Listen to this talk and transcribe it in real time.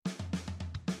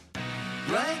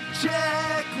Blank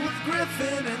check with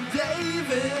Griffin and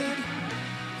David.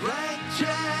 Blank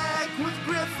check with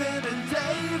Griffin and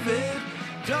David.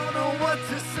 Don't know what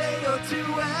to say or to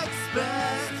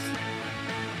expect.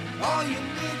 All you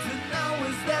need to know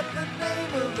is that the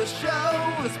name of the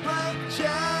show is Blank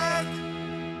Check.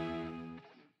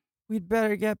 We'd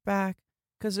better get back,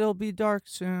 because it'll be dark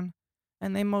soon,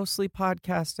 and they mostly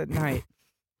podcast at night.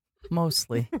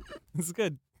 Mostly. This is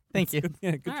good. Thank you. Good.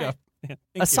 Yeah, good All job. right. Yeah,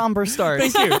 A somber start.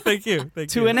 Thank you.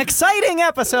 To an exciting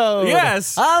episode.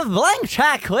 Yes. Of Blank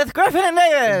Check with Griffin and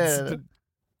David.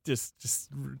 Just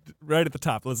right at the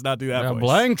top. Let's not do that voice.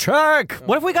 Blank Check.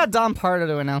 What if we got Don Pardo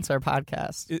to announce our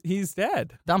podcast? He's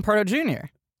dead. Don Pardo Jr.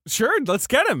 Sure, let's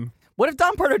get him. What if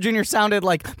Don Pardo Jr. sounded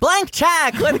like Blank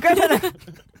Check with Griffin?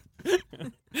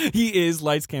 He is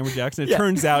Lights Camera Jackson. It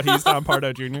turns out he's Don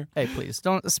Pardo Jr. Hey, please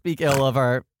don't speak ill of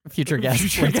our future guest.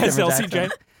 Future guest,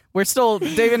 LCJ. We're still,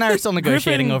 Dave and I are still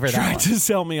negotiating Griffin over that tried one. to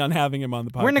sell me on having him on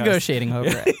the podcast. We're negotiating over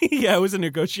it. Yeah, it was a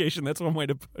negotiation. That's one way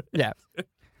to put it. Yeah.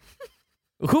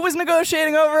 Who was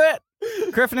negotiating over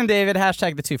it? Griffin and David,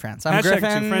 hashtag the two friends. I'm Hashtag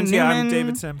Griffin two friends. Newman. Yeah, I'm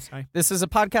David Sims. Hi. This is a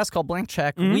podcast called Blank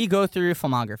Check. Mhm. We go through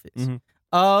filmographies Mhm.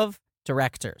 of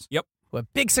directors. Yep. Who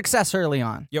have big success early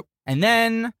on. Yep. And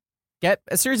then get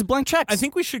a series of blank checks. I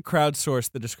think we should crowdsource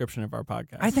the description of our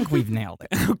podcast. I think we've nailed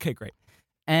it. Okay, great.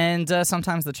 And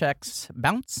sometimes the checks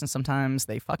bounce, and sometimes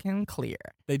they fucking clear.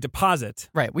 They deposit.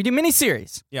 Right. We do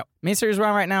miniseries. Yep. Miniseries we're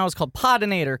on right now is called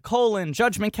Podinator,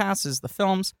 Judgment Cast is the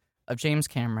films of James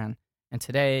Cameron. And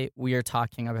today we are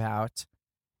talking about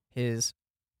his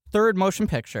third motion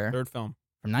picture Third film.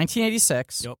 from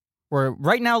 1986. Yep. We're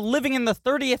right now living in the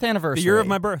 30th anniversary. The year of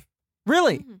my birth.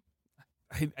 Really?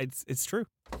 It's true.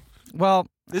 Well,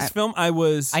 This film, I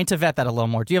need to vet that a little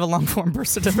more. Do you have a long form birth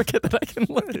certificate that I can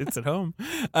look at? It's at home.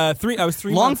 I was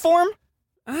 3 Long months. form?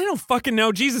 I don't fucking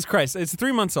know. Jesus Christ. It's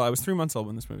 3 months old. I was 3 months old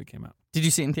when this movie came out. Did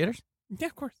you see it in theaters? Yeah,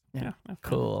 of course. Yeah.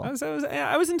 Cool.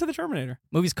 I was into the Terminator.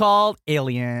 Movie's called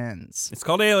Aliens. It's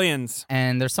called Aliens.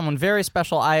 And there's someone very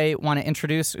special I want to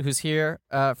introduce who's here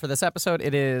for this episode.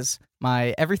 It is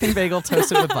my Everything Bagel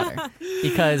Toasted with Butter.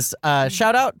 Because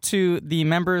shout out to the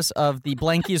members of the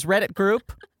Blankies Reddit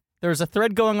group. There's a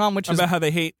thread going on which About how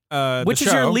they hate the which is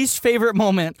show. your least favorite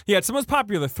moment. Yeah, it's the most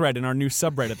popular thread in our new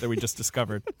subreddit that we just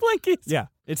discovered. Blankies. Yeah,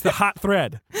 it's the hot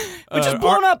thread. Which is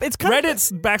blown up. It's kind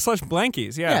Reddit's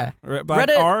 /Blankies. Yeah.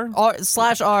 Reddit R.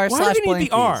 /r/Blankies. Why do they need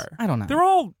the R? I don't know. They're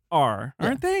all R,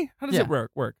 aren't they? How does Yeah. it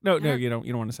work? No, you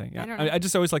don't want to say. Yeah, I don't know. I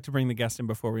just always like to bring the guest in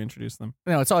before we introduce them.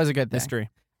 No, it's always a good thing. Mystery.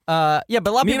 Yeah, but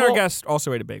a lot of Me people... and our guest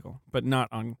also ate a bagel, but not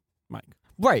on mic.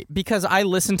 Right, because I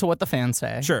listen to what the fans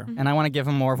say. Sure. And I want to give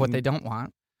them more of what they don't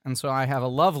want. And so I have a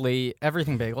lovely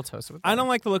Everything Bagel Toasted with Butter. I don't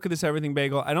like the look of this everything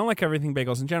bagel. I don't like everything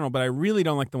bagels in general, but I really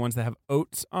don't like the ones that have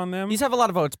oats on them. These have a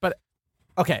lot of oats, but...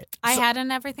 Okay. I had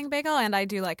an everything bagel, and I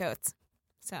do like oats.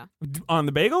 So On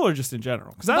the bagel or just in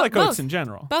general? Because I like both. oats in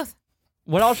general. both.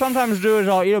 What I'll sometimes do is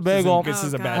I'll eat a bagel, This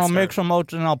is a Oh, bad God. I'll start. make some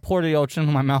oats, and I'll pour the oats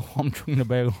into my mouth while I'm chewing the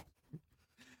bagel.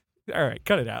 All right,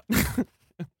 cut it out.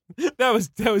 That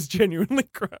was genuinely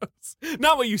gross.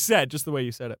 Not what you said, just the way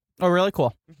you said it. Oh, really?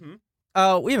 Cool.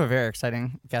 Mm-hmm. We have a very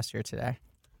exciting guest here today.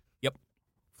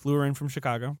 Flew her in from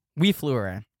Chicago. We flew her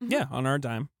in Yeah, on our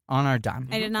dime. on our dime.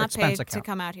 I did not pay Expense to account.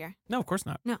 come out here. No, of course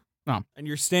not. No. No. And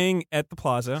you're staying at the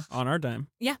plaza on our dime.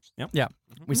 Yeah. Yep. Yeah.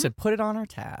 We said, put it on our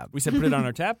tab. We said put it on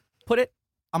our tab. Put it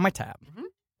on my tab. Mhm.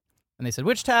 And they said,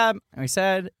 which tab? And we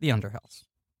said, the Underhills.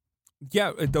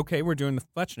 Yeah, okay, we're doing the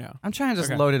Fletch now. I'm trying to just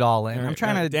Okay. load it all in. All I'm right,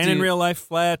 trying all to right. Dan do... in real life,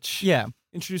 Fletch. Yeah.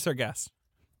 Introduce our guest.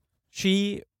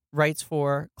 She writes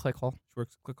for ClickHole. She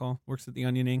works at ClickHole, works at the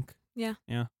Onion Ink. Yeah.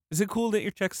 Yeah. Is it cool that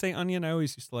your checks say Onion? I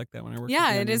always used to like that when I worked at Yeah,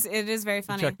 the it Onion. is. It is very A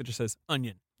funny. check that just says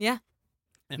Onion.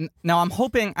 Now I'm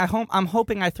hoping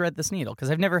I thread this needle because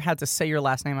I've never had to say your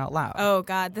last name out loud. Oh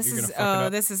God, You're gonna fuck it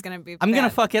up. this is gonna be. I'm gonna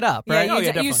bad. fuck it up, Yeah, right? you, Oh, yeah, you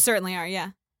definitely. certainly are.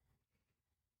 Yeah.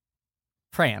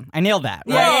 Fran. I nailed that.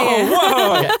 Yeah, Right?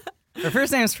 Whoa! Okay. Her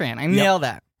first name is Fran. I nailed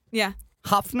that. Yeah.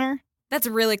 Hoepfner? That's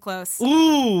really close.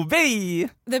 Ooh, baby.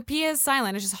 The P is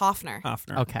silent. It's just Hoepfner.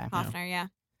 Hoepfner. Okay. Hoepfner. Yeah.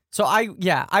 So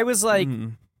I was like,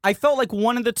 Mhm. I felt like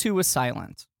one of the two was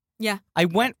silent. Yeah. I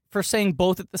went for saying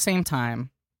both at the same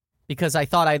time because I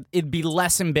thought it'd be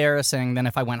less embarrassing than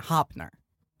if I went Hoepfner.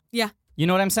 Yeah. You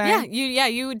know what I'm saying? Yeah.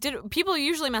 You did. People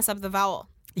usually mess up the vowel.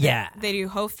 Yeah. They do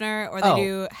Hoepfner or they Oh.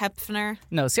 do Hepfner.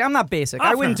 No, see, I'm not basic.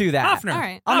 I wouldn't do that. Hoepfner. All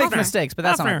right. I'll make Hoepfner. mistakes, but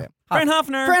that's not my Hoepfner. bad. Fran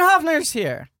Hoepfner. Fran Hoepfner's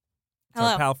here. It's our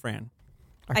Hello. pal Fran.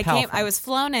 Our I pal came. Fran. I was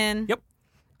flown in. Yep.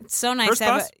 It's so nice First to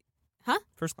have. class?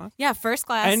 First class. Yeah, first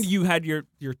class. And you had your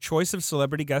choice of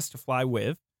celebrity guest to fly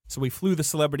with. So we flew the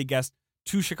celebrity guest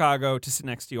to Chicago to sit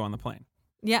next to you on the plane.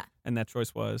 Yeah. And that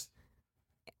choice was?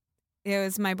 It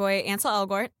was my boy Ansel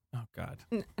Elgort. Oh God.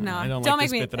 No, I don't don't like make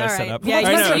this me. bit that I all set right. up. Yeah, I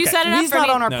know, you okay. set it up He's for not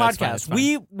me. on our No, it's fine, podcast. it's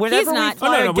fine. Whenever we not.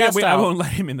 fly a no, guest I out, won't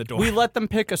let him in the door. we let them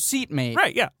pick a seatmate.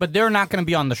 Right, yeah. But they're not going to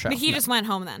be on the show. But he just went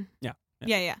home then. Yeah.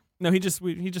 Yeah. No, he just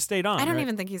stayed on. I don't right?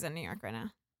 even think he's in New York right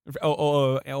now.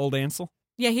 Old Ansel.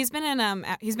 Yeah, he's been in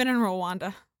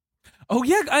Rwanda. Oh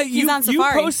yeah, He's on you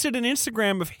safari. posted an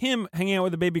Instagram of him hanging out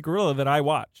with a baby gorilla that I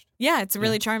watched. Yeah, it's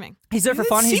really charming. He's there for It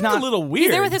fun. He's seemed not. a little weird.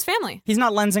 He's there with his family. He's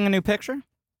not lensing a new picture.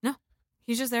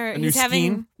 He's just there. A new He's having.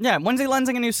 skein? Yeah, when's he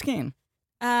lensing a new skein?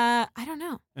 I don't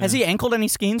know. Has he ankled any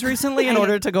skeins recently in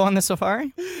order to go on the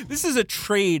safari? This is a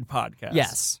trade podcast.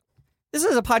 Yes. This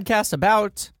is a podcast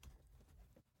about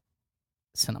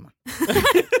cinema.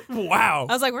 Wow.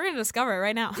 I was like, we're gonna discover it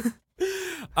right now.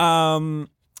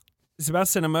 It's about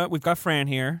cinema. We've got Fran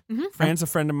here. Mhm. Fran's a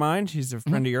friend of mine. She's a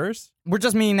friend of yours. We're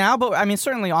just me now, but I mean,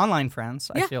 certainly online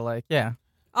friends, I Yeah. feel like. Yeah.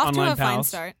 Off Online to a fine pals.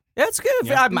 start. Yeah, it's good.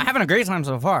 Yeah. I'm having a great time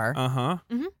so far. Uh-huh.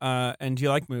 Mhm. And do you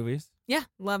like movies? Yeah,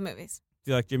 love movies.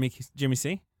 Do you like Jimmy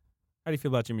C? How do you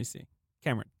feel about Jimmy C?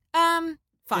 Cameron. Fine,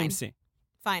 Jimmy C.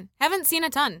 fine. Haven't seen a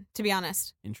ton, to be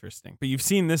honest. Interesting. But you've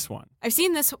seen this one. I've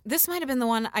seen this. This might have been the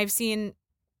one I've seen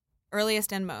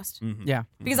earliest and most Mhm. Yeah.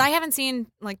 because I haven't seen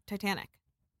like Titanic.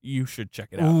 You should check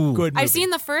it out. Ooh. Good movie. I've seen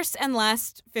the first and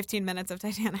last 15 minutes of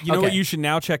Titanic. You know what? Okay. You should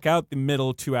now check out the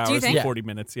middle 2 hours and think? Yeah. 40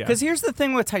 minutes. Yeah. Because here's the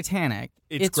thing with Titanic.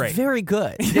 It's great. very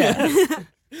good. Yeah.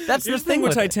 That's Here's the thing with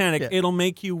with Titanic. It. It'll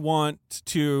make you want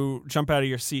to jump out of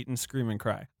your seat and scream and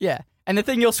cry. Yeah. And the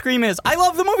thing you'll scream is, I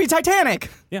love the movie Titanic.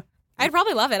 I'd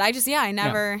probably love it. I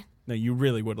never. No, you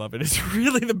really would love it. It's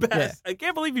really the best. I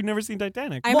can't believe you've never seen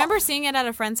Titanic. I remember seeing it at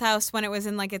a friend's house when it was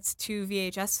in like its 2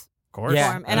 VHS. Of course.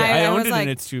 Yeah. form. And I I owned was it like, in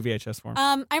its 2 VHS form.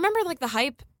 I remember like the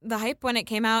hype when it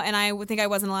came out, and I would think I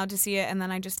wasn't allowed to see it, and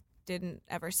then I just didn't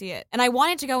ever see it. And I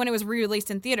wanted to go when it was re-released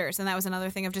in theaters, and that was another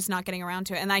thing of just not getting around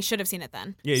to it. And I should have seen it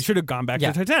then. Yeah, you should have gone back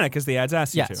Yeah. to Titanic because the ads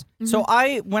asked you Yes. to. So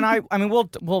I mean, we'll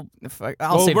I'll Well,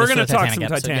 save we're this for gonna the talk Titanic some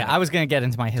episode. Titanic. Yeah, I was going to get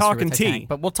into my history Talking with Titanic, tea.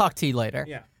 but we'll talk tea later.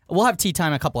 Yeah. We'll have tea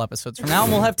time a couple episodes from now,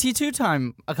 and we'll have T2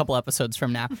 time a couple episodes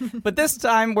from now. But this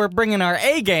time, we're bringing our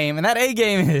A game, and that A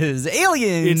game is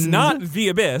Aliens. It's not The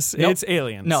Abyss. Nope. It's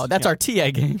Aliens. No, that's our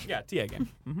TA game. Yeah, TA game.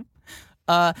 Mhm.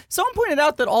 Someone pointed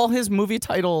out that all his movie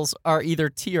titles are either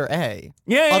T or A,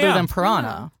 Yeah, other yeah. than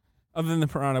Piranha. Other than the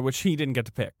Piranha, which he didn't get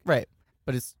to pick. Right.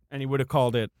 But it's And he would have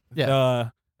called it Yeah.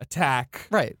 The Attack.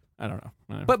 right. I don't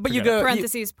know. But you Forget go it.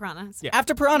 Parentheses, piranhas. Yeah.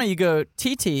 after Piranha, you go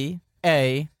TT,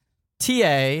 A,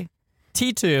 TA,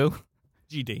 T2,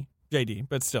 GD. JD,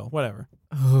 but still, whatever.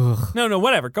 ugh, No,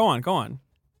 whatever. Go on.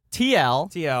 TL,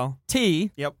 TL.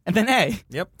 T, Yep. and then A.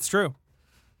 Yep, it's true.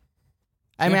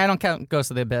 I mean, I don't count Ghost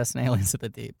of the Abyss and Aliens of the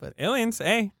Deep, but Aliens,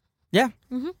 A. yeah.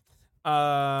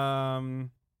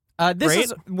 This Great.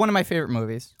 is one of my favorite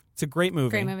movies. It's a great movie.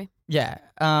 Great movie. Yeah.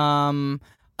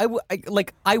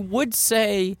 I would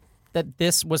say that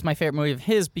this was my favorite movie of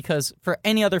his because for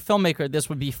any other filmmaker, this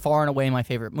would be far and away my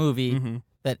favorite movie Mhm.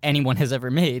 that anyone has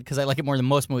ever made because I like it more than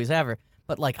most movies ever.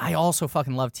 But like, I also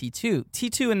fucking love T2.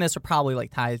 T2 and this are probably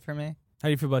like tied for me. How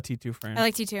do you feel about T2, Fran? I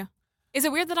like T2. Is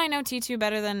it weird that I know T2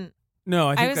 better than? No,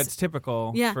 I think was- that's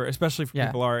typical. Yeah. Especially for Yeah.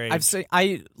 people our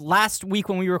age. Last week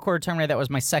when we recorded Terminator, that was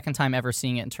my second time ever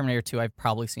seeing it. And Terminator 2, I've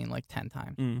probably seen like 10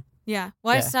 times. Mm. Yeah.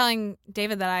 Well, I Yeah. was telling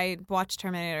David that I watched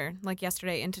Terminator like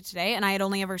yesterday into today, and I had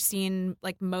only ever seen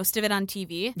like most of it on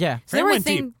TV. Yeah. So there Fran were went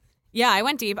things. deep. Yeah, I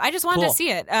went deep. I just wanted Cool. to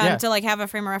see it Yeah. to like have a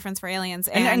frame of reference for Aliens,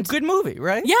 And good movie,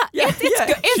 right? yeah, it's good.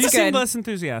 It's She good. seemed less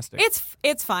enthusiastic.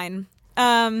 It's fine.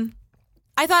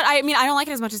 I thought I don't like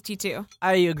it as much as T2.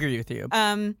 I agree with you.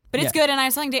 But it's good, and I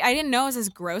was telling Dave, I didn't know it was as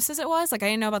gross as it was. Like I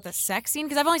didn't know about the sex scene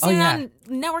because I've only seen yeah. it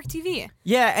on network TV.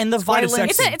 Yeah, and the quite a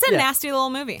violence. sex It's a yeah. nasty little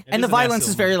movie. And the is a violence nasty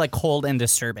is very like cold and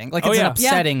disturbing. Like Oh, it's yeah. an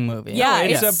upsetting movie. Yeah,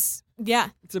 it's yeah.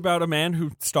 It's about a man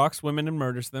who stalks women and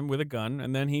murders them with a gun,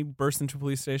 and then he bursts into a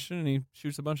police station and he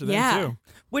shoots a bunch of them Yeah. too.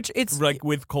 Which it's Like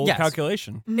with cold Yes.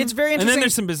 calculation. it's very And interesting. then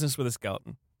there's some business with a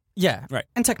skeleton. yeah, Right.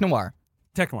 and tech noir.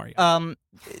 Technoir, yeah.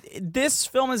 This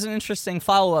film is an interesting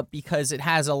follow-up because it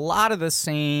has a lot of the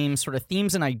same sort of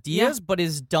themes and ideas, but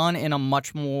is done in a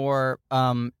much more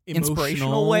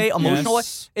inspirational way, emotional way.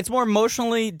 Yes. It's more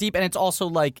emotionally deep, and it's also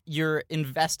like you're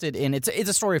invested in. It's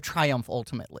a story of triumph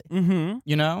ultimately. Mm-hmm.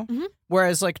 You know,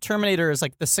 whereas like Terminator is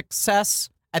like the success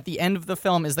at the end of the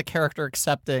film is the character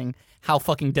accepting how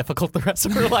fucking difficult the rest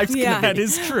of her life's Yeah. gonna be. That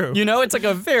is true. You know, it's like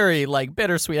a very like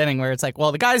bittersweet ending where it's like,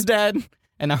 well, the guy's dead,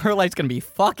 and now her life's gonna be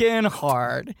fucking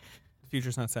hard. The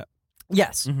future's not set.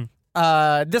 Yes.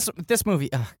 This movie.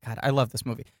 Oh God, I love this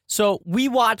movie. So we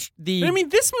watched the. But I mean,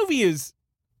 this movie is.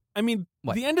 I mean,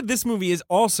 What? the end of this movie is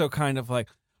also kind of like,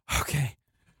 okay,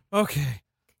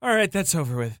 all right, that's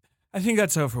over with. I think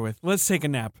that's over with. Let's take a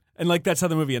nap. And like that's how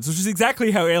the movie ends, which is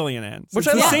exactly how Alien ends. Which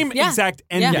it's I the love. same Yeah. exact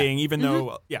ending, even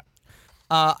though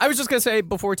I was just gonna say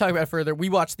before we talk about it further, we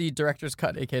watched the director's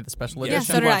cut, aka the special Yeah,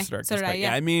 edition. so did I. watched the director's So did I, cut.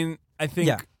 yeah. I mean, I think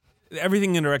Yeah.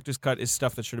 everything in director's cut is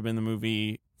stuff that should have been in the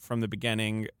movie from the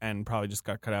beginning and probably just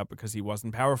got cut out because he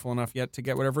wasn't powerful enough yet to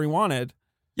get whatever he wanted.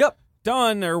 Yep.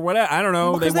 Done or whatever. I don't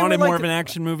know. Well, they 'cause they wanted were more like- of an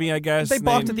action movie, I guess. They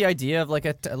balked at the idea of like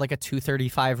a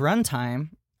 2:35 runtime,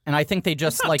 and I think they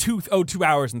just It's not like 2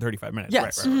 hours and 35 minutes.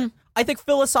 Yes. Right. I think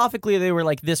philosophically they were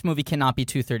like, this movie cannot be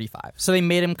 2:35, so they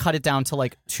made him cut it down to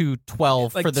like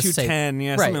 2:12 Like for the sake. 2:10,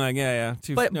 yeah, Right. something like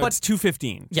But- it's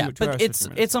 2:15. Yeah, Two but hours, it's 15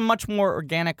 minutes. it's a much more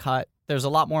organic cut. There's a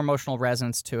lot more emotional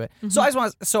resonance to it. So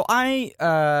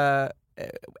I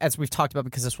as we've talked about,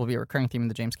 because this will be a recurring theme in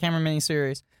the James Cameron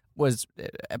miniseries, was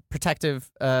a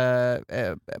protective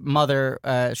mother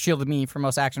shielded me from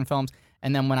most action films,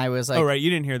 and then when I was like, oh right, you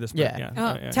didn't hear this. Part. Yeah.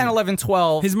 Yeah. 10, 11,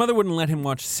 12, His mother wouldn't let him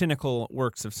watch cynical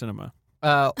works of cinema,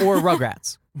 or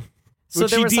Rugrats. So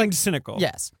which there she was deemed like, cynical.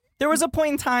 yes. There was a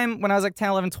point in time when I was like 10,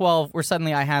 11, 12 where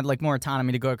suddenly I had like more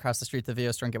autonomy to go across the street to the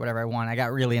video store and get whatever I want. I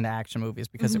got really into action movies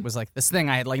because it was like this thing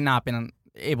I had like not been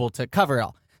able to cover it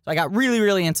all. So I got really,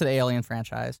 really into the Alien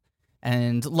franchise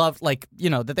and loved like,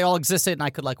 that they all existed and I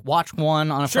could like watch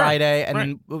one on a Sure. Friday and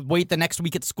then wait the next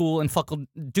week at school and fucking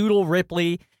doodle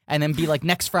Ripley and then be like,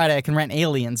 next Friday I can rent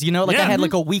Aliens. Like Yeah. I had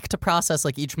like a week to process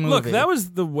like each movie. Look, that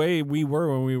was the way we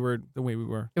were when we were the way we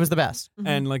were, It was the best.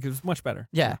 and like it was much better.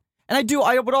 Yeah. And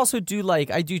I would also do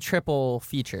I do triple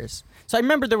features. So I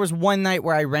remember there was one night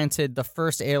where I rented the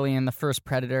first Alien, the first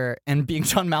Predator, and Being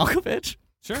John Malkovich,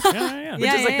 Sure. Yeah. which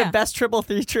is like the best triple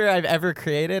feature I've ever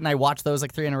created. And I watched those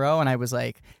like 3 in a row, and I was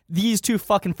like, these two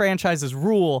fucking franchises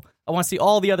rule. I want to see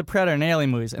all the other Predator and Alien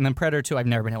movies. And then Predator 2, I've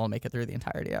never been able to make it through the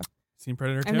entirety of. Seen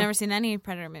Predator 2? I've never seen any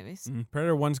Predator movies.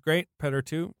 Predator 1's great. Predator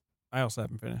 2, I also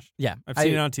haven't finished. Yeah. I've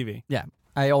seen it on TV. Yeah.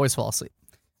 I always fall asleep.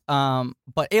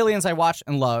 But Aliens I watched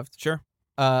and loved. Sure.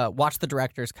 Watched the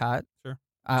director's cut. Sure.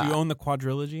 Do you own the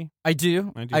quadrilogy? I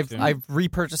do. I do I've too. I've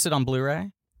repurchased it on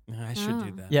Blu-ray. I should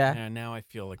do Oh. that. Yeah. Now I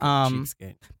feel like a Um,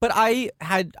 cheapskate. But I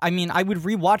would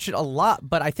rewatch it a lot,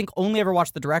 but I think only ever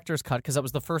watched the director's cut because that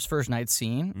was the first version I'd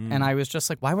seen, and I was just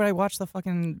like, why would I watch the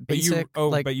fucking basic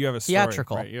But you have a story.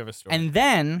 theatrical? Right, you have a story. And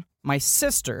then my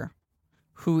sister,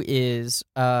 who is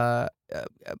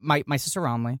my sister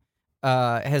Romley,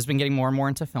 has been getting more and more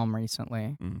into film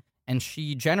recently, and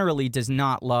she generally does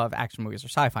not love action movies or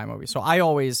sci-fi movies. So I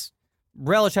always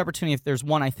relish opportunity if there's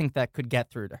one I think that could get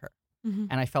through to her.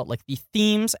 And I felt like the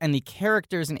themes and the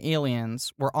characters in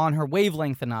Aliens were on her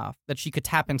wavelength enough that she could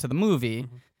tap into the movie.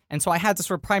 And so I had to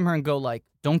sort of prime her and go like,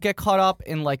 don't get caught up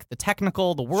in like the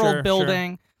technical, the world Sure.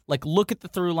 building. Like, look at the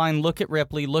through line, look at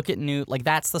Ripley, look at Newt. Like,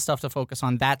 that's the stuff to focus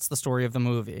on. That's the story of the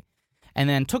movie. And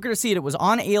then took her to see it. It was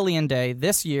on Alien Day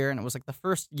this year, and it was like the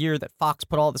first year that Fox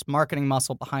put all this marketing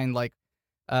muscle behind like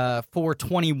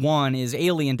 4/21 is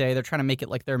Alien Day. They're trying to make it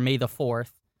like they're May the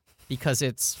 4th. Because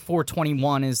it's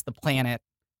 4/21 is the planet,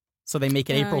 so they make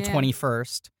it April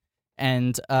 21st,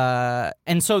 and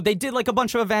so they did like a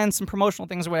bunch of events and promotional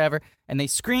things or whatever, and they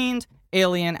screened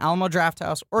Alien, Alamo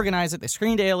Drafthouse organized it. They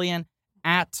screened Alien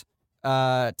at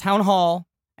Town Hall,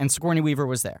 and Sigourney Weaver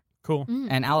was there, cool.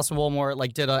 and Alison Wilmore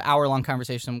like did an hour-long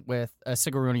conversation with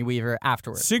Sigourney Weaver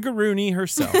afterwards, Sigourney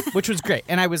herself. which was great,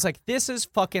 and I was like, this is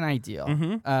fucking ideal.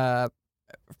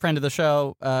 Friend of the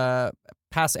show,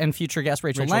 past and future guest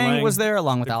Rachel Lang was there,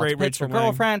 along with The Alex great Pitts, her Rachel Lang.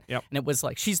 girlfriend. Yep. And it was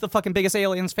like, she's the fucking biggest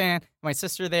Aliens fan. My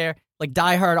sister there, like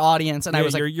diehard audience. And I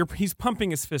was like, he's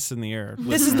pumping his fists in the air.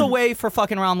 this is the way for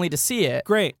fucking Romley to see it.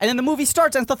 Great. And then the movie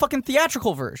starts and it's the fucking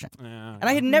theatrical version. And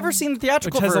I had never seen the Which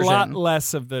theatrical has version. a lot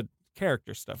less of the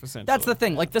character stuff, essentially. That's the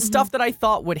thing. Like the stuff that I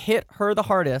thought would hit her the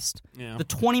hardest, Yeah. the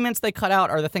 20 minutes they cut out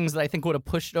are the things that I think would have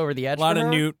pushed it over the edge. A lot for of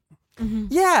her. Newt.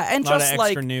 Yeah, and A lot just of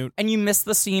like extra Newt. and you miss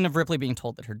the scene of Ripley being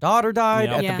told that her daughter died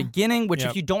Yep. at Yeah. the beginning, which Yep.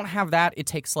 if you don't have that, it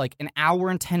takes like an hour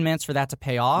and 10 minutes for that to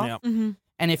pay off. Yep.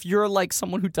 And if you're like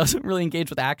someone who doesn't really engage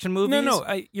with action movies, No,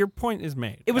 your point is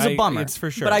made. it was a bummer. It's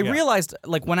for sure. But I yeah. realized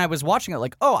like when I was watching it,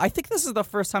 like, oh, I think this is the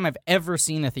first time I've ever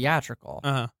seen a theatrical.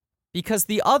 Uh-huh. Because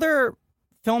the other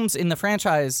films in the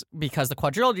franchise, because the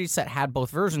quadrilogy set had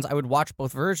both versions, I would watch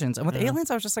both versions. And with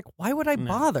Aliens, I was just like, why would I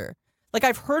bother? Like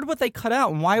I've heard what they cut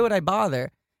out, and why would I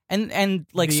bother? And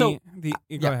like Go yeah.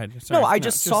 ahead. Sorry. No, I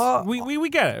just saw- We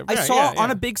get it. I Yeah, saw yeah, yeah.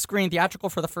 on a big screen theatrical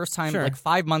for the first time Sure. like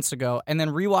 5 months ago, and then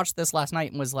rewatched this last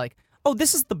night and was like, oh,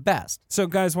 this is the best. So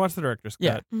guys, watch the director's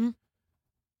Yeah. cut.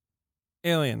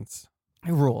 Aliens.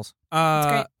 It rules.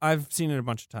 great. I've seen it a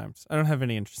bunch of times. I don't have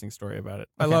any interesting story about it.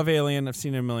 I Okay. love Alien. I've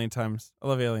seen it a million times. I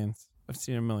love Aliens. I've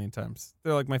seen it a million times.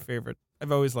 They're like my favorite.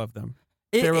 I've always loved them.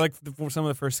 They were like some of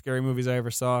the first scary movies I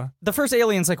ever saw. The first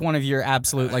Alien's like one of your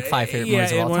absolute like 5 favorite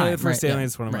movies of all one time. of the first right?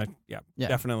 Aliens, one of my Yeah.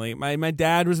 definitely. My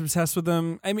dad was obsessed with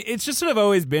them. I mean, it's just sort of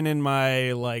always been in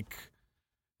my like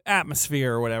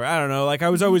atmosphere or whatever. I don't know. Like I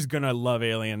was always gonna love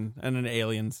Alien and an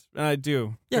Aliens, and I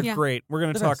do. Yeah. They're great. We're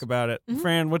gonna The talk best. about it.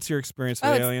 Fran, what's your experience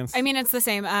with Aliens? I mean, it's the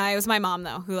same. It was my mom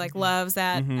though who like loves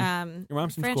that Your mom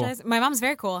seems franchise. cool. My mom's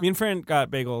very cool. Me and Fran got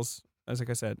bagels, as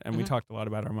like I said, and we talked a lot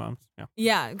about our moms. Yeah.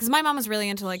 Yeah, because my mom was really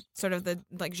into like sort of the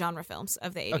like genre films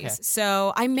of the 80s. Okay.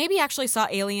 So I maybe actually saw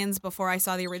Aliens before I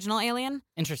saw the original Alien,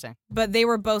 Interesting. but they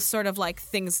were both sort of like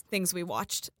things we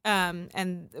watched.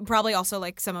 And probably also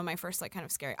like some of my first like kind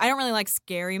of scary. I don't really like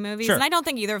scary movies, Sure. and I don't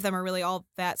think either of them are really all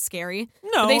that scary.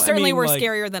 No, But they certainly I mean, were like,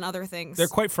 scarier than other things. They're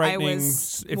quite frightening. I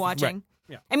was watching. Right.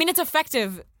 Yeah. I mean, it's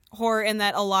effective horror in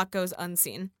that a lot goes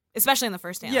unseen, especially in the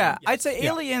first Alien. Yeah, I'd say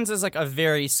Yeah. Aliens is like a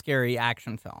very scary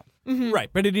action film. Right,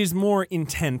 but it is more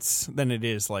intense than it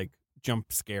is like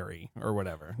jump scary or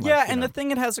whatever. Like, Yeah, you and know, the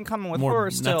thing it has in common with more, horror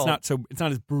still. It's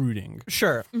not as brooding.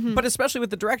 Sure, but especially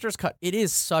with the director's cut, it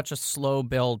is such a slow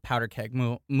build powder keg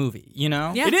movie, you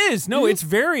know? Yeah. It is. No, it's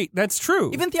very. That's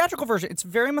true. Even theatrical version, it's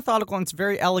very methodical and it's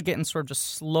very elegant and sort of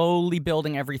just slowly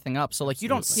building everything up. So like you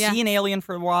don't see Absolutely. an alien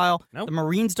for a while. Nope. The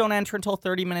Marines don't enter until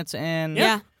 30 minutes in.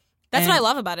 Yeah. That's And what I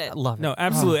love about it. I love it. No,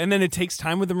 absolutely. And then it takes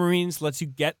time with the Marines, lets you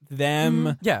get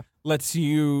them, Yeah. lets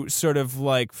you sort of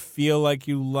like feel like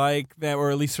you like them,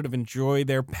 or at least sort of enjoy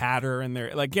their patter and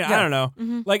their like. Yeah, I don't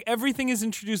know. Like everything is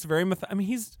introduced very. I mean,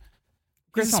 he's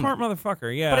Great a film. smart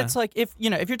motherfucker. Yeah, But it's like if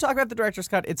you're talking about the director's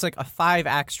cut, it's like a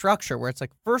 5-act structure where it's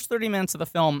like first 30 minutes of the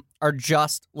film are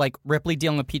just like Ripley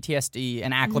dealing with PTSD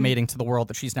and acclimating to the world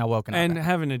that she's now woken and up in.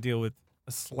 having to deal with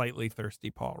a slightly thirsty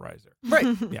Paul Reiser.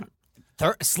 Right. Yeah,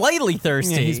 Slightly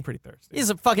thirsty. yeah, he's pretty thirsty. He's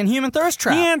a fucking human thirst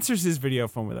trap. He answers his video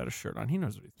phone without a shirt on. He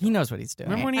knows what he's doing. He knows what he's doing.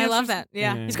 Remember when he I love answers- that.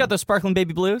 Yeah. He's got those sparkling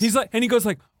baby blues. He's like, and he goes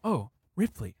like, "Oh,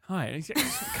 Ripley, hi." And he's like,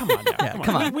 come on now, Yeah,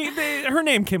 come on. Her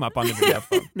name came up on the video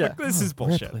phone. Yeah. Like, this is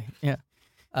bullshit. Ripley.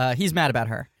 Yeah. He's mad about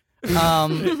her.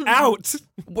 Out.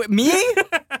 Me?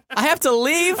 I have to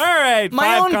leave? All right,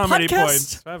 My 5 own comedy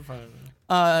podcast? points.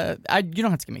 5. You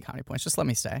don't have to give me comedy points. Just let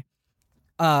me stay.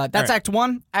 That's right. Act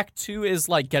 1. Act 2 is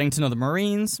like getting to know the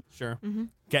Marines, Sure.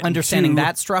 understanding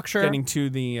that structure. Getting to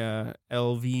the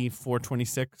LV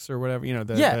 426 or whatever, you know,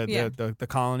 the Yeah. the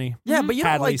colony. Yeah, but you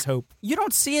don't, Hadley's like, Hope. you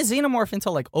don't see a xenomorph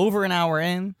until like over an hour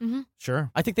in.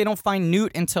 Sure. I think they don't find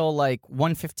Newt until like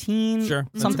 1:15. Sure,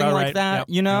 that's Something about like right. that, Yep,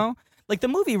 you know? Like the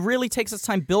movie really takes its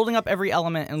time building up every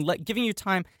element and giving you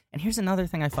time. And here's another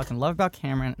thing I fucking love about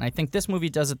Cameron, and I think this movie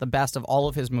does it the best of all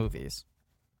of his movies.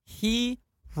 He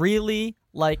really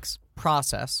likes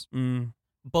process,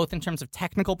 both in terms of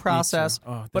technical process,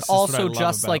 Oh, but this is what I also love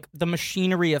just about- like the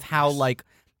machinery of how like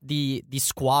the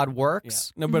squad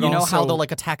works. Yeah. No, but you know how also they'll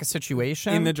like attack a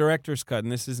situation. in the director's cut,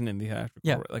 and this isn't in the theatrical,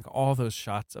 Yeah. like all those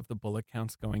shots of the bullet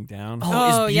counts going down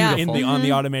Oh, it's yeah. beautiful. on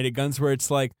the automated guns, where it's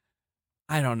like,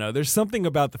 I don't know. There's something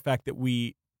about the fact that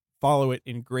we follow it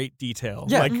in great detail,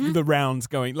 Yeah. like the rounds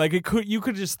going. Like you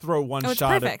could just throw one Oh, it's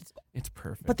shot. perfect. It's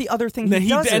perfect. But the other thing and then he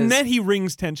does is, and then he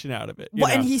wrings tension out of it. you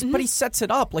well, and know? but he sets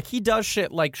it up like he does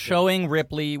shit like showing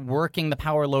Ripley working the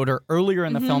power loader earlier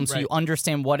in the film, so Right. you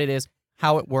understand what it is,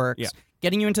 how it works, Yeah.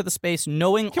 getting you into the space,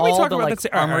 knowing Can we all talk the about like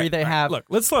that? All right, armory all right, they all right. have. Look,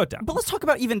 let's slow it down. But let's talk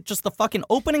about even just the fucking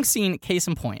opening scene. Case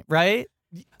in point, right?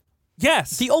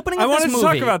 Yes, The opening I of this wanted to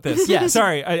talk movie- about this. Yes.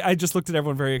 Sorry, I just looked at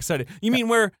everyone very excited. You mean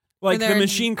where like Where the they're-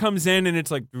 machine comes in and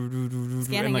it's like Scanning,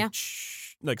 and like yeah.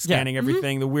 like scanning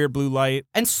everything, the weird blue light.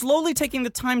 And slowly taking the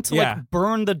time to Yeah. like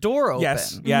burn the door open.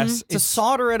 Yes, yes. To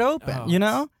solder it open, Oh, you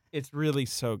know? It's really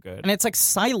so good. And it's like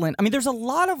silent. I mean, there's a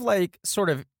lot of like sort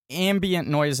of ambient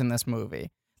noise in this movie.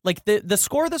 Like the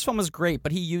score of this film was great,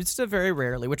 but he used it very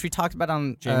rarely, which we talked about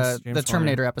on James the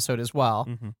Terminator episode as well.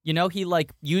 Mhm. You know, he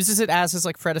like uses it as his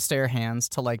like Fred Astaire hands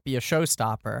to like be a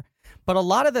showstopper. But a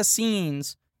lot of the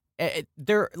scenes,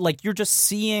 they're like you're just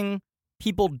seeing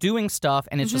people doing stuff,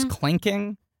 and it's just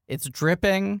clinking, it's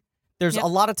dripping. There's Yep. a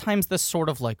lot of times this sort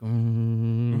of like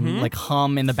like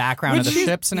hum in the background of the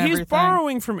ships and he's everything.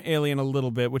 borrowing from Alien a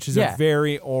little bit, which is Yeah. a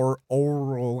very aural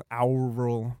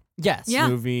Yes. Yeah.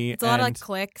 movie. It's a lot of and like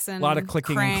clicks and a lot of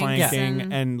clicking and cranks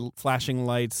clanking and flashing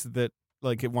lights that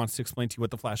like it wants to explain to you what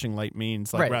the flashing light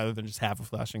means, like Right. rather than just have a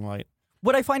flashing light.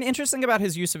 What I find interesting about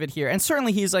his use of it here, and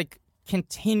certainly he's like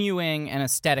continuing an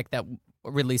aesthetic that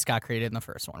Ridley Scott created in the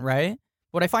first one, right?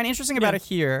 What I find interesting about it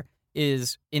here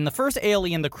is in the first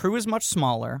Alien, the crew is much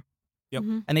smaller. Yep.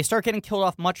 And they start getting killed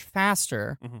off much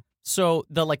faster. So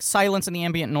the like silence and the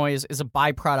ambient noise is a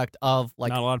byproduct of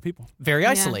like Not a lot of people. very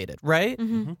isolated, right?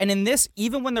 Mm-hmm. And in this,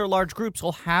 even when they're large groups,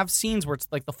 we'll have scenes where it's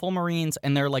like the full Marines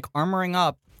and they're like armoring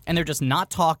up and they're just not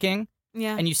talking,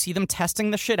 Yeah. and you see them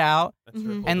testing the shit out. That's her Mhm.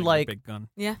 holding And, a like- big gun.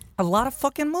 Yeah. A lot of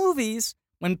fucking movies,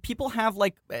 when people have,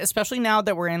 like, especially now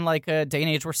that we're in, like, a day and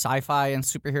age where sci-fi and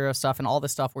superhero stuff and all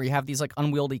this stuff where you have these, like,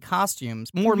 unwieldy costumes,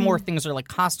 more and more things are, like,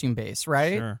 costume-based,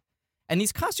 right? Sure. And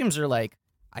these costumes are, like,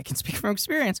 I can speak from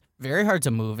experience, very hard to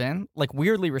move in, like,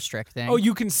 weirdly restricting. Oh,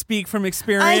 you can speak from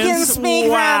experience? I can speak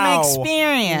Wow. from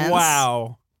experience.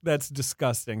 Wow. That's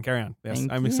disgusting. Carry on. Yes,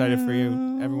 Thank I'm excited for you.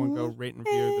 you. Everyone go rate and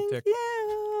review the Thank tick.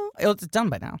 you. It's done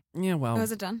by now. Yeah, well. Oh,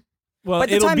 is it done? Well, By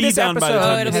the it'll time be this done by episode the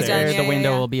time it'll this be done, airs. the yeah,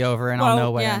 window yeah. will be over, and Well, I'll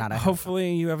know whether yeah. or not I have.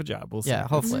 Hopefully you have a job. We'll see. Yeah,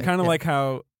 hopefully. Kind of Yeah. like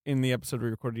how in the episode we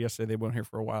recorded yesterday, they weren't here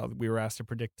for a while. We were asked to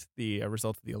predict the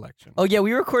result of the election. Oh, yeah,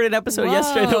 we recorded an episode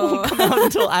yesterday that won't Whoa. come out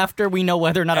until after we know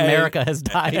whether or not And- America has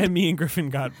died. And me and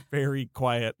Griffin got very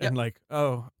quiet and like,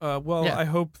 well, Yeah. I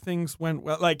hope things went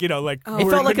well. Like, like Oh, It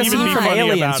we felt like a couldn't even scene be from funny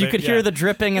Aliens. about You it. could hear Yeah. the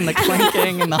dripping and the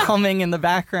clinking and the humming in the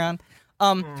background.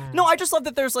 No, I just love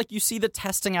that there's like you see the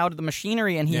testing out of the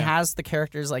machinery and he Yeah. has the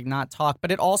characters like not talk,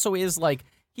 but it also is like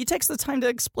he takes the time to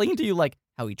explain to you like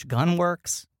how each gun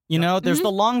works. You know, there's the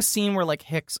long scene where like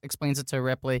Hicks explains it to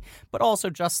Ripley, but also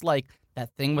just like that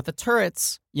thing with the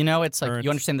turrets. You know, it's like Turrets. you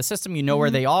understand the system, you know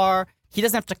where they are. He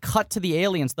doesn't have to cut to the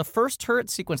aliens. The first turret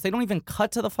sequence, they don't even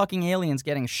cut to the fucking aliens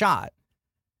getting shot.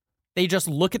 They just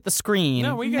look at the screen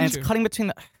No, we and get it's you. cutting between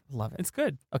the. Love it. It's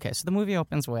good. Okay, so the movie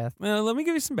opens with. Well, let me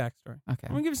give you some backstory. Okay.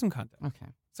 Let me give you some context. Okay.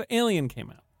 So Alien came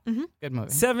out. Good movie.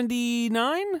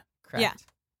 79? Correct.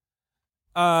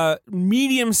 Yeah.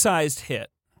 Medium-sized hit.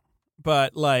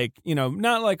 But like,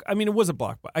 not like, I mean, it was a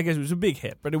blockbuster. I guess it was a big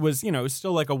hit, but it was, it was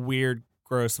still like a weird,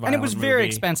 gross, violent And it was very movie.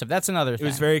 expensive. That's another thing. It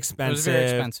was very expensive. It was very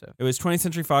expensive. It was 20th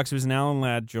Century Fox. It was an Alan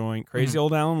Ladd joint. Crazy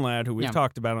old Alan Ladd, who we've Yeah.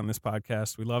 talked about on this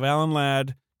podcast. We love Alan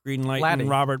Ladd, greenlighting Laddie.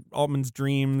 Robert Altman's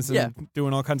dreams and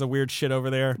doing all kinds of weird shit over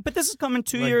there. But this is coming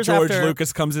 2 Like years George after.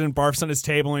 Lucas comes in and barfs on his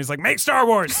table and he's like, make Star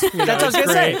Wars! That's what I was it's gonna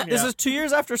say. great. This Yeah. is 2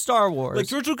 years after Star Wars. Like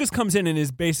George Lucas comes in and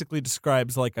is basically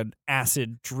describes like an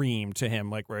acid dream to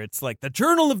him, like where it's like the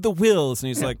Journal of the Wills, and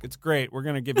he's like, "It's great, we're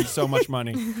gonna give you so much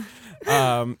money."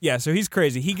 So he's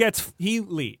crazy. He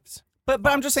leaves. but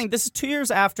I'm just saying, this is 2 years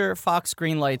after Fox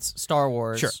greenlights Star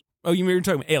Wars. Sure. Oh, you were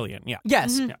talking about Alien, yeah.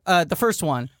 Yes, the first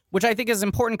one, which I think is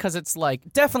important because it's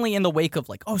like definitely in the wake of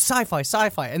like, oh, sci-fi,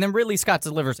 and then Ridley Scott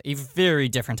delivers a very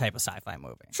different type of sci-fi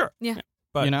movie. Sure. Yeah.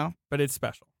 But You know? but it's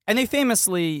special. And they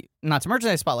famously, not to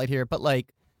merchandise spotlight here, but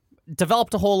like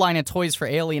developed a whole line of toys for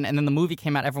Alien, and then the movie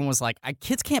came out. Everyone was like,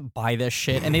 kids can't buy this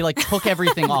shit, and they like took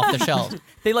everything off the shelves.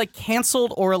 They like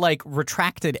canceled or like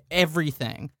retracted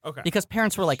everything. Okay. Because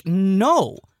parents were like,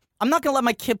 no, I'm not gonna let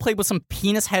my kid play with some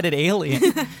penis-headed alien.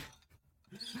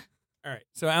 All right.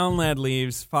 So Alan Ladd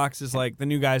leaves. Fox is like, the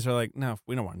new guys are like, no,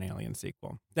 we don't want an Alien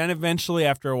sequel. Then eventually,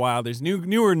 after a while, there's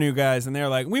newer guys, and they're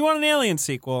like, we want an Alien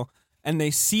sequel. And they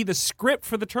see the script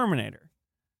for the Terminator,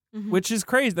 which is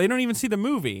crazy. They don't even see the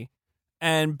movie.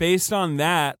 And based on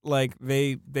that, like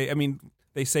they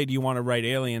say, do you want to write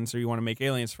Aliens or you want to make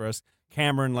Aliens for us?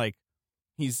 Cameron, like,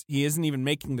 he isn't even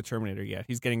making the Terminator yet.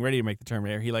 He's getting ready to make the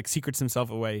Terminator. He like secrets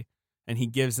himself away, and he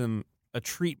gives them a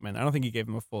treatment. I don't think he gave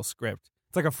them a full script.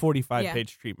 It's like a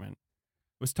 45-page treatment.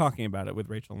 I was talking about it with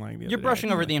Rachel Lang the other You're day.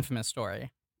 brushing over the infamous story.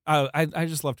 I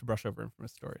just love to brush over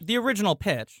infamous stories. The original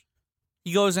pitch,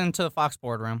 he goes into the Fox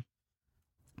boardroom,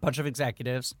 bunch of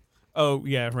executives. Oh,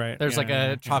 yeah, right. There's Yeah, like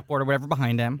yeah, a chalkboard or whatever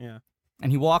behind him. Yeah.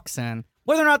 And he walks in.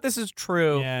 Whether or not this is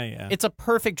true, Yeah. it's a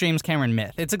perfect James Cameron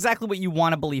myth. It's exactly what you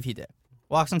want to believe he did.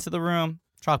 Walks into the room,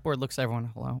 chalkboard, looks at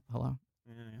everyone, hello.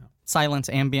 Yeah. Silence,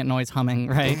 ambient noise, humming,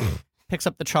 right? Picks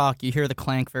up the chalk, you hear the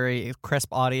clank, very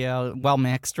crisp audio, well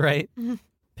mixed, right?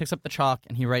 Picks up the chalk,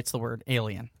 and he writes the word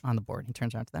alien on the board. He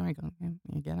turns around to them and he goes, yeah,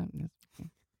 you get it? And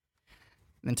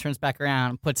then turns back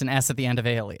around, puts an S at the end of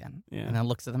alien. Yeah. And then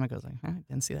looks at them and goes like, huh,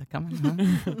 didn't see that coming,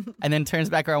 huh? And then turns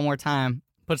back around one more time,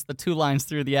 puts the two lines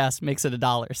through the S, makes it a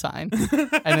dollar sign,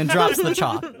 and then drops the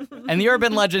chalk. And the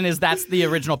urban legend is that's the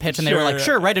original pitch, and they were like,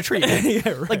 sure, write a treatment. Yeah,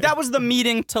 right. Like, that was the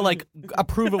meeting to, like,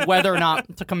 approve of whether or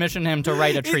not to commission him to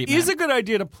write a It treatment. is a good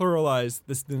idea to pluralize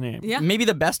the name. Yeah. Maybe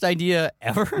the best idea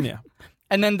ever. Yeah.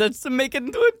 And then that's to make it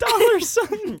into a dollar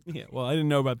sign. Yeah. Well, I didn't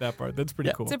know about that part. That's pretty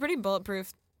Yeah. cool. It's a pretty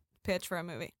bulletproof pitch for a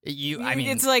movie. I mean,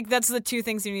 it's like that's the two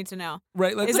things you need to know.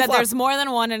 Right. Like, Is that there's more than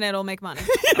one and it'll make money.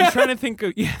 I'm trying to think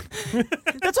of, yeah.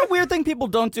 that's a weird thing people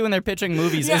don't do when they're pitching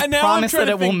movies, Yeah, is now I'm promise trying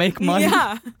that to it will think- make money.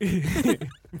 Yeah.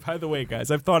 By the way,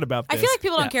 guys, I've thought about I this. feel like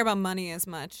people Yeah. don't care about money as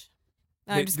much.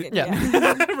 No, I'm just kidding. yeah.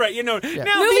 Yeah. Right, now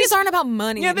Movies these, aren't about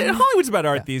money. yeah, Hollywood's about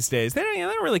art these days. They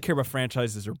don't really care about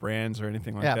franchises or brands or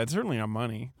anything like Yeah. that. Certainly not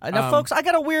money. Now, folks, I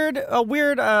got a weird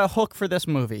hook for this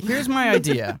movie. Here's my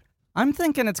idea. I'm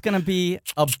thinking it's going to be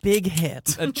a big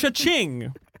hit. A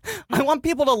cha-ching. I want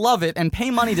people to love it and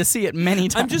pay money to see it many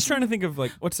times. I'm just trying to think of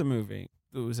like what's a movie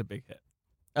that was a big hit.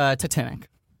 Titanic.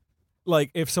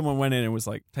 Like if someone went in and was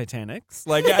like Titanic's,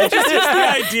 like just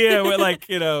the idea, with, like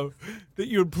that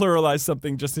you would pluralize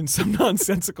something just in some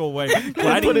nonsensical way.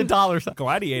 Put a dollar sign.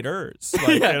 Gladiators,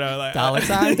 like, like dollar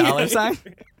sign.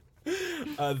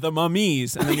 The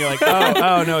Mummies, and then you're like,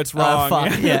 oh no, it's wrong.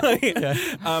 Fuck. Yeah.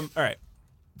 All right.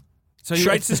 So he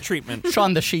writes his treatment.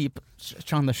 Shaun the Sheep. Let's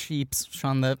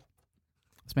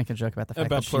make a joke about the fact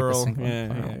About that plural. sheep is single.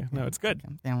 Yeah. No, it's good.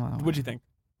 What'd you think?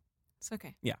 It's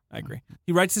okay. Yeah, I agree.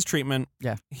 He writes his treatment.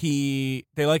 Yeah. They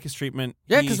like his treatment.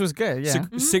 Yeah, because it was good. Yeah.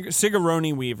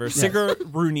 Sigourney Weaver.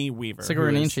 Sigourney Weaver.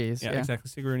 Sigourney and cheese. Yeah, exactly.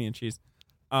 Sigourney and cheese.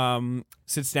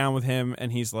 Sits down with him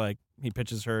and he's like, he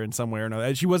pitches her in some way or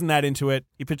another. She wasn't that into it.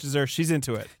 He pitches her. She's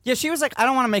into it. Yeah, she was like, I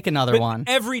don't want to make another one.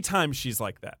 Every time she's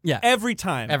like that. Yeah. Every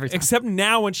time. Except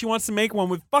now when she wants to make one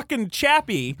with fucking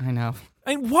Chappie. I know.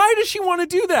 And why does she want to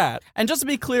do that? And just to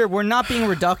be clear, we're not being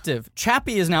reductive.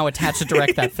 Chappie is now attached to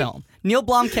direct that film. Neil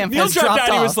Blomkamp has dropped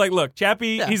off. He was like, look,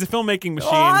 Chappie, he's a filmmaking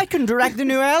machine. Oh, I can direct the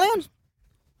new Alien.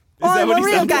 I'm a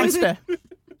real gangster.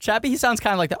 Chappie, he sounds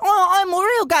kind of like that. Oh, I'm a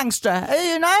real gangster.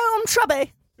 You know, I'm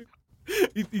Chubby.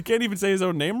 You can't even say his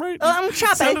own name right? I'm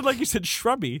Chubby. It sounded like you said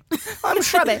shrubby. I'm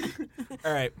Chubby.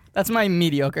 All right. That's my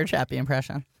mediocre Chappie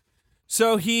impression.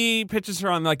 So he pitches her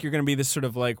on like you're going to be this sort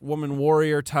of like woman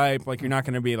warrior type. Like you're not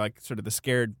going to be like sort of the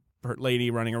scared lady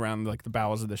running around like the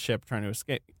bowels of the ship trying to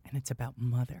escape. And it's about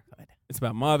motherhood. It's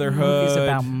about motherhood. It's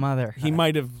about motherhood. He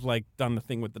might have like done the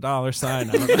thing with the dollar sign.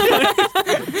 I don't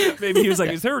know. Maybe he was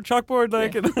like, "Is there a chalkboard?"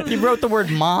 Like he wrote the word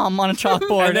 "mom" on a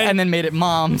chalkboard and then made it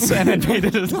 "moms" and then made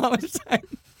it a dollar sign.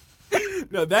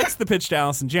 No, that's the pitch to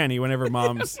Alice and Jenny whenever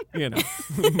mom's,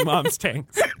 mom's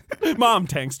tanks. Mom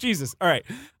tanks. Jesus. All right.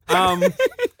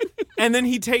 And then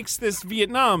he takes this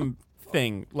Vietnam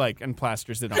thing and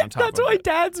plasters it on top That's of why it.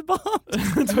 Dad's bombed.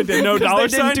 That's why no dollar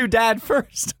they sign? didn't do Dad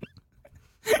first.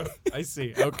 Oh, I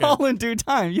see. Okay. All in due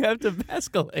time. You have to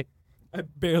escalate. I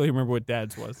barely remember what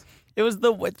Dad's was. It was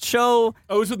the show.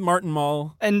 Oh, it was with Martin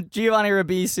Mull. And Giovanni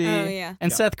Ribisi. Oh, yeah.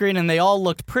 And Seth Green, and they all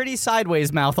looked pretty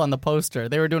sideways mouth on the poster.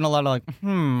 They were doing a lot of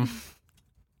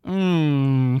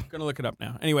Gonna look it up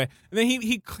now. Anyway, and then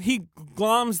he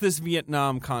gloms this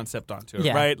Vietnam concept onto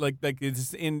it, right? Like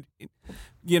it's in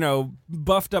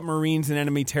buffed up Marines in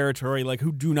enemy territory, like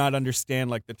who do not understand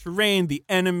like the terrain, the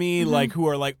enemy, like who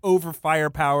are like over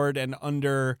firepowered and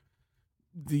under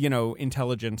the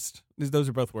intelligenced. Those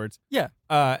are both words. Yeah.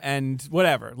 And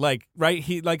whatever. Like, right?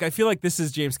 I feel like this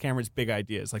is James Cameron's big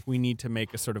ideas. Like we need to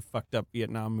make a sort of fucked up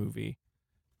Vietnam movie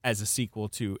as a sequel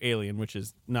to Alien, which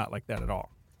is not like that at all.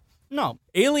 No.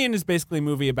 Alien is basically a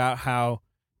movie about how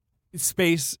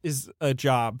space is a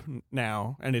job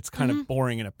now, and it's kind of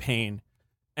boring and a pain.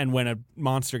 And when a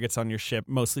monster gets on your ship,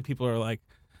 mostly people are like,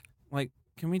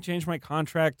 can we change my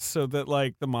contract so that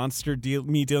like the monster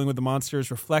me dealing with the monster is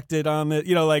reflected on it?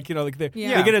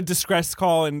 They get a distress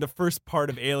call, and the first part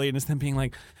of Alien is them being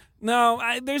like, no,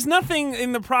 there's nothing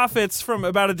in the profits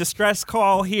about a distress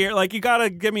call here. Like, you got to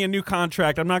give me a new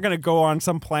contract. I'm not going to go on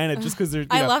some planet just because there's.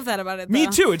 I love that about it, though. Me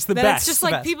too. It's the that best. It's just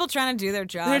like people trying to do their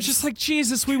job. They're just like,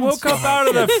 Jesus, we woke up out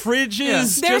of the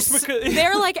fridges just because.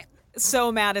 They're like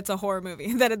so mad it's a horror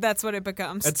movie that's what it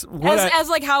becomes. That's what as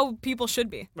like how people should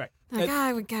be. Right.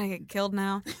 Like, we gotta get killed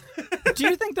now. Do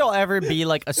you think there'll ever be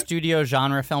like a studio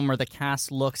genre film where the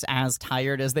cast looks as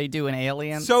tired as they do in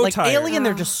Alien? So like tired. Alien,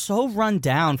 they're just so run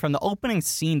down from the opening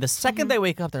scene. The second they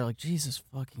wake up, they're like, Jesus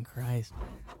fucking Christ.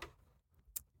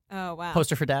 Oh, wow.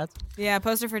 Poster for dads? Yeah,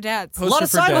 poster for dads. A lot of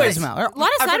sideways mouth. A lot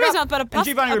of sideways mouth, but a puff.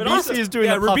 And Giovanni Ribisi is doing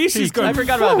yeah, the puff Ribisi's cheeks. going, I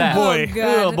forgot about that. boy.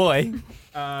 Oh, boy.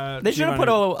 They should have put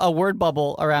Giovanni- a word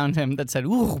bubble around him that said,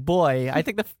 ooh, boy. I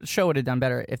think the show would have done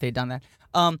better if they'd done that.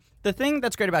 The thing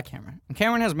that's great about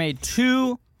Cameron has made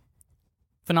 2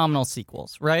 phenomenal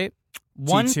sequels, right?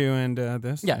 One, G2 and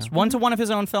this? Yes, Yeah. one to one of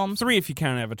his own films. 3 if you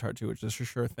count Avatar 2, which is a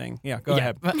sure thing. Yeah, go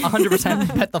ahead.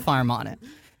 100% bet the farm on it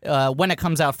when it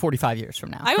comes out 45 years from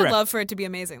now. I would Correct. love for it to be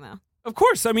amazing, though. Of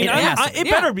course. I mean, it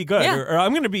better be good, Yeah. or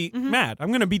I'm going to be mad. I'm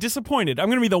going to be disappointed. I'm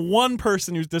going to be the one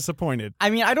person who's disappointed. I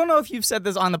mean, I don't know if you've said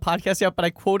this on the podcast yet, but I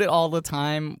quote it all the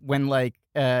time when, like,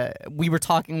 we were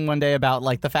talking one day about,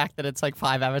 like, the fact that it's, like,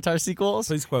 5 Avatar sequels.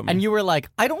 Please quote me. And you were like,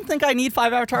 I don't think I need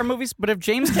 5 Avatar movies, but if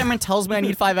James Cameron tells me I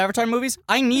need 5 Avatar movies,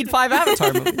 I need 5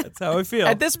 Avatar movies. That's how I feel.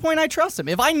 At this point, I trust him.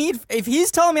 If he's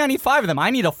telling me I need 5 of them,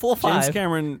 I need a full 5. James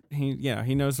Cameron,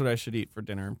 he knows what I should eat for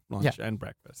dinner, lunch, and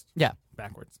breakfast. Yeah.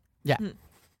 Backwards. Yeah.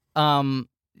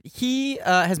 He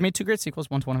has made 2 great sequels,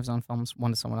 one to one of his own films,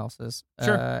 one to someone else's.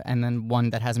 Sure. And then one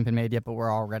that hasn't been made yet, but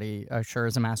we're already sure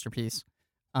is a masterpiece.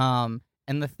 And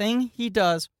the thing he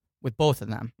does with both of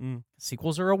them. Mm.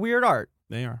 Sequels are a weird art.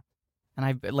 They are. And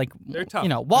I like, They're tough. you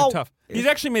know, They're while tough. He's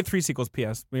actually made 3 sequels.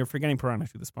 P.S. We were forgetting Piranha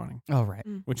 2: The Spawning, oh right,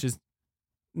 which is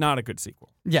not a good sequel.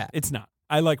 yeah. It's not.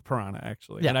 I like Piranha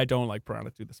actually, Yeah. and I don't like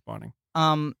Piranha 2: The Spawning.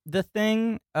 The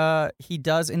thing he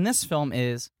does in this film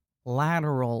is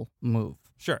lateral move.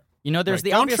 Sure. You know, there's Right. the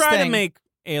Don't obvious try thing. to make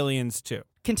Aliens 2.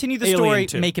 Continue the Alien story,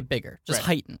 2. make it bigger, just Right.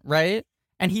 heighten, right?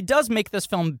 And he does make this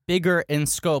film bigger in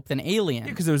scope than Alien.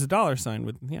 Because there was a dollar sign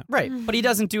with Right, but he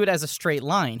doesn't do it as a straight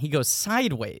line. He goes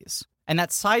sideways, and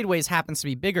that sideways happens to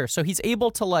be bigger. So he's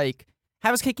able to like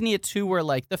have his cake and eat it too, where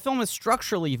like the film is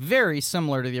structurally very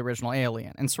similar to the original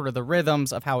Alien, and sort of the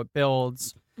rhythms of how it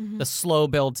builds, the slow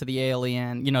build to the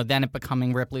Alien, you know, then it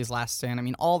becoming Ripley's last stand. I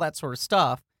mean, all that sort of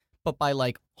stuff, but by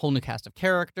like whole new cast of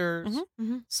characters,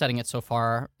 setting it so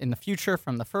far in the future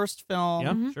from the first film.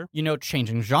 Yeah, sure. You know,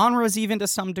 changing genres even to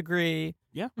some degree.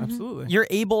 Yeah, absolutely. You're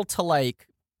able to like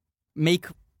make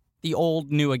the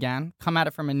old new again, come at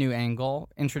it from a new angle,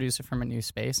 introduce it from a new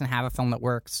space, and have a film that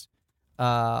works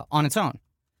on its own.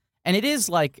 And it is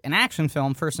like an action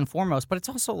film first and foremost, but it's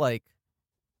also like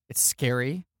it's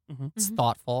scary, it's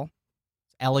thoughtful,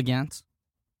 it's elegant.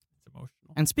 It's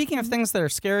emotional. And speaking of things that are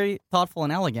scary, thoughtful,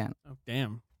 and elegant, Oh,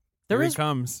 damn. there Here is he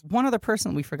comes. one other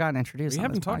person we forgot to introduce. We on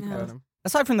haven't this talked podcast. about him.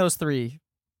 Aside from those 3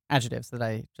 adjectives that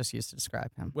I just used to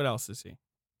describe him. What else is he?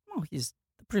 Oh, he's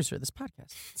the producer of this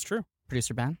podcast. It's true.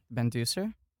 Producer Ben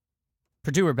Deucer.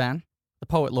 Producer Ben, the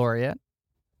poet laureate.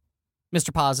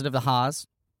 Mr. Positive, the Haas.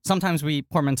 Sometimes we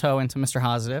portmanteau into Mr.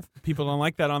 Positive. People don't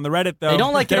like that on the Reddit, though. They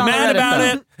don't like They're it on mad the Reddit, about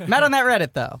though. it. Mad on that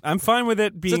Reddit, though. I'm fine with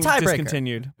it being It's a tiebreaker.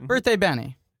 discontinued. Birthday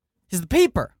Benny. He's the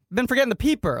peeper. Been forgetting the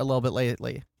peeper a little bit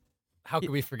lately. How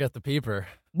could we forget the peeper?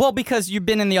 Well, because you've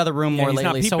been in the other room Yeah, more he's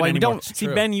not lately, so peeping I anymore. don't. See,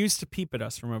 True. Ben used to peep at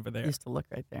us from over there. He used to look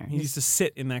right there. He used to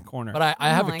sit in that corner. But I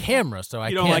have a like camera, so I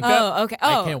You can't. don't like that? Oh, okay.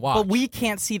 I Oh, can't watch. But we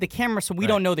can't see the camera, so we Right.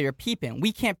 don't know that you're peeping.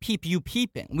 We can't peep you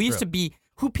peeping. We used True. to be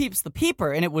who peeps the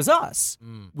peeper, and it was us.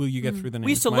 Will you get through the names?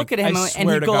 We used to Mike? look at him I and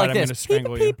swear he'd to go God, like I'm this: gonna peep,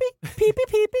 strangle peep, you. peep, peep,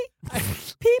 peep,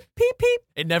 peep, peep, peep.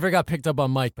 It never got picked up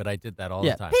on mic, but I did that all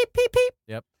Yeah, the time. peep, peep, peep.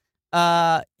 Yep.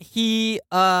 He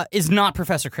is not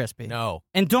Professor Crispy. No.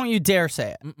 And don't you dare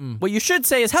say it. Mm-mm. What you should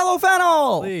say is "Hello,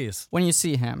 Fennel" Please. when you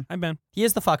see him. Hi, Ben. He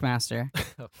is the fuckmaster.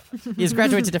 He has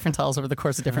graduated to different titles over the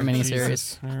course of different miniseries.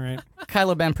 Jesus. All right.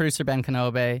 Kylo Ben, producer Ben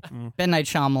Kenobi, Ben Knight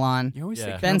Shyamalan, You always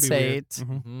Yeah. say Ben Kenobi weird. Sate,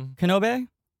 Mhm. Kenobi,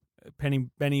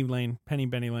 Benny Lane.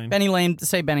 Benny Lane.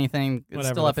 Say Benny thing. It's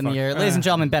Whatever still the up in the fuck. air. Ladies and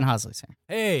gentlemen, Ben Hosley's here.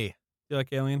 Hey. You like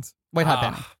aliens? White hot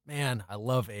Benny. Man, I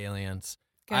love aliens.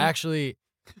 Good. I actually.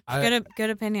 good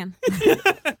opinion.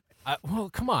 Well,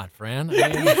 come on, Fran. I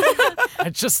mean, I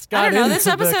just I got don't know. into This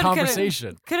the episode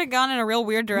conversation. could have gone in a real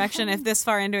weird direction if this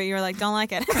far into it you were like, don't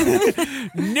like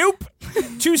it. Nope.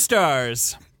 2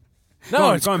 stars. No, Go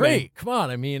on, it's go on, great. Benny. Come on.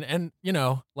 I mean, and, you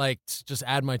know, like, to just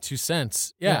add my 2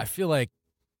 cents. Yeah, Yeah. I feel like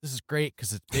this is great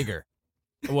because it's bigger.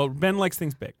 Well, Ben likes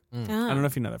things big. I don't know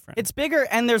if you know that, friend. It's bigger,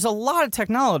 and there's a lot of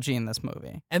technology in this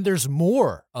movie. And there's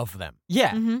more of them.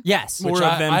 Yeah. Mhm. Yes. More Which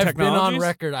of them I've been on technologies?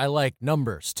 record. I like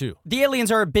numbers, too. The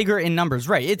aliens are bigger in numbers,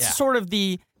 right? It's Yeah. sort of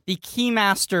the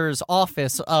keymaster's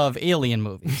office of alien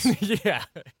movies. Yeah.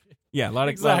 Yeah, a lot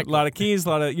of Exactly. lot of keys, a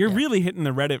lot of. You're really hitting the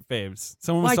Reddit faves.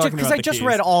 Someone was talking about Because I the just keys.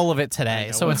 read all of it today, I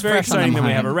know. so Well, it's very fresh on exciting my that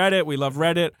we mind. have a Reddit. We love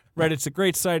Reddit. Reddit's a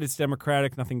great site. It's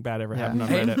democratic. Nothing bad ever Yeah. happened on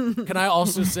Hey, Reddit. Can I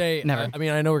also say, Never. I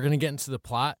mean, I know we're going to get into the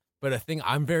plot, but a thing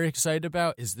I'm very excited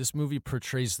about is this movie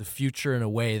portrays the future in a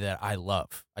way that I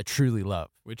love. I truly love.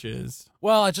 Which is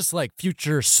Well, I just like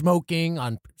future smoking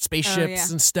on spaceships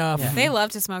yeah. and stuff. Yeah. They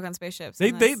love to smoke on spaceships. they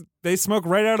and they that's- they smoke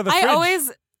right out of the I fridge.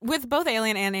 always, with both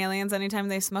Alien and Aliens, anytime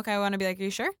they smoke, I want to be like, are you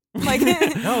sure? Like,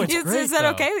 No, it's is, great, is that though.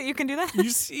 okay that you can do that?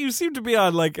 you seem to be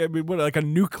on like like a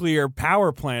nuclear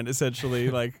power plant essentially.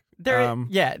 Like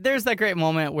There's that great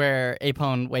moment where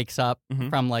Apone wakes up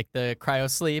from like the cryo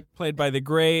sleep. played by the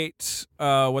great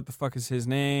what the fuck is his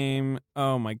name?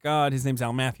 Oh my god, his name's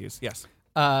Al Matthews. Yes.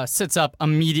 Sits up,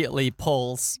 immediately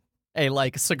pulls a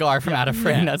like cigar from out of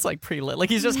frame that's like pre-lit. Like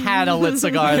he's just had a lit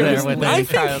cigar there with I him.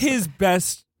 think his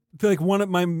best, like one of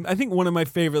my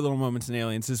favorite little moments in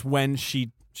Aliens is when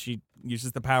she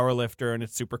uses the power lifter and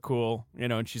it's super cool, you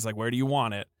know, and she's like, "Where do you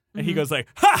want it?" And he goes like,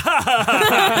 "Ha ha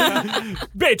ha, ha.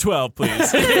 Bay 12,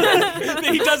 please."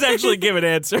 He does actually give an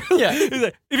answer. Yeah. He's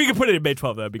like, "If you could put it in Bay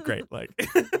 12, that'd be great." Like,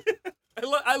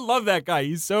 I love that guy.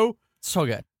 He's so.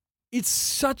 good. It's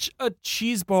such a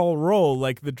cheeseball role,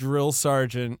 like the drill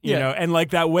sergeant, you Yeah. know, and like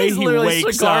that way He's he literally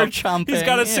wakes cigar up. chomping, He's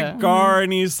got a yeah. cigar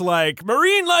and he's like,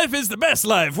 "Marine life is the best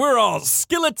life. We're all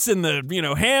skillets in the,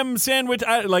 ham sandwich."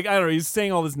 I don't know. He's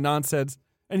saying all this nonsense.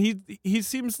 and he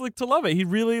seems like to love it. He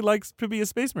really likes to be a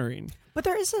space marine. But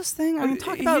there is this thing. I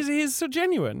mean, he's so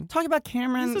genuine. Talk about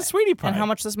Cameron. He's a sweetie pie. And how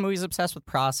much this movie's obsessed with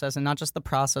process, and not just the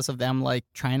process of them like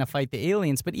trying to fight the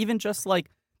aliens, but even just like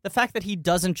the fact that he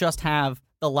doesn't just have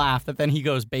the laugh that then he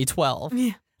goes Bay 12.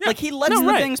 Yeah. Like he lets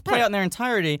things play out in their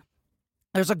entirety.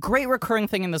 There's a great recurring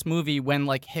thing in this movie when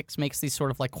like Hicks makes these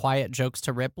sort of like quiet jokes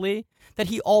to Ripley that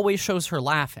he always shows her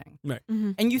laughing. Right.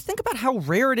 Mm-hmm. And you think about how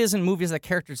rare it is in movies that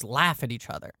characters laugh at each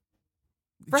other.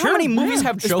 For Sure, how many movies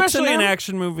have jokes especially in them? an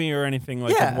action movie or anything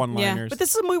like Yeah. one-liners. But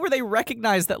this is a movie where they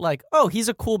recognize that like, oh, he's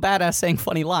a cool badass saying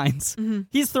funny lines. Mm-hmm.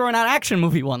 He's throwing out action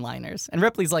movie one-liners. And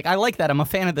Ripley's like, I like that. I'm a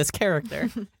fan of this character.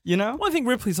 You know? Well, I think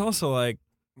Ripley's also like,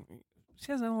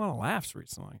 she hasn't had a lot of laughs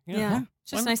recently. Yeah.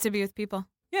 It's just nice to be with people.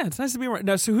 Yeah, it's nice to be around.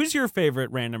 Now, so who's your favorite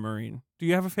random Marine? Do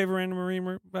you have a favorite random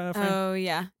Marine, Fran? Oh,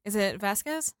 yeah. Is it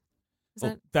Vasquez? Is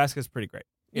that Vasquez is pretty great.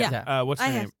 Yeah. What's her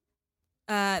I name?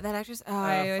 have- that actress? Oh,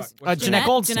 I always... What's her Jeanette name?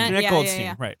 Goldstein. Jeanette yeah, Goldstein,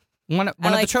 yeah. right. One of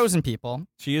like- the chosen people.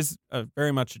 She is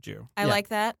very much a Jew. I like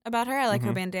that about her. I like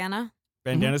her Mhm. bandana.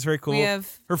 Bandana's very cool. We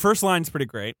have... Her first line's pretty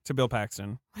great to Bill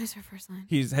Paxton. What is her first line?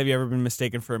 Have you ever been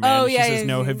mistaken for a man? Oh, She yeah. says, yeah,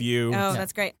 no, yeah. have you? Oh,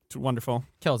 that's great. It's wonderful.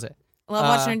 Kills it. I love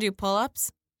watching her do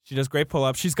pull-ups. She does great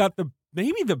pull-ups. She's got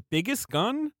maybe the biggest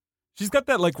gun. She's got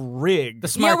that like rig. The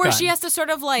smart Yeah, where gun. she has to sort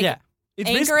of like Yeah. It's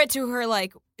anchor it to her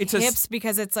like it's hips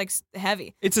because it's like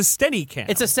heavy. It's a steady cam.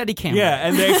 It's a steady camera. Yeah,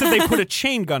 and they said they put a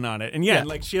chain gun on it, and Yeah.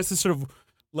 like she has to sort of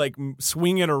like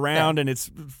swing it around, and it's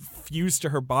fused to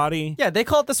her body. Yeah, they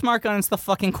call it the smart gun. It's the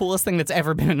fucking coolest thing that's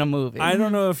ever been in a movie. I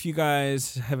don't know if you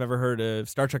guys have ever heard of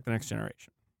Star Trek: The Next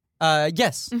Generation.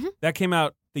 Yes. Mm-hmm. That came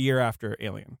out the year after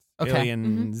Aliens. Okay.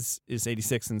 Aliens is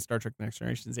 86 and Star Trek: The Next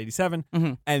Generation is 87.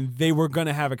 Mhm. And they were going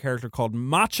to have a character called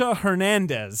Macha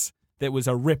Hernandez that was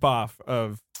a ripoff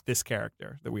of this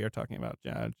character that we are talking about,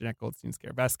 Jeanette Goldstein's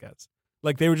character, Vasquez.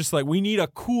 Like, they were just like, we need a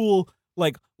cool,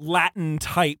 like, Latin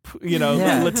type,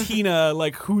 Yeah. Latina,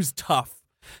 like, who's tough.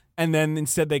 And then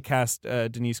instead they cast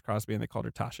Denise Crosby and they called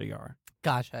her Tasha Yar,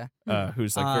 Gotcha.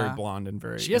 who's, like, very blonde and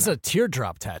very... She has a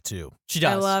teardrop tattoo. She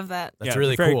does. I love that. That's Yeah,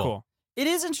 really very cool. It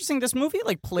is interesting. This movie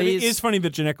like And plays. it is funny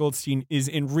that Jeanette Goldstein is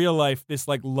in real life this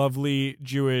like lovely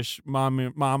Jewish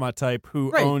mama type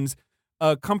who Right. owns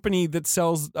a company that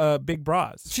sells big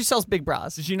bras. She sells big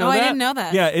bras. Did you know Oh, that? I didn't know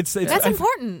that. Yeah, it's That's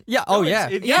important. Yeah. Oh no, yeah.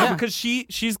 yeah, because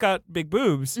she's got big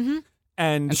boobs Mhm.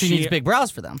 and And she needs big bras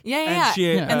for them. Yeah, and yeah.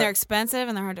 she, Yeah. And they're expensive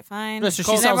and they're hard to find. Yeah, so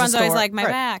she And sells a everyone's always store. like, my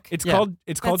Right. back. it's Yeah. called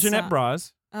That's, Jeanette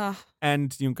Bras, Ugh.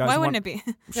 and you guys Why want, wouldn't it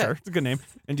be? Sure, it's a good name.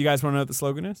 And do you guys want to know what the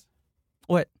slogan is?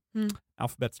 What?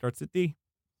 Alphabet starts at D.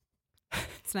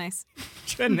 It's nice.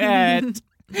 Jeanette.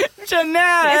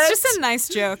 Jeanette. It's just a nice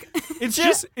joke.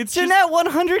 It's Jeanette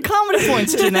 100 comedy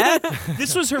points. Jeanette.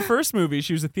 this was her first movie.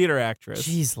 She was a theater actress.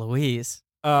 Jeez Louise.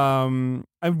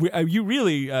 You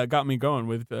really got me going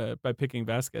with by picking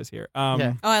Vasquez here.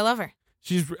 Yeah. Oh, I love her.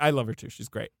 I love her too. She's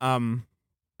great.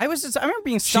 I remember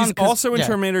being stunned. She's 'cause- also in yeah,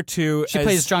 Terminator 2. She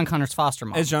plays John Connor's foster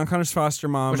mom, as John Connor's foster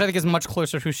mom. which I think is much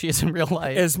closer to who she is in real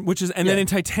life. Then in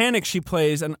Titanic she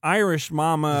plays an Irish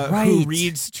mama who Right.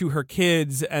 reads to her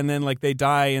kids, and then like they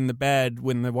die in the bed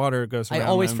when the water goes around I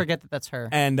always them. forget that that's her.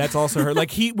 And that's also her.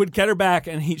 Like he would get her back,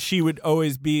 and she would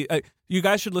always be. You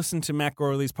guys should listen to Matt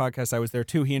Gorley's podcast. I was there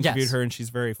too. He interviewed Yes. her, and she's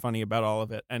very funny about all of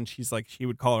it. And she's like, he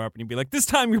would call her up, and he'd be like, "This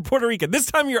time you're Puerto Rican. This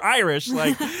time you're Irish."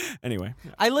 Like, anyway.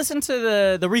 I listened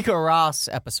to the Rico Ross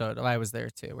episode. I was there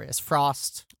too, where it's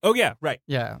Frost. Oh yeah, right.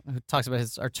 Yeah, who talks about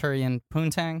his Arturian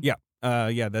poontang. Yeah.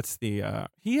 That's the.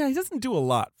 He doesn't do a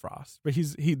lot, Frost, but he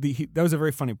that was a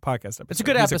very funny podcast episode. It's a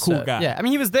good He's episode. a cool guy. Yeah, I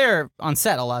mean he was there on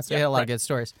set a lot, so he Yeah, had a lot right. of good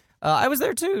stories. I was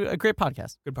there too. A great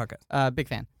podcast. Good podcast. Big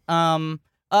fan.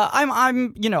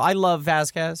 I love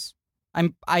Vasquez.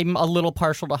 I'm a little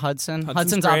partial to Hudson.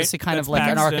 Hudson's great. obviously kind That's of like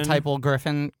an Paxton. archetypal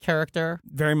Griffin character.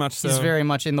 Very much so. He's very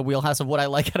much in the wheelhouse of what I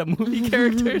like out of movie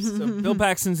characters. So Bill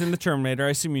Paxton's in the Terminator. I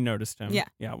assume you noticed him. Yeah.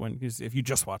 Yeah. If you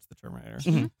just watched the Terminator,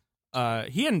 Mhm.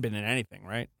 he hadn't been in anything,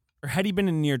 right? Or had he been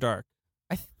in Near Dark?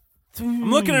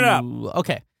 I'm looking it up.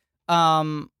 Okay.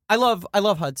 I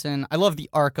love Hudson. I love the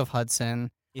arc of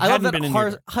Hudson. He I love hadn't been in Near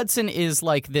Dark. Hudson is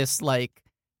like this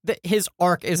his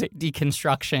arc is a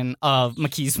deconstruction of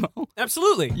machismo.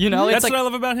 Absolutely. You know, that's it's like what I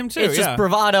love about him too. it's yeah. just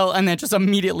bravado, and then it just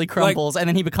immediately crumbles, and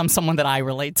then he becomes someone that I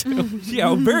relate to.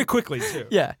 Yeah, very quickly too.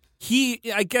 Yeah.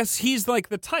 I guess he's like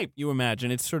the type you imagine.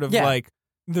 It's sort of Yeah. like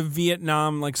the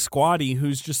Vietnam like squatty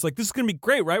who's just like, this is gonna be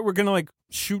great, right? We're gonna like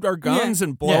shoot our guns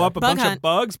and blow Yeah. up a Bug bunch hunt. of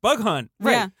bugs. Bug hunt.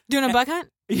 Right. Yeah. Doing a bug hunt?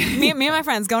 me and my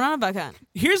friends going on a bug hunt.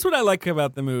 Here's what I like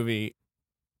about the movie,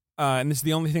 and this is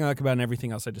the only thing I like about it and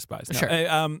everything else I despise. No, Sure.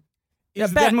 Yeah,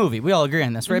 bad movie. We all agree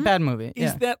on this, right? Bad movie.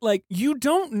 Is that like you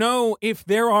don't know if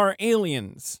there are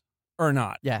aliens or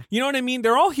not? Yeah. You know what I mean?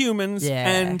 They're all humans, Yeah.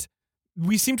 and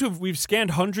we've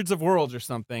scanned hundreds of worlds or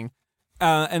something.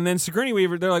 And then Sigourney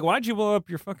Weaver, they're like, "Why'd you blow up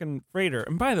your fucking freighter?"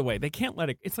 And by the way, they can't let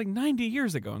it. It's like 90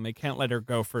 years ago, and they can't let her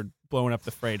go for blowing up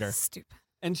the freighter. Stupid.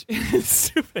 And it's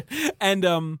stupid.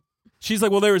 And she's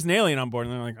like, "Well, there was an alien on board."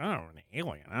 And they're like, "Oh, an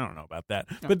alien? I don't know about that."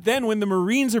 No. But then when the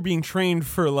Marines are being trained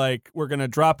for like, we're gonna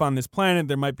drop on this planet,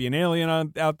 there might be an alien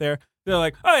out there. They're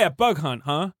like, "Oh yeah, bug hunt,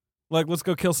 huh? Like, let's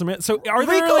go kill some." So are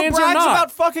there Rico aliens or brags not?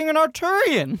 about fucking an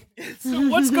Arturian. So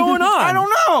what's going on? I don't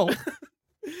know.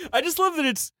 I just love that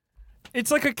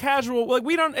it's like a casual, like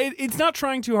we don't. It's not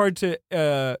trying too hard to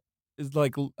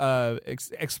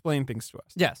explain things to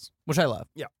us. Yes, which I love.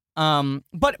 Yeah.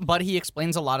 But he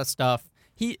explains a lot of stuff.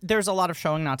 There's a lot of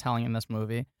showing, not telling in this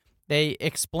movie. They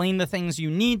explain the things you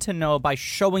need to know by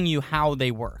showing you how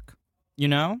they work. You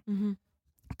know? Mm-hmm.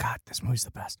 God, this movie's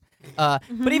the best.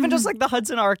 But even just like the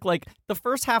Hudson arc, like the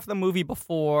first half of the movie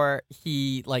before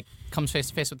he like comes face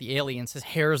to face with the aliens, his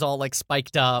hair's all like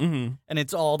spiked up, and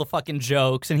it's all the fucking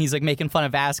jokes, and he's like making fun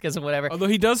of Vasquez and whatever. Although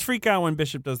he does freak out when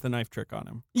Bishop does the knife trick on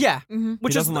him. Yeah, He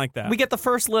which doesn't like that. We get the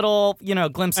first little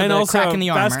glimpse of And the also, crack in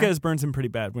the armor. Vasquez burns him pretty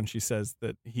bad when she says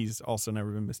that he's also never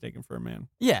been mistaken for a man.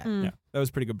 Yeah, Yeah, that was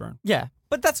a pretty good burn. yeah.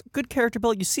 But that's good character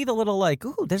build. You see the little like,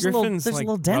 ooh, there's Griffin's a like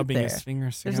little dent rubbing there. his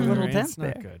fingers There's a together. little dent It's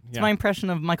there. not good. It's Yeah. my impression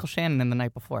of Michael Shannon in The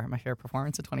Night Before, my favorite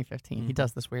performance of 2015. He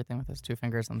does this weird thing with his two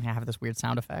fingers, and they have this weird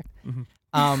sound effect.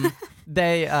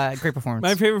 Great performance.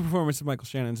 My favorite performance of Michael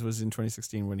Shannon's was in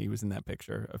 2016 when he was in that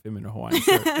picture of him in a Hawaiian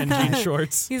shirt and jean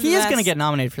shorts. He's He the is going to best. get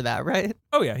nominated for that, right?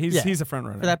 Oh yeah, he's Yeah. a front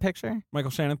runner For that picture?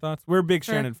 Michael Shannon thoughts? We're big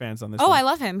Shannon fans on this. Oh, one. I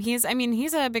love him. He's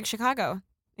a big Chicago.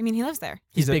 I mean, he lives there.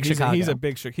 He's big Chicago. He's a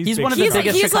big Chicago. He's one of the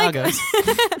biggest he's like- Chicagos.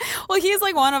 Well, he's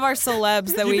like one of our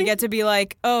celebs that we get to be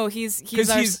like, oh, he's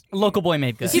our. he's Local boy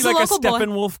made good. Is he He's a like a local boy.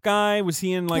 Steppenwolf guy? Was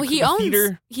he in like well, he a owns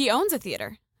theater? he owns a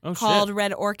theater Oh called shit!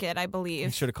 Red Orchid, I He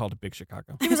believe. should have called it Big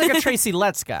Chicago. He was like a Tracy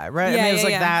Letts guy, right? I Yeah, mean, it was yeah,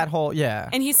 like yeah. that whole, yeah.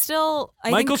 And he's still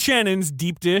Michael Shannon's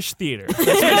Deep Dish Theater.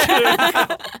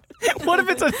 What if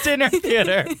it's a dinner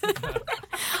theater?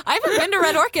 I haven't been to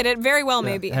Red Orchid. It very well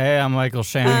may be. Hey, I'm Michael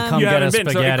Shannon. Come you get haven't a been,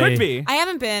 so it spaghetti. could be. I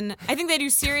haven't been. I think they do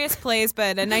serious plays,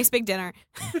 but a nice big dinner.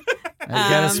 Get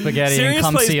a spaghetti and Serious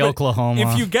come place, see but Oklahoma.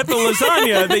 If you get the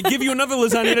lasagna, they give you another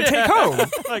lasagna to take home.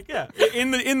 Like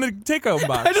in the take home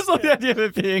box. I just love the idea of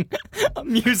it being a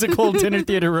musical dinner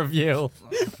theater review.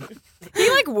 He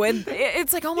like would.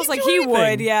 It's like almost He'd like do he anything.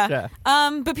 would. Yeah.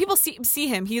 But people see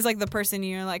him. He's like the person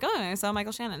you're like, oh, I saw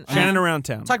Michael Shannon. Shannon around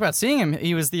town. Talk about seeing him.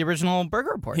 He was the original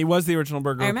Burger Report. He was the original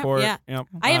Burger I remember, Report. yeah. Yep.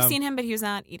 I have seen him, but he was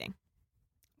not eating.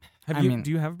 Have you?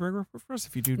 Do you have a Burger Report for us?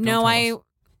 If you do, don't No, tell I. us.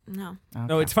 No.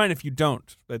 No, it's fine if you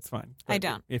don't. That's fine. I But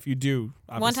don't. If you do,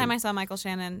 obviously. One time I saw Michael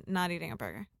Shannon not eating a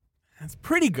burger. That's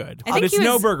pretty good. I think But it's he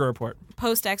no was- Burger Report.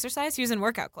 Post exercise, he was in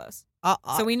workout clothes,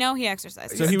 so we know he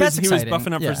exercised. So he That's was exciting.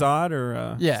 buffing up Yeah. for Zod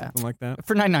or Yeah. something like that.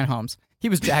 for 99 Homes. He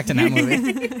was jacked in that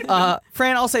movie.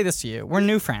 Fran, I'll say this to you. We're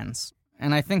new friends.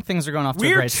 And I think things are going off to a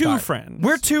We're great two start. friends.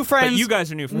 We're two friends. But you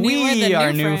guys are new friends. We were We the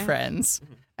are new new friends. friends.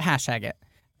 Hashtag it.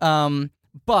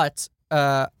 But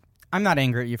I'm not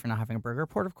angry at you for not having a Burger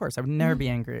Report, of course. I would never be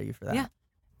angry at you for that. Yeah.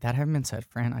 That having been said,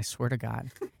 Fran, I swear to God,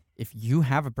 if you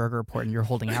have a Burger Report and you're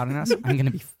holding out on us, I'm going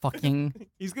to be fucking...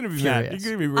 He's gonna be mad. Furious. He's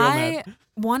gonna be real I mad.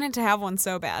 wanted to have one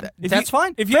so bad. That's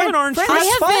fine. If you have an orange Fran,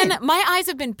 juice, that's fine. My eyes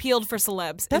have been peeled for celebs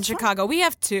in That's fine. Chicago. We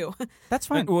have two. That's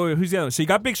fine. Whoa, who's the other? So you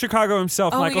got Big Chicago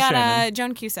himself, Oh, Michael we got Shannon.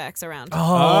 Joan Cusack's around. Oh,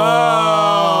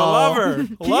 love her.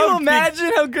 Can you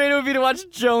imagine how great it would be to watch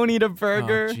Joan eat a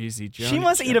burger? Oh, Jeezy Joni. She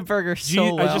must eat a burger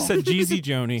so well. I just said Jeezy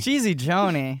Joni. Jeezy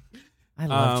Joni. I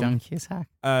love Joan Cusack.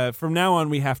 From now on,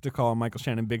 we have to call Michael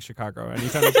Shannon Big Chicago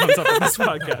anytime he comes up on this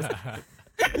podcast.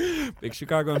 Big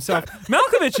Chicago himself.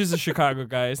 Malkovich is a Chicago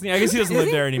guy, isn't he? I guess he doesn't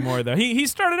live there anymore, though. He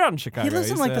started out in Chicago. He lives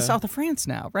in He's, like the south of France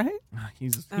now, right?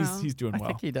 He's Oh. doing I well.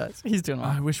 think he does. He's doing well.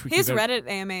 I wish we His could. Reddit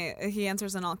AMA, he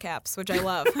answers in all caps, which I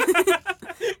love.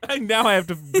 Now I have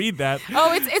to read that.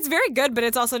 Oh, it's very good, but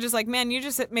it's also just like, man, you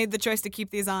just made the choice to keep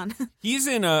these on. He's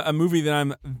in a movie that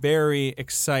I'm very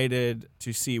excited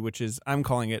to see, which is, I'm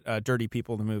calling it Dirty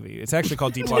People, the movie. It's actually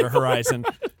called Deepwater Horizon.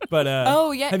 But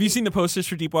Oh, yeah. have you seen the posters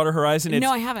for Deepwater Horizon?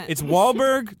 No, I haven't. It's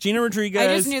Wahlberg, Gina Rodriguez.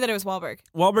 I just knew that it was Wahlberg.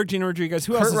 Wahlberg, Gina Rodriguez.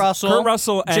 Who else? Kurt is- Russell. Kurt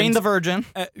Russell. And, Jane the Virgin.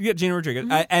 Yeah, Gina Rodriguez.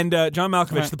 And John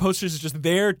Malkovich. Right. The posters is just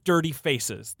their dirty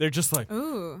faces. They're just like,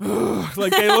 Ooh.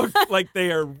 like they look like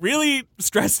they are really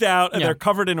stressed out and Yeah. they're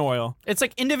covered in oil. It's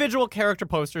like individual character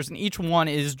posters, and each one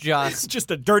is It's just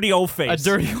just a dirty old face. a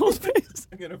dirty old face.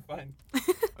 I'm gonna find.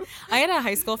 I had a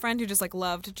high school friend who just like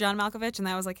loved John Malkovich, and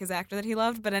that was like his actor that he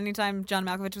loved. But anytime John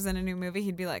Malkovich was in a new movie,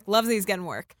 he'd be like, "Loves that he's getting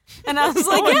work," and I was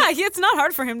like, "Yeah, it's not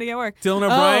hard for him to get work." Dylan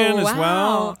O'Brien as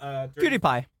wow. well. Cutie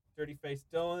pie. Dirty face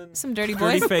Dylan. Some dirty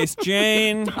boys. Dirty face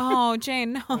Jane. Oh,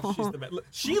 Jane, no. Oh, she's the best.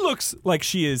 She looks like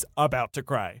she is about to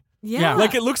cry. Yeah.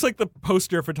 Like it looks like the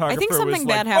poster photographer I think something was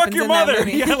bad like, happens "Fuck your in that mother!"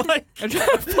 movie. Yeah,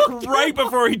 like right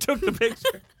before he took the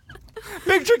picture.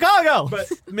 Big Chicago. But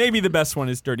maybe the best one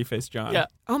is Dirty Face John. Yeah.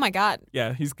 Oh my God.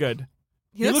 Yeah, he's good.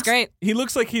 He looks great. He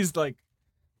looks like he's like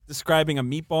describing a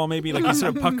meatball, maybe like he's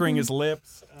sort of puckering his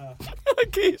lips.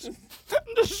 Like he's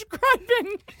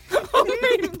describing a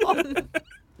meatball.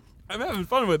 I'm having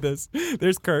fun with this.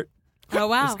 There's Kurt. Oh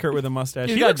wow. There's Kurt with a mustache.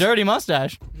 He's got a dirty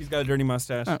mustache. He's got a dirty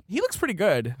mustache. Oh. He looks pretty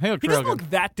good. He looks doesn't real look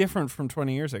that different from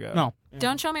 20 years ago. No. Yeah.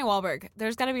 Don't show me Wahlberg.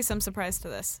 There's got to be some surprise to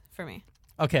this for me.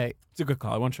 Okay, It's a good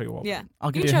call. I won't show you all. Yeah.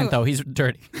 I'll give You you a hint show- though. He's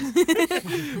dirty.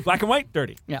 Black and white,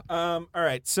 dirty. Yeah. All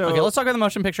right. So Okay, let's talk about the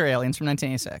motion picture Aliens from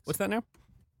 1986. what's that now?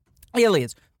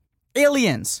 Aliens?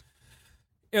 Aliens.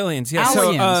 Yeah. Aliens.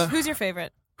 So Who's your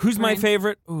favorite? who's my Ryan?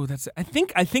 favorite? Ooh, that's. I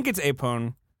think it's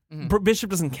Apone. Mhm. Bishop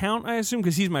doesn't count, I assume,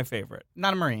 because he's my favorite.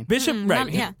 Not a Marine. Bishop, right?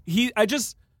 yeah.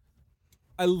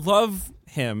 I love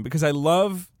him because I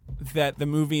love that the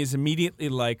movie is immediately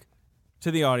like to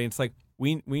the audience, like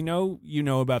we know you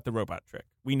know about the robot trick.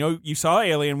 We know you saw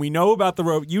Alien. We know about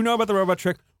the you know about the robot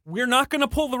trick. We're not going to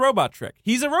pull the robot trick.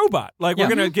 He's a robot. Like Yeah.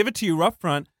 we're going to give it to you up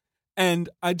front. And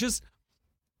I love.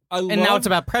 And now it's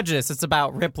about prejudice. It's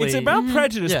about Ripley. It's about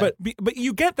prejudice, Yeah. but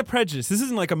you get the prejudice. This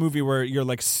isn't like a movie where you're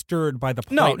like stirred by the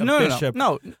no, plight of no, no, Bishop.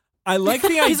 no. I like the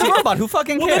idea. He's a robot. Who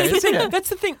fucking Well, cares? that's the thing. Yeah. That's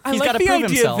the thing. I He's like gotta the prove idea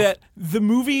himself. that the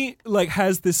movie like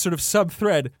has this sort of sub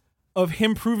thread of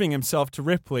him proving himself to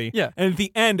Ripley. Yeah. And at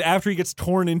the end, after he gets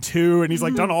torn in two and he's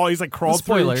like done all, he's like crawled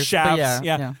through Spoilers, but shafts.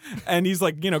 yeah. And he's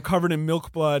like, covered in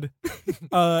milk blood.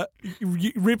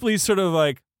 Ripley's sort of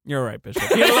like, you're right, Bishop.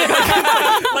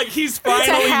 Like he's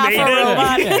finally half made a it.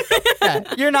 robot.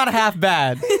 Yeah, you're not half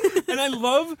bad. And I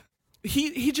love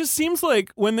he just seems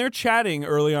like when they're chatting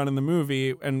early on in the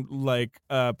movie and like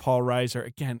Paul Reiser,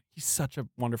 again, he's such a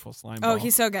wonderful slime ball. Oh,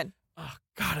 he's so good. Oh,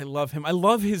 God, I love him. I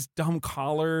love his dumb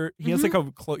collar. He has like a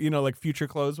like future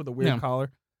clothes with a weird Yeah.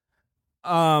 collar.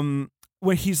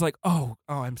 When he's like, oh,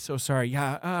 I'm so sorry.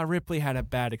 Yeah, Ripley had a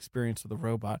bad experience with a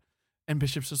robot. And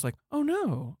Bishop's just like, oh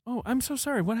no. Oh, I'm so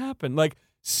sorry. What happened? Like,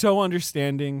 so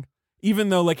understanding. Even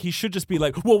though, like, he should just be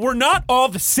like, well, we're not all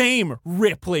the same,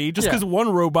 Ripley, just Yeah. because one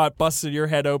robot busted your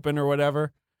head open or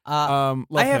whatever. Love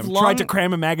I have him. long- Tried to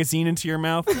cram a magazine into your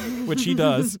mouth, which he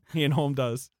does. He and Holm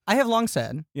does. I have long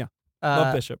said. Yeah.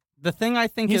 Love Bishop. The thing I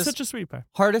think He's is such a sweet pie.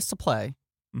 hardest to play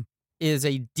Mm. is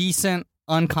a decent,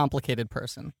 uncomplicated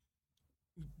person.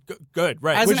 Good,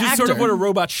 right. As Which an is sort of actor. what a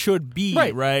robot should be,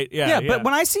 right? Yeah, but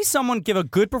when I see someone give a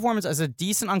good performance as a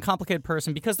decent, uncomplicated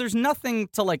person, because there's nothing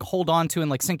to like hold on to and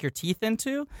like sink your teeth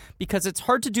into, because it's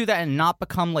hard to do that and not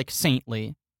become like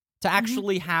saintly, to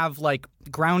actually have like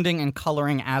grounding and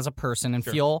coloring as a person and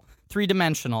feel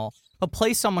three-dimensional, but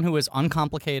play someone who is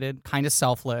uncomplicated, kind of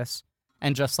selfless,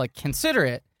 and just like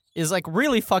considerate is like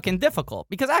really fucking difficult,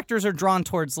 because actors are drawn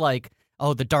towards like,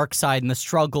 oh, the dark side and the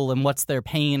struggle and what's their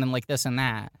pain and like this and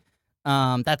that.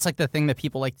 That's like the thing that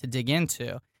people like to dig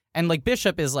into. And like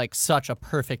Bishop is like such a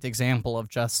perfect example of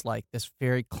just like this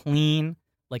very clean,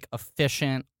 like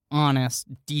efficient, honest,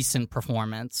 decent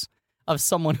performance of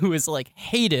someone who is like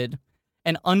hated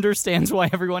and understands why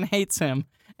everyone hates him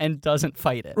and doesn't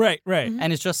fight it. Right.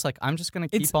 And it's just like, I'm just going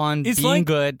to keep on it's being like-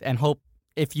 good and hope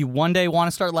if you one day want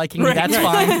to start liking me, Right. that's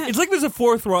fine. It's like there's a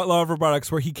fourth law of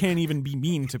robotics where he can't even be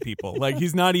mean to people. Like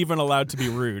he's not even allowed to be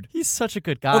rude. He's such a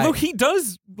good guy. Although he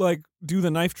does like do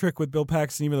the knife trick with Bill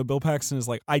Paxton, even though Bill Paxton is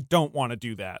like, I don't want to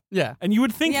do that. Yeah. And you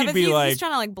would think Yeah, he'd but be like, he's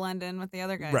trying to like blend in with the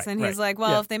other guys, Right, and he's right. like,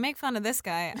 well, Yeah. if they make fun of this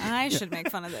guy, I should make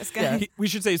fun of this guy. Yeah. we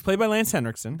should say he's played by Lance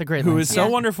Henriksen, The great who Lance. is so Yeah.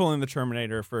 wonderful in the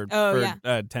Terminator for, Oh,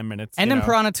 yeah. 10 minutes. And you in know.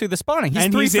 Piranha 2 The Spawning. He's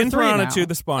and 3 he's for in 3 Piranha now. 2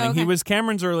 The Spawning. Okay. He was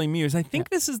Cameron's early muse. I think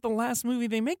this is the last movie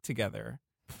they make together.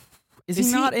 Is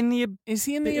he not in the Is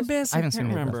he in the Abyss? I haven't can't seen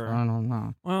remember. The Abyss. I don't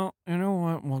know. Well, you know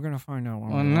what? We're gonna find out.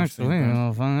 Well, next week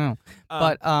we'll find out.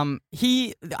 But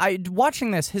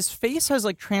watching this, his face has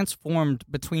like transformed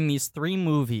between these 3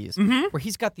 movies, where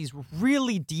he's got these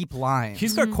really deep lines.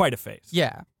 he's got quite a face.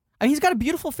 Yeah. And he's got a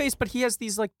beautiful face, but he has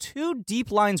these like 2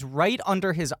 deep lines right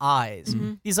under his eyes.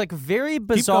 These like very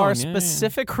bizarre, going, yeah,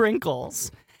 specific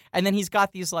wrinkles. And then he's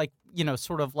got these like,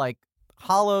 sort of like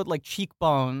hollowed like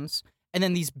cheekbones, and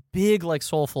then these big like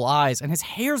soulful eyes. And his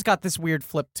hair's got this weird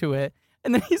flip to it.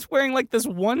 And then he's wearing like this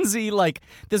onesie, like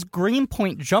this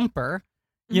Greenpoint jumper.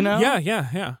 You know?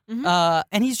 Yeah.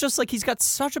 And he's just like, he's got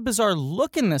such a bizarre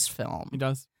look in this film. He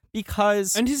does.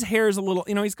 Because... And his hair is a little,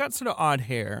 he's got sort of odd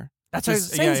hair. That's what I was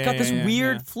saying. He's got this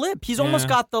weird flip. He's almost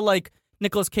got the, like,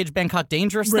 Nicolas Cage Bangkok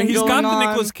Dangerous thing He's going got on. the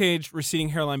Nicolas Cage receding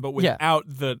hairline, but without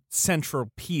the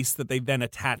central piece that they then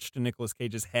attach to Nicolas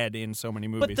Cage's head in so many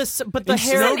movies. But the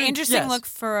hair... It's an interesting look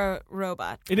for a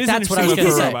robot. It is That's an what I was interesting going to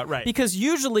look say. for a robot, right. Because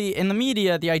usually in the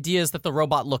media, the idea is that the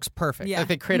robot looks perfect. Yeah. Like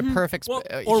they create a perfect or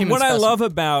human what I specimen. love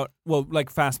about,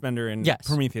 like Fassbender and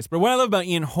Prometheus, but what I love about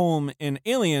Ian Holm in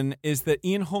Alien is that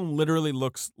Ian Holm literally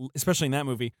looks, especially in that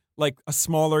movie, like a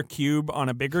smaller cube on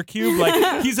a bigger cube.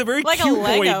 Like he's a very like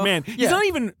cuboid man. He's not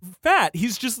even fat.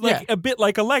 He's just like a bit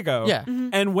like a Lego. Yeah.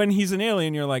 And when he's an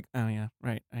alien, you're like, oh yeah,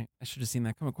 right. I should have seen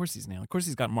that. Come on, of course he's an alien. Of course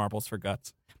he's got marbles for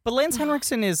guts. But Lance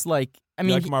Henriksen is like, I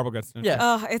mean, like marble guts. Yeah.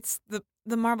 Oh, it's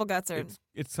the marble guts are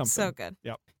it's something. so good.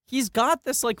 Yep. He's got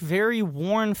this like very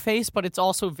worn face, but it's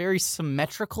also very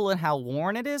symmetrical in how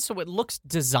worn it is. So it looks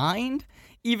designed,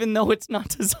 even though it's not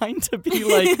designed to be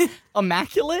like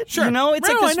immaculate. Sure. You know, it's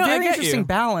like this very I get interesting you.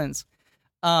 balance.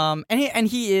 And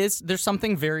he is. There's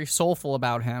something very soulful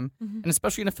about him, and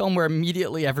especially in a film where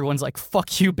immediately everyone's like,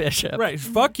 "Fuck you, Bishop." Right.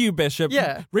 Fuck you, Bishop.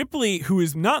 Yeah. Ripley, who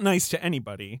is not nice to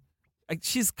anybody,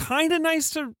 she's kind of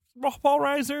nice to Paul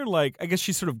Reiser. Like, I guess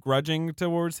she's sort of grudging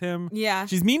towards him. Yeah.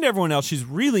 She's mean to everyone else. She's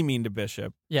really mean to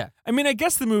Bishop. Yeah. I mean, I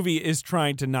guess the movie is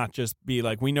trying to not just be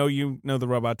like, we know you know the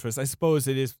robot twist. I suppose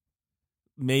it is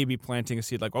maybe planting a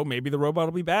seed like, oh, maybe the robot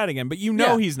will be bad again. But you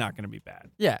know he's not going to be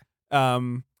bad. Yeah.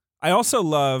 I also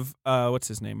love, what's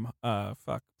his name?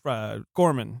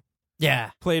 Gorman.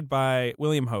 Yeah. Played by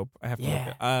William Hope. I have to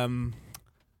look at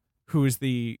who is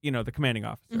the commanding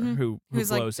officer who's Who's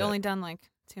blows like it. only done like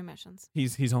 2 missions.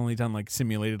 He's only done like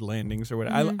simulated landings or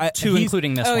whatever. Two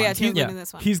including this one. Oh yeah, 2 including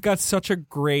this one. He's got such a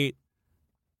great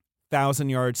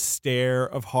 1,000-yard stare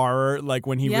of horror, like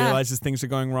when he realizes things are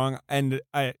going wrong. And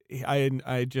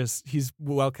I just he's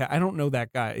well cast. I don't know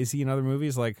that guy. Is he in other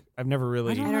movies? Like I've never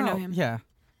really. I don't know him. Yeah.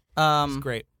 He's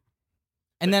great.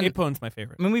 And then Apone's my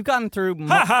favorite. I mean, we've gotten through.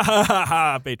 Ha ha ha ha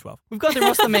ha! Bay 12. We've gone through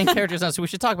most of the main characters now, so we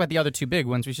should talk about the other two big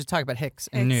ones. We should talk about Hicks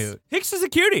and Newt. Hicks is a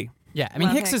cutie. Yeah, I mean,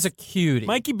 Love Hicks is a cutie.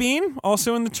 Mikey Bean,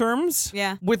 also in the terms.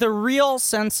 Yeah. With a real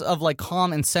sense of like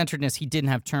calm and centeredness he didn't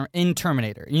have in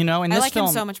Terminator. You know, in I this like film,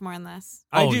 him so much more in this.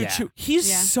 I Oh, do yeah. too.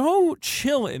 He's so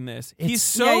chill in this. He's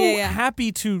so Yeah.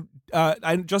 happy to,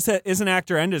 just as an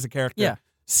actor and as a character, Yeah.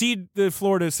 cede the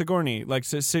floor to Sigourney, like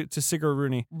to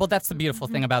Sigourney. Well, that's the beautiful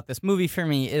thing about this movie for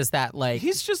me is that like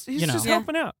He's just you know.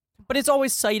 helping out. But it's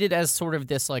always cited as sort of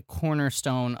this like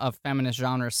cornerstone of feminist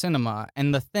genre cinema.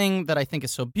 And the thing that I think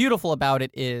is so beautiful about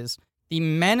it is the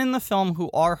men in the film who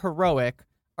are heroic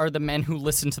are the men who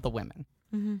listen to the women.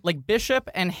 Like Bishop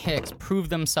and Hicks prove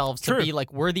themselves to True. be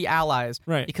like worthy allies,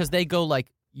 Right. Because they go like,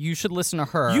 you should listen to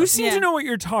her. You seem to know what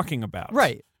you're talking about.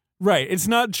 Right. Right. It's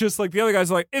not just like the other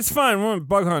guys are like, it's fine, we're on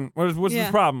bug hunt. What's the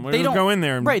problem? We're They going to don't go in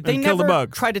there and, right. They and kill never the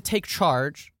bugs. try to take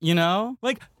charge, you know?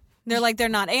 Like, They're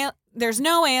not there's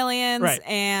no aliens, Right.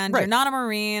 and Right. you're not a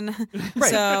Marine, Right.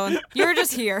 so you're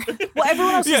just here. Well,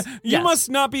 everyone else is, you must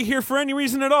not be here for any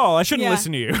reason at all. I shouldn't Yeah.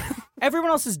 listen to you.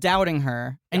 everyone else is doubting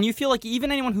her. And you feel like even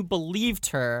anyone who believed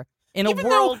her in Even a though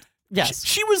world... Yes.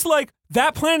 She was like,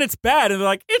 that planet's bad. And they're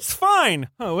like, it's fine.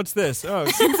 Oh, what's this? Oh,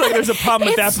 it seems like there's a problem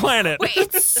with that planet. Wait,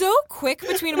 it's so quick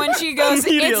between when she goes, it's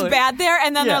Immediately. bad there,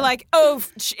 and then Yeah. they're like, oh,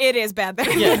 it is bad there.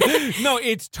 Yeah. No,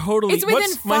 it's totally. It's within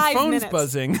what's, my 5 phone's minutes.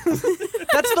 buzzing.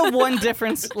 That's the one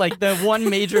difference, like the one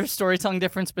major storytelling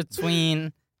difference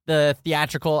between the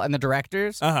theatrical and the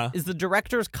directors is the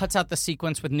directors cuts out the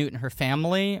sequence with Newt and her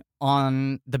family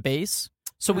on the base,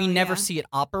 so we never see it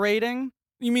operating.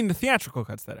 You mean the theatrical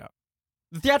cuts that out?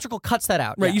 The theatrical cuts that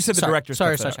out. Right, yeah. you said the director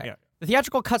Sorry. cuts that out, yeah. The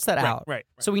theatrical cuts that out. Right.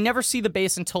 So we never see the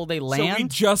base until they So land. we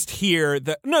just hear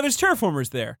the no. There's terraformers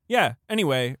there. Yeah.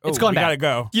 Anyway, It's going we bad. gotta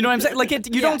go. You know what I'm saying? Like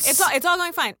you don't. It's all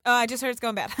going fine. I just heard it's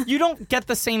going bad. You don't get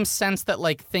the same sense that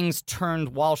like things turned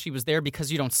while she was there because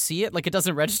you don't see it. Like it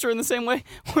doesn't register in the same way.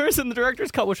 Whereas in the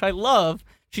director's cut, which I love,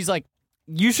 she's like,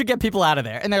 you should get people out of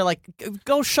there. And they're like,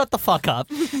 go shut the fuck up.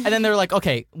 And then they're like,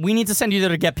 okay, we need to send you there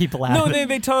to get people out. No,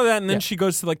 they tell her that, and then she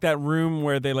goes to like that room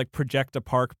where they like project a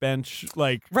park bench,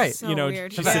 like Right. So you know,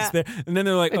 weird. she Yeah. sits there, and then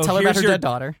they're like, They oh, tell her about here's her your dead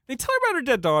daughter. They tell her about her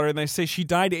dead daughter, and they say she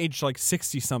died aged like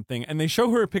 60 something, and they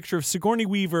show her a picture of Sigourney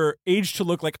Weaver aged to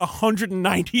look like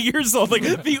 190 years old, like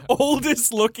the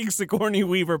oldest looking Sigourney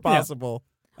Weaver possible.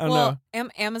 I don't know.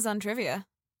 Amazon trivia.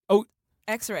 Oh.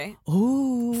 X-ray.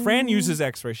 Ooh. Fran uses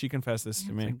X-ray. She confessed this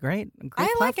to me. Great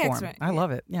I like platform. X-Ray. I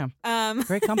love it. Yeah. Um,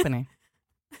 Great company.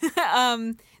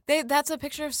 That's a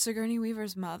picture of Sigourney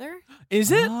Weaver's mother.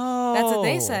 Is it? Oh. That's what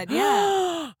they said.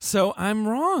 Yeah. So I'm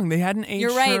wrong. They hadn't aged.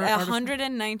 You're right. her A artificially-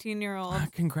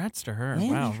 119-year-old. Congrats to her.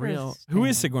 Wow, real. Interesting. Who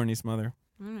is Sigourney's mother?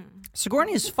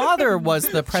 Sigourney's father was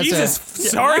the president. Jesus,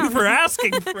 sorry for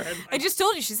asking, Fred. I just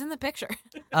told you she's in the picture.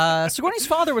 Sigourney's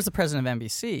father was the president of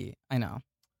NBC. I know.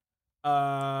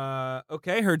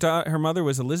 Okay. Her mother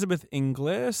was Elizabeth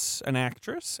Inglis, an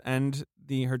actress, and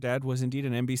her dad was indeed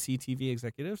an NBC TV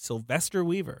executive, Sylvester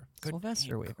Weaver.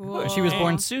 Sylvester Weaver. Cool. She was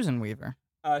born Susan Weaver.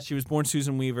 She was born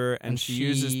Susan Weaver, and she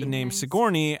uses the name Nice.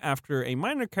 Sigourney after a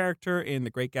minor character in The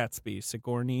Great Gatsby,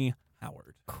 Sigourney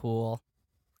Howard. Cool.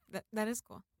 That is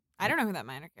cool. I don't know who that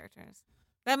minor character is.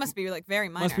 That must be like very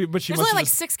minor. Must be, but she There's must only have like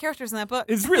just- 6 characters in that book.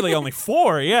 It's really only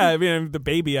 4. Yeah, I mean the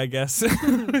baby, I guess. No,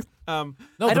 I the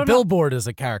don't know. billboard is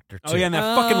a character too. Oh yeah, and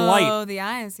that fucking light. Oh, the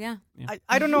eyes, yeah.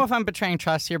 I don't know if I'm betraying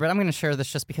trust here, but I'm going to share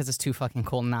this just because it's too fucking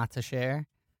cool not to share.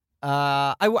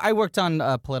 I worked on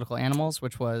Political Animals,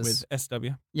 which was With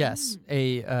SW. yes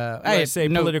I I had say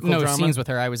no political drama? scenes with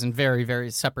her. I was in very very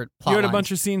separate plot You had a lines.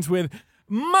 bunch of scenes with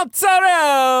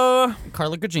mozzarella.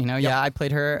 Carla Gugino. Yeah, I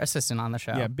played her assistant on the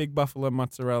show. Yeah, big buffalo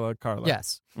mozzarella, Carla.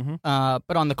 Yes. Mhm.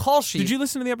 But on the call sheet, Did you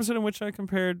listen to the episode in which I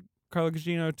compared Carla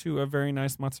Gugino to a very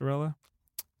nice mozzarella?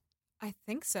 I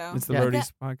think so. It's the Yeah.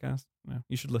 Roadies podcast. No,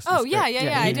 you should listen. Oh, It's yeah, great. yeah, Yeah,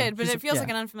 yeah, I he- did. But he's it a- feels yeah. like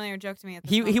an unfamiliar joke to me at this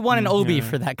he moment. won an Obie Yeah.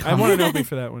 for that. I Comment. want an Obie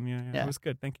for that one. Yeah, Yeah. It was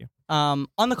good. Thank you. On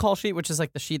the call sheet, which is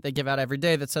like the sheet they give out every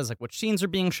day that says like which scenes are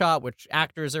being shot, which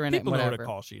actors are in People it, know whatever. what a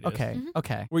call sheet is. Okay,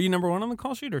 okay. Were you number 1 on the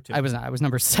call sheet or 2? I was not. I was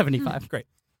number 75. Great.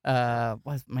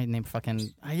 What's my name?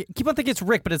 Fucking. I keep on thinking it's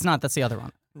Rick, but it's not. That's the other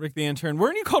one. Rick the intern.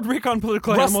 Weren't you called Rick on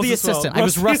Political Russ Animals the as well? assistant. I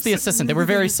was Russ the assistant. assistant. They were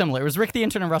very similar. It was Rick the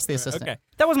intern and Russ the assistant. okay.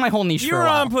 That was my whole niche You for were a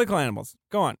while. on Political Animals.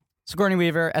 Go on. Sigourney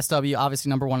Weaver, SW, obviously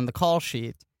number 1 on the call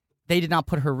sheet. They did not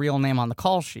put her real name on the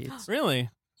call sheets. Really?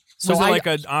 So was it I- like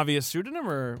an obvious pseudonym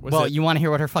or was well, it? you want to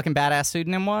hear what her fucking badass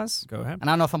pseudonym was? Go ahead. And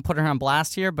I don't know if I'm putting her on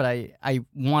blast here, but I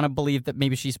want to believe that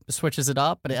maybe she switches it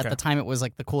up. But at Okay. the time, it was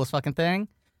like the coolest fucking thing.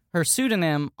 Her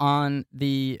pseudonym on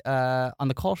the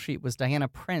call sheet was Diana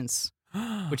Prince,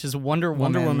 which is Wonder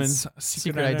Woman's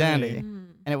secret identity. And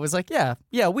it was like, yeah,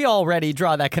 we already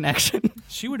draw that connection.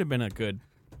 She would have been a good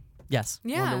Yes.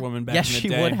 Yeah. Wonder Woman back Yes, in the she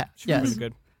day. would have. She would have Yes. been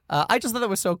good. I just thought that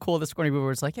was so cool that Sigourney Weaver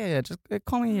was like, yeah, just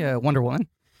call me Wonder Woman.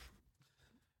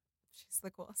 She's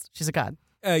the coolest. She's a god.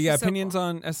 Yeah, so opinions cool.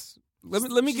 on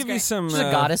Let me She's give you great. some. She's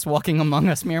a goddess walking among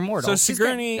us mere So mortals.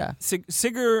 Sigourney, Yeah.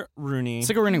 Sigourney,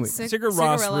 Sigourney Weaver. Sigur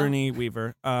Ross Sigarella. Rooney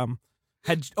Weaver,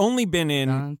 had only been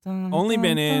in. only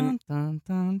been in-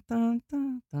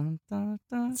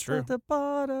 That's true.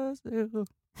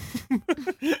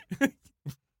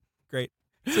 Great.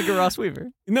 Sigur Ross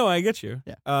Weaver. No, I get you.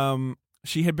 Yeah.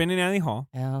 She had been in Annie Hall.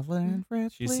 Ellen Ripley.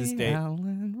 She's his date.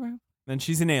 Ellen Ripley. Then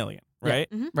she's an alien, Yeah. right?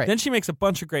 Right. Then she makes a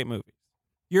bunch of great movies.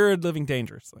 You're Living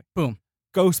Dangerously. Boom.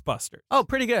 Ghostbusters. Oh,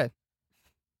 pretty good.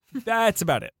 That's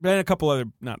about it. Then a couple other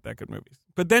not that good movies.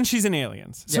 But then she's in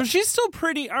Aliens. So Yeah. she's still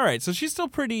pretty all right. So she's still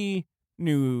pretty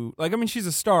new. Like I mean she's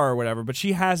a star or whatever, but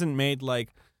she hasn't made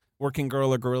like Working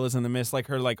Girl or Gorillas in the Mist like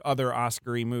her like other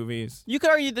Oscar-y movies. You could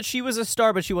argue that she was a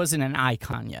star, but she wasn't an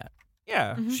icon yet.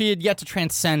 Yeah. She had yet to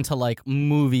transcend to like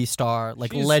movie star,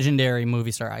 like She's- legendary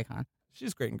movie star icon.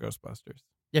 She's great in Ghostbusters.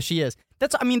 Yeah, she is.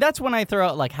 That's when I throw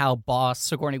out like how boss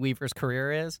Sigourney Weaver's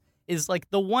career is like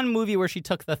the one movie where she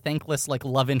took the thankless like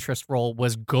love interest role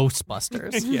was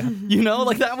Ghostbusters. Yeah. You know,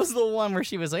 like that was the one where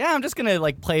she was like, I'm just gonna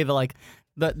like play the like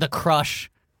the crush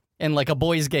in like a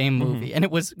boys' game movie, and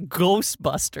it was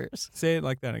Ghostbusters. Say it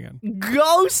like that again.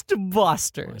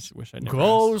 Ghostbusters. Wish I never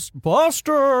asked.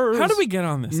 Ghostbusters. How do we get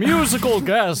on this? musical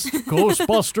guest?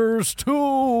 Ghostbusters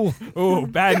 2. Oh,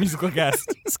 bad musical guest.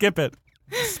 Skip it.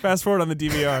 Just fast forward on the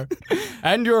DVR.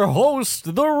 And your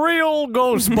host, the real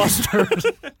Ghostbusters.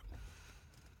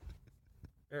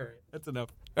 All right, that's enough.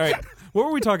 All right, what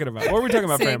were we talking about? What were we talking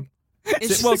about, Sig. Fran?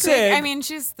 Is she well, great? Sig- I mean,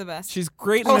 she's the best. She's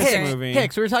great in Oh, this Hicks. movie.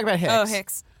 Hicks. We were talking about Hicks. Oh,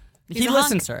 Hicks. He He's a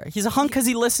listens to her. He's a hunk because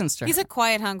he listens to her. He's a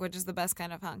quiet hunk, which is the best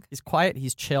kind of hunk. He's quiet.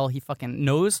 He's chill. He fucking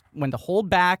knows when to hold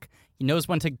back. He knows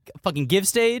when to fucking give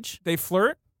stage. They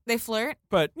flirt, They flirt,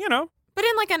 but you know but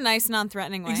in like a nice,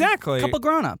 non-threatening way. exactly. Couple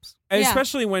grown-ups. And Yeah.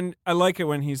 especially when I like it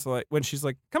when she's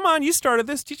like, "Come on, you started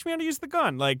this. Teach me how to use the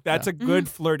gun." Like that's a good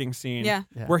flirting scene. Yeah.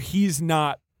 Yeah. where he's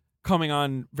not coming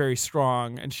on very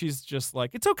strong, and she's just like,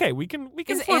 "It's okay. We can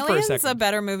Is flirt for a Aliens second." a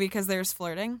better movie because there's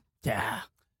flirting? Yeah.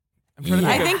 I'm trying to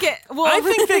I of- think it. Well, I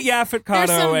think that Yaphet There's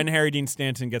Kotto some- and Harry Dean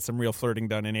Stanton get some real flirting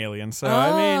done in Aliens. So I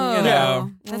mean, you Oh,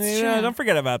 know, that's yeah, true. don't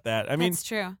forget about that. I mean, that's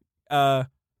true.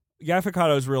 Yaphet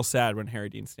Kotto is real sad when Harry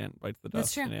Dean Stanton bites the That's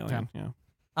dust true. in Alien. Yeah.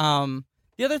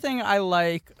 The The other thing I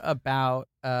like about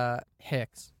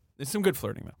Hicks. There's some good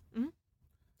flirting though.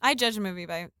 I judge a movie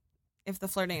by if the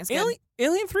flirting is good.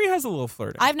 Alien 3 has a little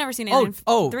flirting. I've never seen Alien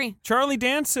 3. Charlie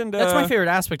Dance and That's my favorite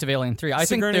aspect of Alien 3. I think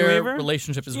Sigourney their Weaver?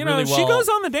 relationship is You really know, well. she goes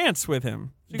on the dance with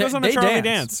him. She goes on the They Charlie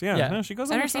dance. Dance. Yeah, Yeah. no, she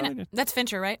goes I've on never the seen Charlie it. That's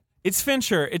Fincher, right? It's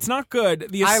Fincher. It's not good.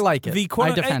 I like it. The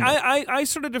quote, I defend it. I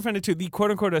sort of defend it too. The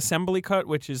quote unquote assembly cut,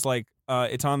 which is like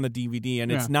it's on the DVD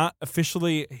and it's not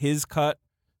officially his cut,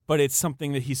 but it's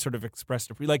something that he sort of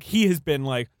expressed. Like he has been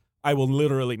like, I will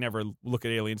literally never look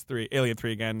at Alien 3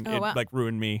 again. Oh, it wow. like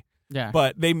ruined me. Yeah.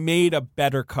 But they made a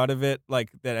better cut of it, like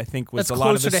that I think was That's a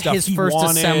lot of closer the to stuff his he first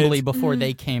wanted. assembly before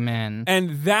they came in.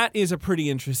 And that is a pretty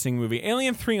interesting movie.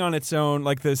 Alien 3 on its own,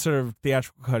 like the sort of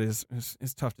theatrical cut is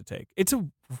tough to take. It's a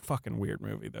fucking weird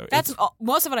movie though. That's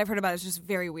most of what I've heard about is just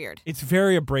very weird. It's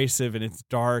very abrasive and it's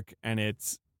dark and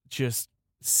it's just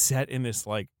set in this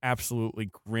like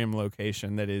absolutely grim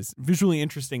location that is visually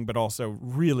interesting but also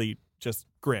really just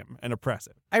grim and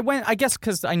oppressive. I guess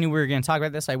because I knew we were going to talk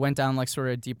about this, I went down like sort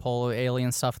of deep hole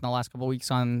alien stuff in the last couple of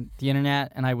weeks on the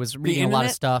internet, and I was reading a lot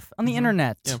of stuff on the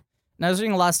internet. Yeah. And I was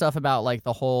reading a lot of stuff about like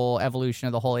the whole evolution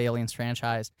of the whole Aliens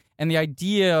franchise. And the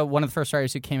idea one of the first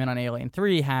writers who came in on Alien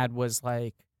 3 had was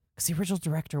like, because the original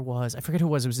director was, I forget who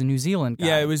it was a New Zealand guy.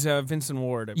 Yeah, it was Vincent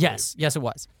Ward. I believe. Yes, it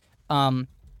was.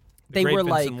 They Great were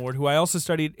Vincent like, Ward, who I also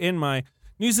studied in my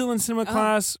New Zealand cinema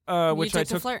class, which I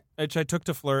took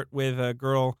to flirt with a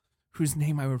girl whose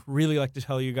name I would really like to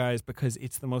tell you guys because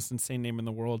it's the most insane name in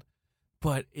the world,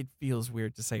 but it feels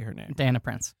weird to say her name. Diana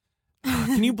Prince.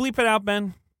 Can you bleep it out,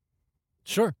 Ben?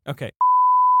 Sure. Okay.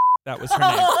 That was her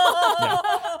name.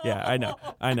 Yeah,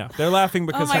 I know. They're laughing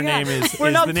because Oh my her God. name is We're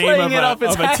the not name playing of it up.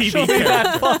 It's a TV actually character.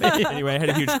 that funny. Anyway, I had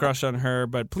a huge crush on her,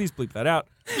 but please bleep that out.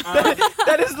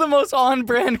 That is the most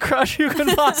on-brand crush you can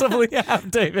possibly have,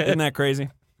 David. Isn't that crazy?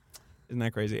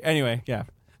 Anyway, yeah.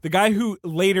 The guy who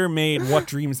later made What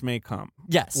Dreams May Come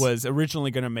Yes. was originally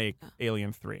going to make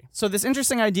Alien 3. So this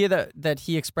interesting idea that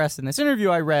he expressed in this interview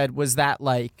I read was that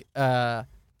like the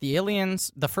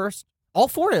aliens, all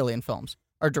 4 Alien films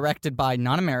are directed by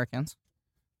non-Americans.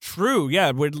 True,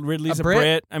 yeah. Ridley's A a Brit,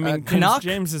 Brit. I mean, Canuck.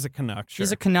 James is a Canuck. Sure.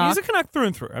 He's a Canuck. He's a Canuck through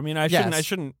and through. I mean, I Yes.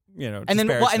 shouldn't, And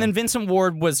disparage then him. Vincent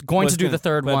Ward was going Was to do gonna- the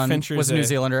third but one. Fincher's Was a New a-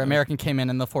 Zealander. American came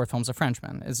in, and the 4th film's a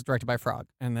Frenchman. It's directed by Frog.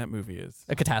 And that movie is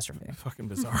A catastrophe. fucking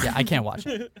bizarre. Yeah, I can't watch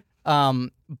it.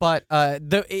 But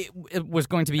it was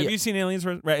going to be. Have you seen Alien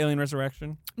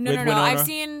Resurrection? No. with Winona?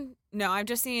 I've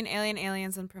just seen Alien,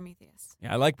 Aliens, and Prometheus.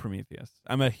 Yeah, I like Prometheus.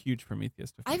 I'm a huge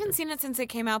Prometheus defender. I haven't seen it since it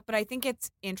came out, but I think it's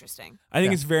interesting. I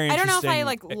think Yeah. it's very I don't interesting. know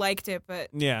if I liked it, but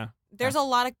Yeah. there's a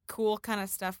lot of cool kind of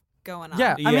stuff going on.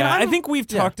 Yeah. I mean, I I'm- think we've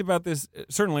yeah. talked about this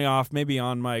certainly off, maybe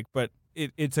on mic, but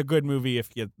it's a good movie if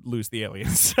you lose the alien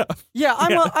stuff. Yeah,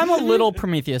 I'm a little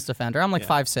Prometheus defender. I'm like Yeah.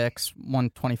 5'6",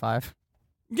 125.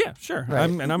 Yeah, sure. Right.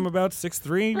 I'm about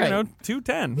 6'3", Right.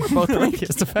 210. We're both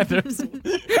Prometheus defenders.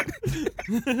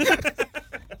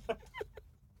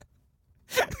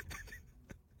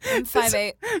 I'm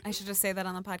 5'8". I should just say that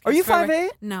on the podcast. Are you For every- 5'8"?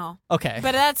 No. Okay.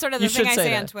 But that's sort of the You thing should I say say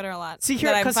that. on Twitter a lot. See, here-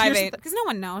 that I'm 'cause here's the 5'8", because no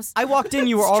one knows. I walked in,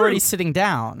 you were It's already true. sitting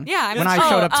down. Yeah. I'm When I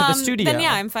showed up to the studio. Then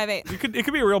yeah, I'm 5'8". It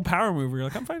could be a real power move where you're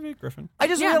like, I'm 5'8", Griffin. I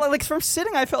just Yeah. realized, like, from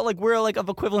sitting, I felt like we're like of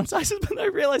equivalent sizes, but I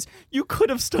realized you could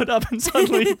have stood up and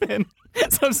suddenly been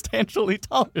substantially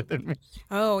taller than me.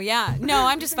 Oh, yeah. No,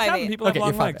 I'm just 5'8". People have Okay, long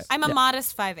you're 5'8". legs. I'm a Yeah.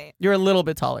 modest 5'8". You're a little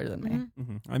bit taller than me.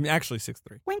 Mhm. I'm actually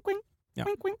 6'3". Wink, wink. Yeah.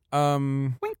 Wink, wink.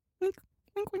 Um, Wink, wink,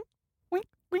 wink, wink, wink,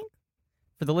 wink.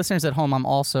 For the listeners at home, I'm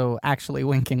also actually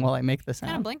winking while I make the Kind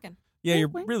of sound. blinking. yeah, you're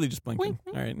Wink, really just blinking. wink,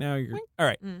 wink, All right, now you're... wink. All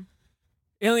right. Mm.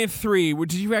 Alien 3.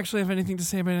 Did you actually have anything to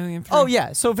say about Alien 3? Oh,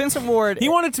 yeah. So Vincent Ward. He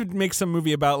wanted to make some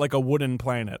movie about like a wooden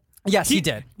planet. Yes, he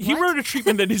did. He What? wrote a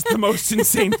treatment that is the most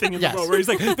insane thing in Yes. the world, where he's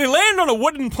like, they land on a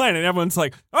wooden planet, and everyone's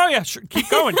like, oh yeah, sure, keep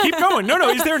going. No,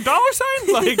 is there a dollar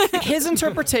sign? Like, His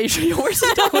interpretation. Where's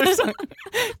the dollar sign?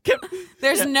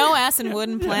 There's no S in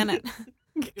Wooden Planet.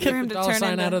 Get him the to dollar turn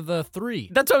sign into- out of the 3.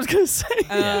 That's what I was gonna say.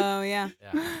 Oh, yeah.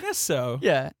 I guess so.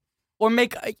 Yeah. Or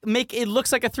make it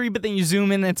looks like a 3, but then you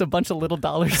zoom in and it's a bunch of little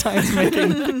dollar signs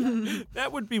making.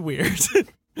 That would be weird.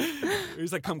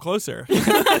 He's like, come closer.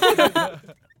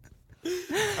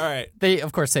 All right. They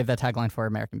of course saved that tagline for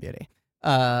American Beauty.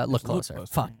 Look closer. closer.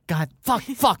 Fuck. God.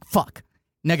 Fuck.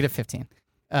 -15.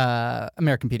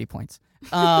 American Beauty points.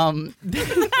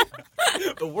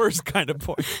 The worst kind of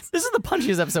points. This is the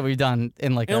punchiest episode we've done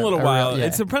in like In a little while. yeah.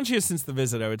 It's the punchiest since The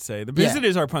Visit, I would say. The Visit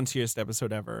is our punchiest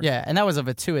episode ever. Yeah, and that was of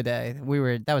a 2-a-day.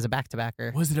 That was a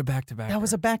back-to-backer. Was it a back-to-backer? That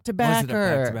was a back-to-backer. Was it a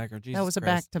back-to-backer? Jesus That was a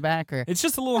Christ. back-to-backer. It's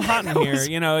just a little hot in here.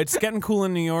 You know, it's getting cool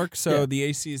in New York, so the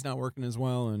AC is not working as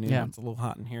well, and you know, it's a little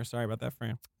hot in here. Sorry about that,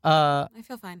 Fran. I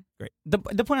feel fine. Great. The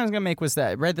point I was going to make was that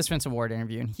I read this Vince Ward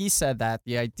interview, and he said that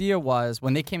the idea was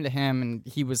when they came to him, and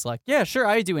he was like, yeah, sure,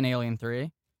 I do an Alien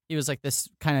 3. He was like this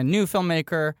kind of new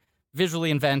filmmaker, visually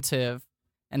inventive,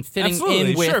 and fitting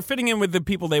in with the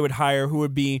people they would hire who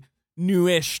would be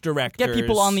newish directors. Get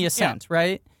people on the ascent,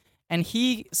 right? And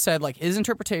he said like his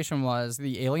interpretation was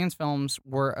the Aliens films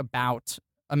were about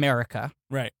America.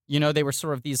 Right. You know, they were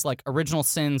sort of these like original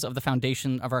sins of the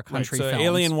foundation of our country. Right. So films.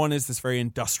 Alien 1 is this very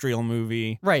industrial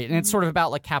movie. Right. And it's sort of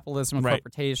about like capitalism and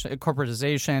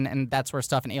corporatization and that sort of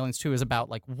stuff. And Aliens 2 is about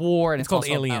like war. And it's called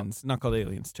Aliens, not called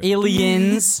Aliens 2.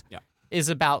 Aliens is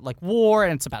about like war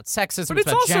and it's about sexism. But it's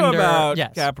about also gender. about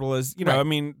yes. capitalism. You know, I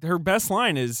mean, her best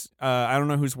line is, I don't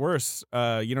know who's worse.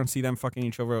 You don't see them fucking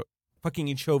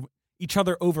each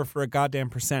other over for a goddamn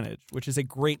percentage, which is a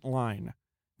great line.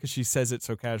 Because she says it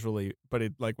so casually, but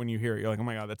it like when you hear it, you're like, oh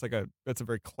my god, that's a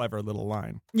very clever little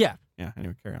line. Yeah. Yeah.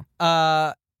 Anyway, carry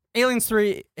on. Aliens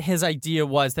 3, his idea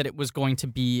was that it was going to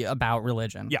be about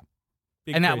religion. Yeah.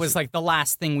 And that was like the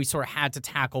last thing we sort of had to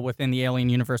tackle within the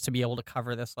Alien universe to be able to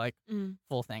cover this like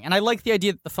full thing. And I like the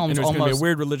idea that the film's and it was almost going to be a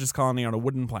weird religious colony on a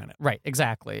wooden planet. Right,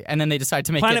 exactly. And then they decide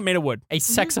to make planet it made of wood. A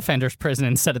sex offenders prison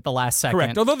instead at the last second.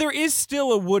 Correct. Although there is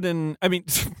still a wooden. I mean.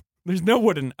 There's no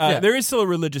wooden. There is still a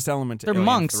religious element to They're Alien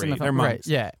monks 3. in the film. They're monks.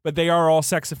 Right, yeah. But they are all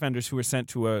sex offenders who were sent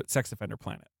to a sex offender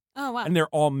planet. Oh, wow. And they're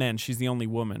all men. She's the only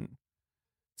woman.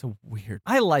 It's a weird.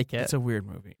 I like it. It's a weird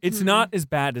movie. It's not as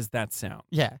bad as that sound.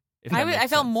 Yeah. I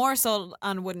felt more sold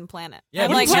on Wooden Planet. Yeah, I'm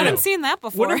Wooden like, I Planet. haven't seen that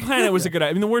before. Wooden Planet was a good.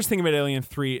 I mean, the worst thing about Alien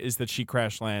 3 is that she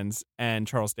crash lands and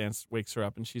Charles Dance wakes her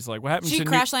up and she's like, "What happened?" She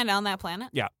crash landed on that planet.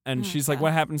 Yeah, and she's like,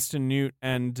 "What happens to Newt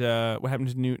and what happened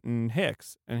to Newt and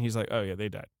Hicks?" And he's like, "Oh yeah, they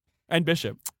died." And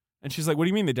Bishop. And she's like, "What do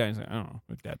you mean they died?" He's like, "I don't know,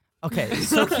 they're dead." Okay,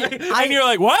 so and you're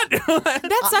like, "What?"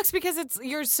 That sucks because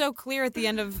you're so clear at the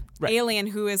end of Alien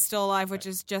who is still alive, which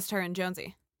is just her and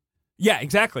Jonesy. Yeah,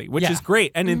 exactly, which is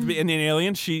great. And in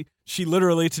Alien, she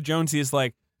literally to Jonesy is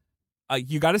like,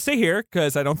 "You got to stay here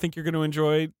because I don't think you're going to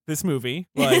enjoy this movie,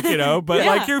 like but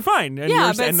like you're fine." And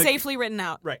but safely written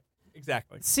out. Right,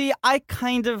 exactly. See, I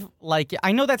kind of like it.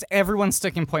 I know that's everyone's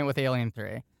sticking point with Alien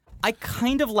 3. I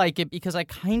kind of like it because I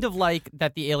kind of like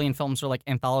that the Alien films are like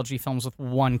anthology films with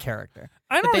one character.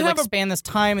 I don't that they have like span this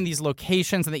time and these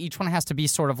locations, and that each one has to be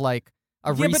sort of like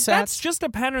a reset. But that's just a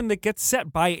pattern that gets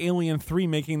set by Alien 3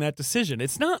 making that decision.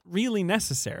 It's not really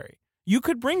necessary. You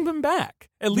could bring them back.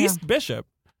 At least Bishop.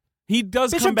 He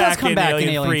does come back in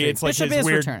Alien 3. It's like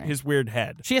his weird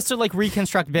head. She has to like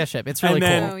reconstruct Bishop. It's really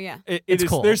cool. Oh, yeah. It's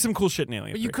cool. There's some cool shit in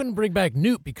Alien 3. But you couldn't bring back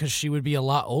Newt because she would be a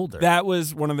lot older. That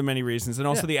was one of the many reasons. And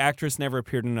also the actress never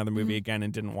appeared in another movie again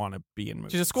and didn't want to be in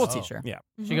movies. She's a school teacher. Yeah.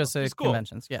 She goes to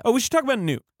conventions. Yeah. Oh, we should talk about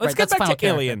Newt. Let's get back to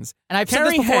Aliens. And I've said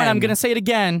this before and I'm going to say it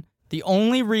again. The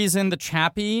only reason the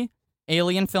Chappie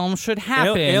Alien film should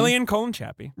happen. Alien :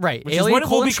 Chappie. Right. Which Alien : is what it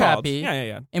will be called. Chappie.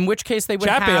 Yeah. In which case they would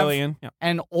Chappie have Alien. Yeah.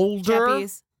 an older...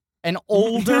 Chappies. An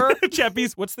older...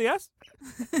 Chappies. What's the S?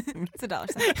 It's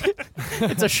 $1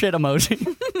 sign. It's a shit emoji.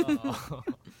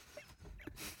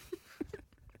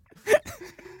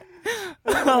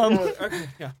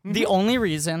 The only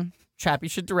reason Chappie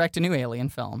should direct a new Alien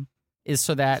film is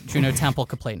so that Juno Temple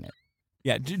could play Newt.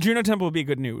 Yeah, Juno Temple would be a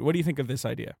good Newt. What do you think of this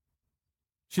idea?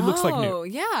 She looks like Newt. Oh,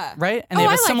 yeah. Right? And they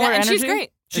have a similar that. And energy. she's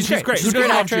great. She's great. She's Who a great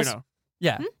doesn't love actress. Juno?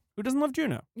 Yeah. Who doesn't love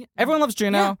Juno? Everyone loves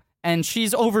Juno. Yeah. And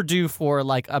she's overdue for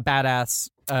like a badass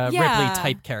Ripley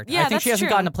type character. Yeah, I think she that's hasn't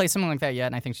true. gotten to play something like that yet,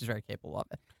 and I think she's very capable of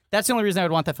it. That's the only reason I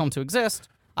would want that film to exist.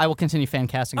 I will continue fan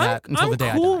casting that until the day I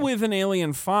die. I'm cool with an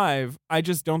Alien 5. I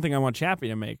just don't think I want Chappie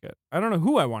to make it. I don't know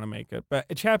who I want to make it, but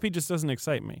Chappie just doesn't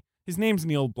excite me. His name's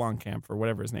Neil Blomkamp or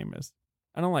whatever his name is.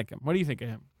 I don't like him. What do you think of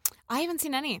him? I haven't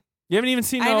seen any. You haven't even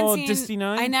seen Disney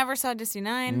 9? I never saw Disney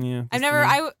 9. Yeah, I've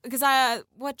never, because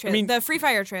what trailer? I mean- The Free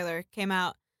Fire trailer came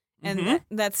out, and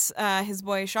that's his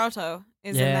boy Charlton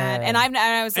is in Yeah. that. And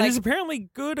I was And like, it's apparently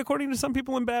good according to some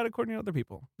people and bad according to other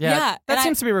people. Yeah, Yeah, that and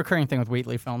seems to be a recurring thing with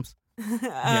Wheatley films.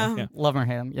 Yeah. Love him or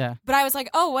hate him, yeah. But I was like,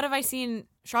 oh, what have I seen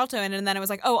Charlton in? And then it was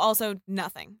like, oh, also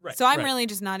nothing. Right, So I'm right. really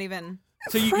just not even.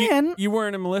 So Fran- you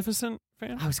weren't a Maleficent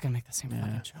fan? I was going to make the same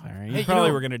fucking joke. Sorry. Hey, You you probably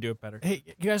know- were going to do it better. Hey,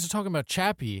 you guys are talking about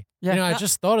Chappie. Yeah. I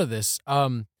just thought of this.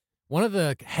 one of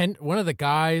the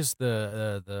guys,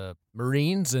 the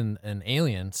Marines and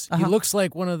aliens, he looks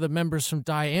like one of the members from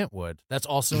Die Antwood. That's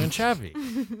also in Chavy.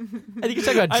 I think you're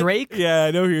talking about Drake. Yeah,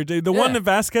 I know who you're doing. The one that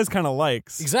Vasquez kind of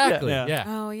likes. Exactly. Yeah. Yeah.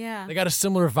 Oh yeah. They got a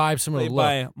similar vibe, similar Played look.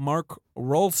 by Mark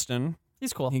Rolston.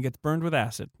 He's cool. He gets burned with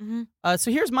acid. So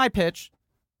here's my pitch.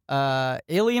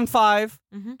 Alien 5,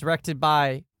 Mhm. directed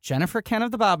by Jennifer Ken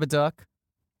of the Babadook.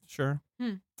 Sure.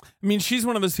 I mean, she's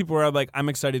one of those people where I'm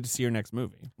excited to see her next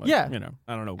movie. Like, Yeah. You know,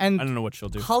 I don't know. And I don't know what she'll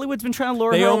do. Hollywood's been trying to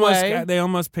lure her away. They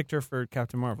almost picked her for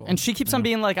Captain Marvel. And she keeps on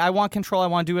being like, I want control, I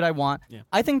want to do what I want. Yeah.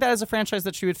 I think that is a franchise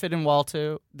that she would fit in well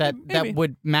to, that Maybe.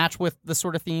 would match with the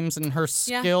sort of themes and her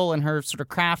skill and her sort of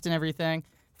craft and everything.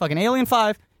 Fucking Alien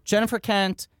 5, Jennifer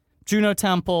Kent, Juno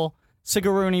Temple,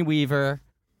 Sigourney Weaver.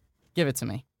 Give it to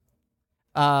me.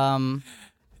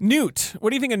 Newt.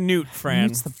 What do you think of Newt, Fran?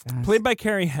 Newt's the best. Played by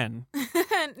Carrie Henn.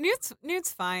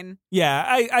 Newt's fine. Yeah,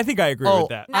 I think I agree with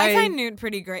that. I find Newt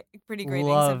pretty grating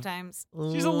sometimes.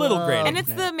 She's a little grating. And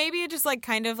it's the maybe just like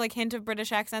kind of like hint of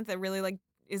British accent that really like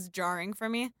is jarring for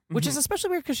me. Which is especially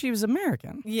weird because she was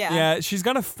American. Yeah. Yeah, she's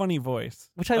got a funny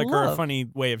voice. Which I like, or a love. funny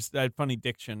way of funny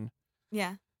diction.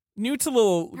 Yeah. Newt's a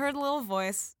little. Her little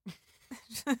voice.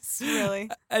 Just really.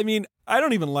 I mean, I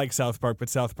don't even like South Park, but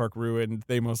South Park ruined.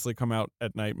 They mostly come out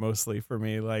at night, mostly for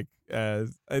me. Like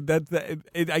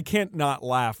I can't not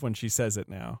laugh when she says it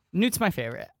now. Newt's my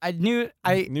favorite. I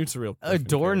Newt's a real Griffin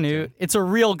adore character. Newt. It's a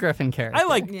real Griffin character. I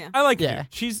like Yeah.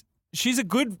 Newt. She's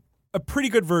a pretty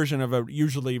good version of a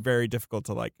usually very difficult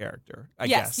to like character. I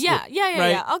guess. Yeah.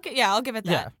 Right? I'll give it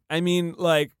that. Yeah. I mean,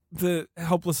 like the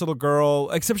helpless little girl,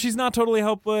 except she's not totally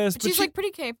helpless. But But she's like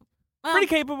pretty capable. Well, pretty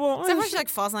capable. Except when she like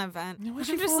falls in that vent. Why'd I'm you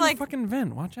just fall in like the fucking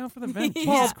vent? Watch out for the vent. Yeah. Jesus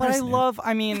Well, but I Christ, man. love,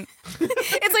 I mean,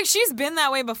 it's like she's been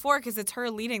that way before because it's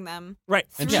her leading them Right.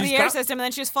 through And the she's air got- system, and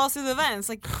then she just falls through the vent. It's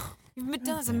like you've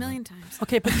done this a million times.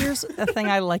 okay, but here's a thing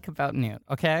I like about Newt,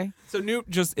 okay? So Newt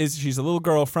she's a little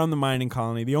girl from the mining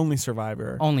colony, the only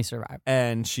survivor. Only survive.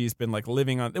 And she's been like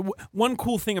living on. One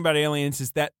cool thing about Aliens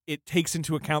is that it takes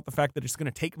into account the fact that it's going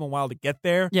to take them a while to get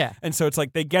there. Yeah. And so it's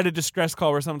like they get a distress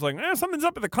call where someone's like, something's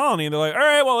up at the colony. And they're like, all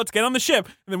right, well, let's get on the ship.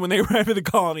 And then when they arrive at the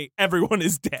colony, everyone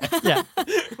is dead. Yeah.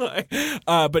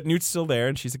 But Newt's still there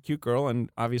and she's a cute girl. And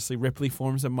obviously Ripley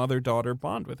forms a mother-daughter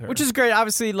bond with her. Which is great.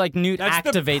 Obviously, like, Newt That's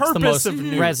the activates the purpose most of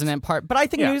Newt. resonant part. But I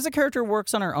think Yeah. Newt as a character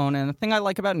works on her own. And the thing I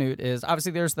like about Newt is,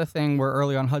 obviously, there's the thing where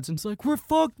early on Hudson's like, we're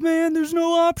fucked, man. There's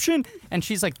no option. And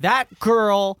she's like, that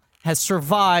girl has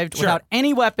survived without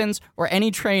any weapons or any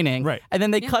training. Right. And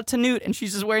then they cut to Newt, and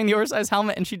she's just wearing the oversized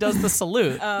helmet, and she does the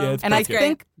salute. Yeah, it's And I pretty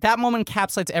think that moment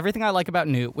encapsulates everything I like about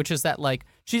Newt, which is that, like,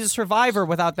 she's a survivor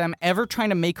without them ever trying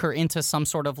to make her into some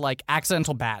sort of, like,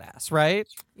 accidental badass, right?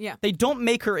 Yeah. They don't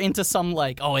make her into some,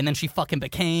 like, oh, and then she fucking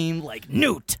became, like,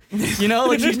 Newt. You know?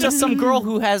 Like, she's just some girl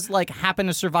who has, like, happened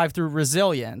to survive through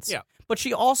resilience. Yeah. But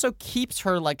she also keeps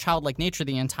her, like, childlike nature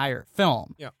the entire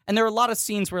film. Yeah. And there are a lot of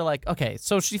scenes where, like, okay,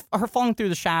 so her falling through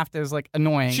the shaft is, like,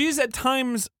 annoying. She's at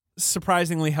times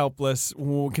surprisingly helpless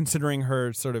considering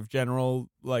her sort of general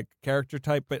like character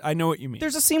type, but I know what you mean.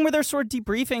 There's a scene where they're sort of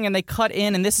debriefing and they cut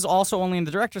in, and this is also only in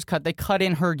the director's cut, they cut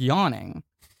in her yawning.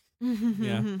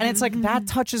 Yeah. And it's like, that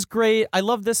touch is great. I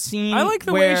love this scene. I like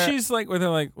the where way she's like, where they're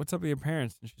like, "What's up with your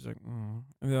parents?" And she's like, and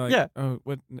they're like, Yeah. "Oh,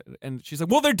 what?" And she's like,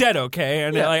 "Well, they're dead, okay."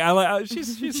 And Yeah. like, I like,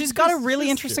 she's got a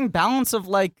really interesting balance of,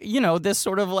 like, you know, this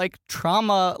sort of like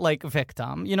trauma like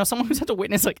victim, you know, someone who's had to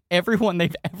witness like everyone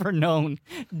they've ever known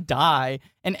die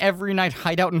and every night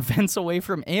hide out in vents away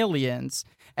from aliens.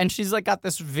 And she's like got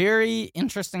this very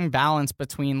interesting balance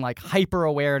between like hyper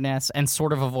awareness and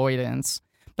sort of avoidance.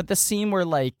 But the scene where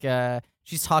like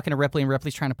she's talking to Ripley and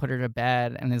Ripley's trying to put her to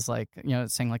bed and is like, you know,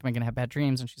 saying like, am I going to have bad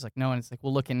dreams? And she's like, no. And it's like,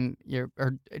 well, look in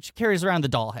or she carries around the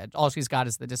doll head. All she's got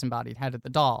is the disembodied head of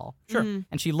the doll. Sure.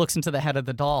 And she looks into the head of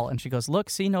the doll and she goes, look,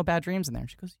 see, no bad dreams in there.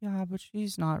 And she goes, yeah, but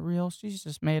she's not real. She's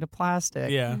just made of plastic.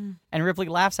 Yeah. And Ripley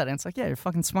laughs at it and it's like, yeah, you're a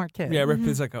fucking smart kid. Yeah,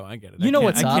 Ripley's like, "Oh, I get it. You know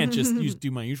what's I up." can't just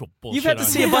do my usual bullshit." You've had to on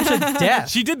see you." a bunch of death.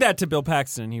 She did that to Bill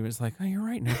Paxton. He was like, "Oh, you're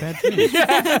right. No bad dreams."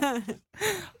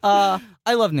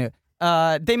 I love Newt.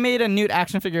 They made a Newt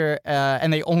action figure,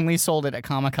 and they only sold it at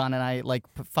Comic-Con, and I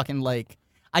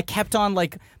I kept on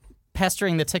like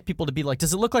pestering the tech people to be like,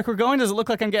 does it look like we're going? Does it look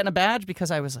like I'm getting a badge? Because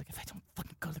I was like, if I don't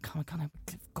fucking go to Comic-Con, I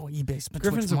would go eBay. Spend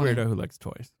Griffin's too a much money. weirdo who likes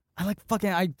toys.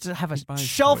 I just have a buys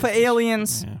shelf toys. of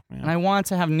aliens, Yeah. and I want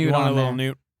to have Newt You want on a there. little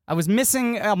Newt? I was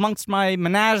missing amongst my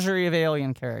menagerie of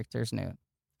alien characters, Newt.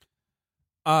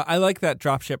 I like that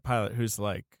dropship pilot who's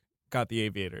like got the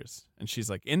aviators, and she's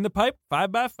like in the pipe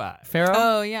 5x5. Pharaoh?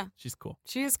 Oh yeah, She's cool.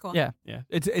 she is cool. Yeah. Yeah,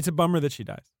 it's a bummer that she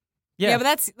dies. Yeah, but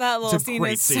that little It's a scene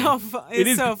great is scene. so fun. It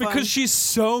is so fun. because she's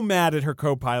so mad at her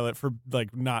co-pilot for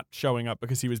like not showing up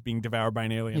because he was being devoured by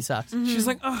an alien. He sucks. She's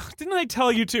like, "Oh, didn't I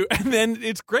tell you to?" And then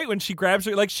it's great when she grabs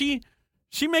her. Like she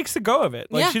makes a go of it.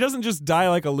 Like Yeah. she doesn't just die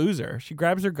like a loser. She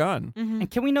grabs her gun.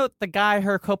 And can we note the guy,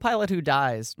 her co-pilot who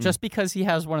dies, just because he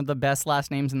has one of the best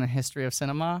last names in the history of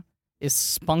cinema, is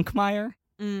Spunkmeyer?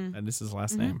 And this is his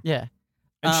last name. Yeah.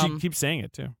 And she Um, keeps saying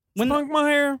it too. when the-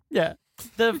 Spunkmeyer. Yeah.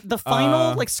 The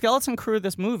final like skeleton crew of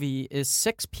this movie is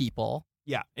 6 people.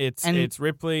 Yeah, it's And-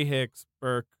 Ripley, Hicks,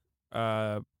 Burke,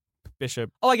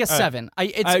 Bishop. Oh, I guess 7.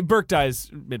 Burke dies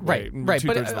midway. Right.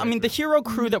 But two-thirds I mean, the later. hero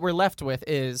crew that we're left with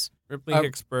is Ripley,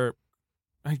 Hicks, Burke.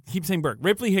 I keep saying Burke.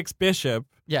 Ripley, Hicks, Bishop,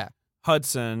 yeah.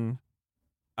 Hudson,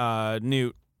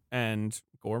 Newt, and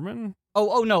Gorman.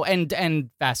 Oh no, and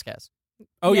Vasquez.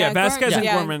 Oh yeah, Yeah, Vasquez and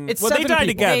yeah. Gorman. It's well, they 7 die people.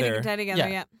 together. They die together,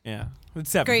 yeah. Yeah, it's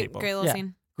 7 Great, people. great little Yeah.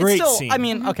 scene. Great It's still, scene. I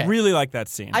mean, okay. Really like that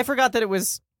scene. I forgot that it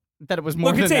was more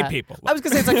Look, than it's 8 that. people. I was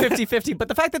gonna say it's like 50-50, but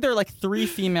the fact that there are like 3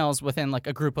 females within like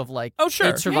a group of like Oh, sure.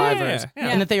 8 survivors, Yeah.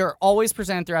 and that they are always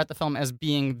presented throughout the film as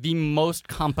being the most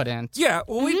competent. Yeah,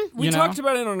 well, we You know? talked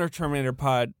about it on our Terminator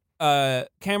pod.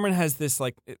 Cameron has this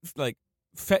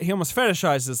he almost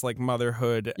fetishizes like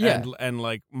motherhood Yeah. and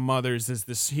like mothers as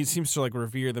this. He seems to like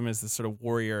revere them as this sort of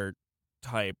warrior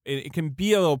type. It can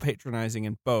be a little patronizing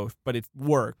in both, but it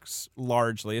works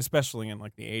largely, especially in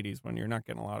like the 80s when you're not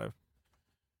getting a lot of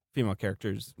female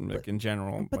characters like in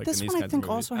general. But like, this in these one I kinds think of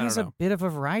movies. also I don't has a know. bit of a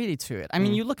variety to it. I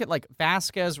mean, you look at like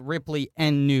Vasquez, Ripley,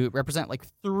 and Newt represent like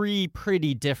 3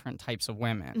 pretty different types of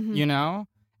women, you know?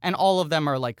 And all of them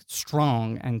are like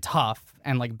strong and tough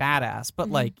and like badass. But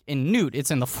like in Newt,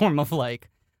 it's in the form of like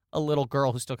a little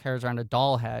girl who still carries around a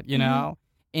doll head, you know?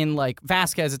 In like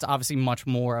Vasquez, it's obviously much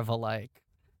more of a like,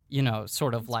 you know,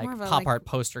 sort of It's like more of a, pop like- art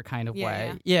poster kind of Yeah,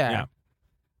 way. Yeah.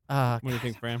 What do you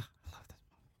think, Fran?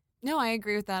 No, I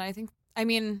agree with that. I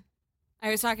mean,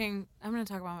 I'm going to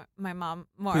talk about my mom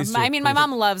more. Please do, My please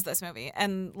mom loves this movie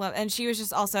and she was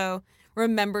just also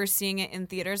remembers seeing it in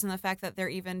theaters, and the fact that there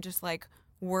even just like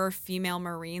were female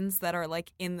Marines that are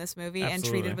like in this movie and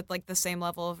Absolutely. treated with like the same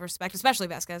level of respect, especially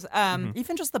Vasquez.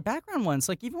 Even just the background ones,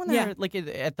 like even when Yeah. they're like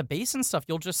at the base and stuff,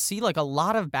 you'll just see like a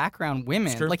lot of background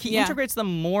women. true. Like he Yeah. integrates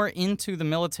them more into the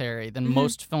military than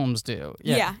most films do.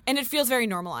 Yeah, and it feels very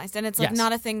normalized, and it's like Yes.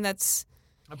 not a thing that's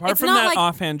Apart It's from not that like-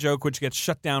 offhand joke, which gets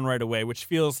shut down right away, which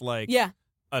feels like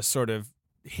a sort of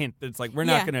hint that's like we're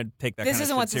not Yeah. going to take that This kind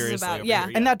isn't of what shit this is seriously about. over Yeah.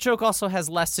 here. And that joke also has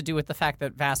less to do with the fact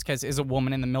that Vasquez is a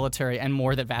woman in the military and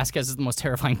more that Vasquez is the most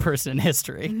terrifying person in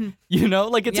history. You know,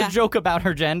 like it's Yeah. a joke about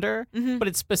her gender, but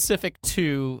it's specific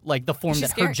to like the form She's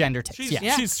that her scary. gender takes. she's,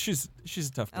 Yeah. she's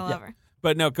a tough I girl. love her.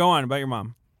 But no, go on about your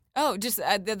mom. Oh, just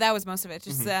that was most of it.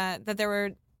 Just that there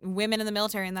were women in the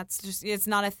military, and that's just it's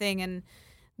not a thing. And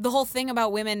the whole thing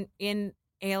about women in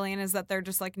Alien is that they're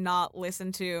just like not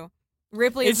listened to.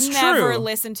 Ripley is It's never true.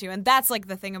 listened to, and that's like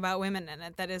the thing about women in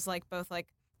it that is like both like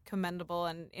commendable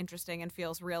and interesting and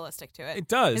feels realistic to it. It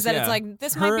does. Is that yeah. it's like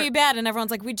this Her- might be bad, and everyone's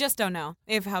like we just don't know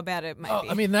if how bad it might be.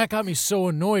 I mean, that got me so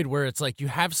annoyed where it's like you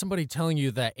have somebody telling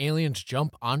you that aliens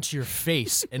jump onto your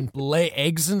face and lay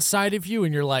eggs inside of you,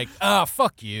 and you're like,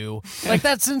 fuck you. Like,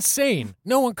 that's insane.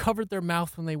 No one covered their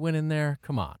mouth when they went in there.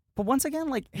 Come on. But once again,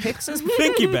 like Hicks is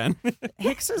Thank you, Ben.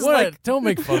 Hicks is What? like Don't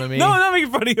make fun of me. No, I'm not making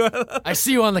fun of you. I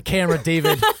see you on the camera,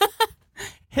 David.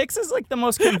 Hicks is like the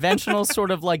most conventional sort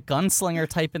of like gunslinger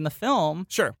type in the film.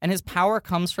 Sure. And his power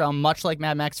comes from, much like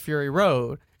Mad Max Fury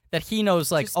Road, that he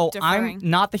knows like, Just I'm deferring.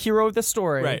 not the hero of the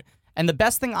story. Right. And the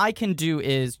best thing I can do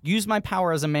is use my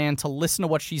power as a man to listen to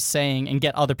what she's saying and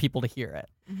get other people to hear it.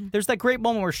 There's that great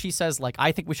moment where she says like,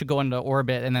 I think we should go into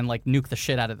orbit and then like nuke the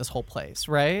shit out of this whole place,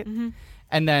 right?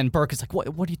 And then Burke is like, what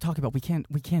are you talking about? We can't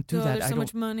do Oh, that. there's so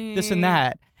much money. This and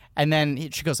that. And then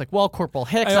she goes like, well, Corporal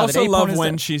Hicks. I now also that Apone love is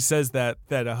when dead- she says that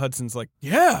Hudson's like,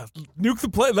 yeah, nuke the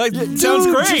place. Like, sounds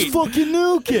Dude, great. Just fucking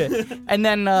nuke it. And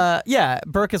then,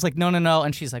 Burke is like, no.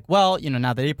 And she's like, well,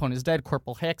 now that Apone is dead,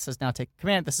 Corporal Hicks has now taken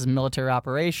command. This is a military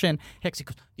operation. He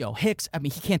goes, Hicks, I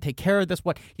mean, he can't take care of this.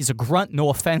 What? He's a grunt. No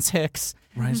offense, Hicks.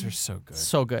 Reiser's so good.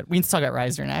 So good. We need to talk about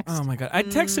Reiser next. Oh my god! I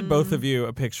texted both of you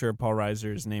a picture of Paul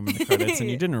Reiser's name in the credits, and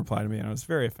you didn't reply to me, and I was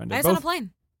very offended. I was both, on a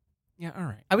plane. Yeah, all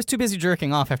right. I was too busy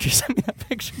jerking off after you sent me that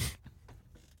picture.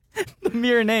 The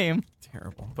mere name.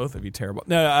 Terrible. Both of you terrible.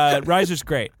 No, Reiser's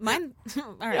great. Mine.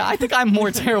 All right. Yeah, I think I'm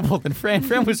more terrible than Fran.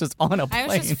 Fran was just on a plane.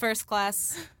 I was just first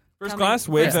class. First coming- class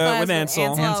with first class with Ansel.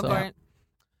 Ansel. Elgort.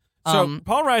 So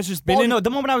Paul Reiser's been Well, in. no,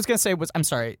 the moment I was going to say was, I'm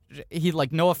sorry, he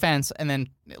like, no offense, and then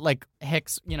like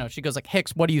Hicks, she goes like,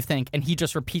 Hicks, what do you think? And he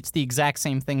just repeats the exact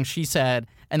same thing she said,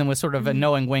 and then with sort of a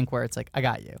knowing wink where it's like, I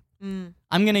got you. I'm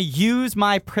going to use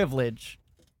my privilege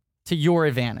to your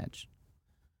advantage.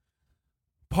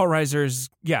 Paul Reiser's,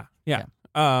 yeah.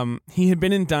 He had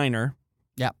been in Diner.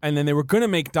 Yeah. And then they were going to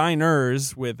make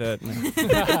diners with it.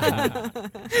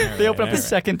 They open up a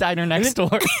second diner next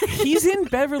door. He's in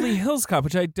Beverly Hills Cop,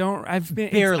 which I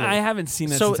haven't seen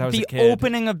that since I was a the kid.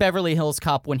 opening of Beverly Hills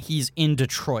Cop when he's in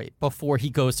Detroit before he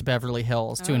goes to Beverly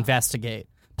Hills to investigate.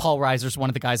 Paul Reiser's one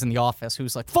of the guys in the office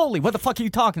who's like, Foley, what the fuck are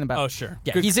you talking about? Oh, sure.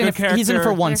 Yeah, Good- he's good in character.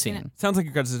 for one Never seen scene. Sounds like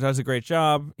he does a great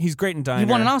job. He's great in Diner.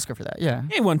 He won an Oscar for that, yeah.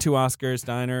 He won 2 Oscars,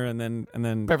 Diner, and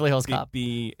then Beverly Hills Cop.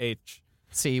 BH.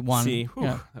 C1. C. Whew,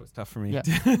 Yeah. that was tough for me.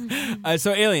 Yeah.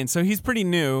 So Alien. So he's pretty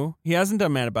new. He hasn't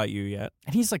done Mad About You yet.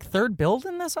 And he's like third build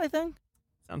in this, I think.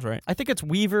 Sounds right. I think it's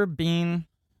Weaver, Bean,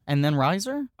 and then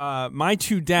Reiser. My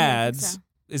Two Dads so.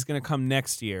 is going to come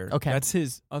next year. Okay. That's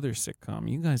his other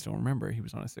sitcom. You guys don't remember. He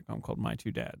was on a sitcom called My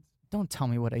Two Dads. Don't tell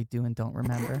me what I do and don't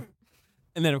remember.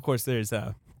 And then, of course, there's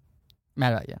Mad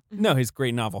about you. no, his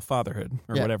great novel Fatherhood,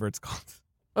 or Yeah. whatever it's called.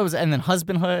 What was it? And then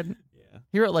Husbandhood. Yeah.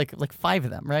 He wrote like 5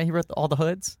 of them, right? He wrote all the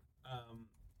hoods.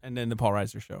 And then the Paul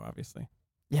Reiser Show, obviously.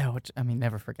 Yeah, which I mean,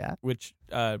 never forget. Which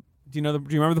do you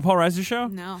remember the Paul Reiser Show?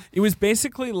 No. It was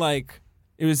basically like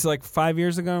 5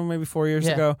 years ago, maybe 4 years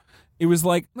Yeah. ago. It was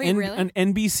like Wait, really? an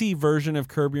NBC version of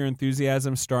Curb Your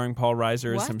Enthusiasm, starring Paul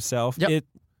Reiser as What? himself. Yep.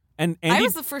 And I Andy,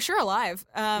 was for sure alive.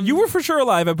 you were for sure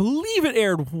alive. I believe it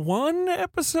aired 1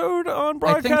 episode on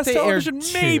broadcast television,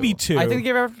 maybe 2. I think they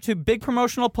aired 2. Big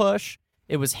promotional push.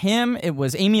 It was him. It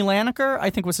was Amy Laniker, I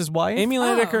think was his wife. Amy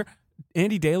Laniker,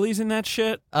 Andy Daly's in that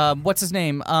shit. What's his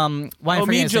name? Why am I Omi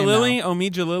forgetting his name now?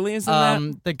 Jalili is in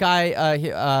that. The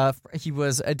guy, he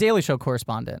was a Daily Show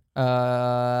correspondent.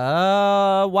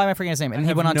 Why am I forgetting his name? And he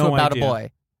have went on no to About idea. a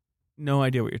Boy. No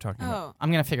idea what you're talking about. Oh.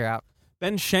 I'm gonna figure out.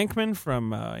 Ben Shankman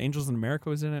from Angels in America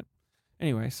was in it.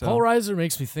 Anyway, so Paul Reiser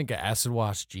makes me think of acid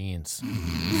wash jeans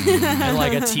and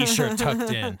like a t-shirt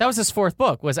tucked in. That was his 4th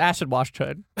book. Was Acid Washed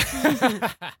Hood.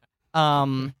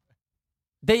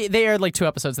 They aired like 2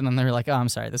 episodes and then they were like, oh, I'm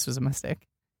sorry, this was a mistake.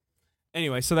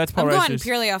 Anyway, so that's Paul I'm going Reiser's.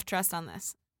 purely off trust on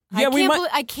this. Yeah,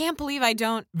 I can't believe I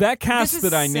don't. That cast This that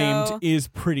is I so- named is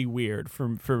pretty weird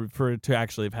for it to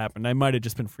actually have happened. I might have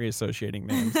just been free associating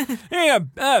names. Hey,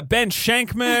 Ben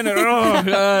Shankman,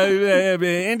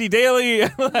 Andy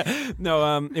Daly.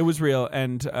 No, it was real.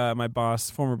 And my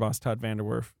former boss, Todd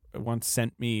Vanderwerf, once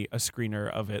sent me a screener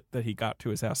of it that he got to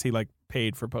his house. He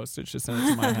paid for postage to send it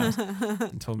to my house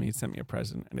and told me he'd sent me a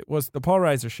present. And it was the Paul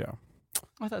Reiser Show.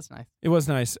 Oh, that's nice. It was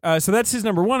nice. So that's his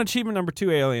number 1 achievement. Number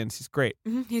 2, Aliens. He's great.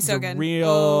 He's so a good.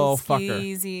 real fucker.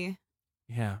 Skeezy.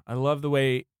 Yeah, I love the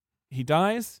way he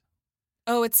dies.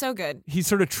 Oh, it's so good. He's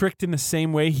sort of tricked in the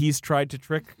same way he's tried to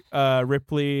trick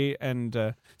Ripley,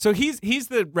 and so he's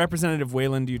the representative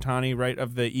Wayland Yutani, right,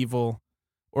 of the evil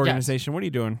organization. What are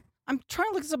you doing? I'm trying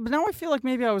to look this up, but now I feel like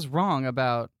maybe I was wrong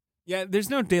about. Yeah, there's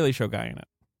no Daily Show guy in it.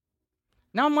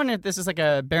 Now I'm wondering if this is like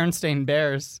a Berenstain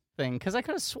Bears thing because I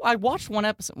could have. I watched 1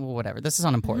 episode. Well, whatever. This is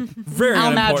unimportant. Very Al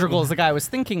unimportant. Madrigal is the guy I was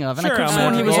thinking of, and Sure, I could have Al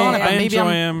sworn he was Madrigal. on it. But I maybe enjoy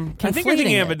I'm him. I think you're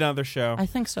thinking conflating of it. another show. I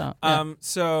think so. Yeah.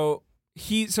 So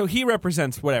he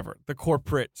represents whatever the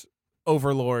corporate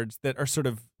overlords that are sort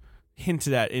of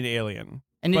hinted at in Alien,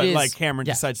 And it but is- like Cameron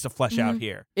yes. decides to flesh out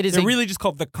here. It is They're a- really just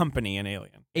called the company in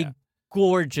Alien. a Yeah.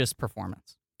 gorgeous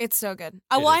performance. It's so good. It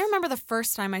Well, I is. remember the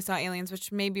first time I saw Aliens,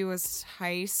 which maybe was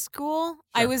high school.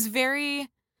 Sure.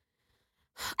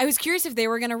 I was curious if they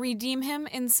were going to redeem him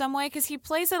in some way because he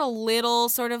plays it a little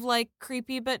sort of like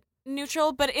creepy but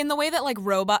neutral, but in the way that like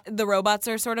the robots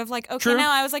are sort of like okay True.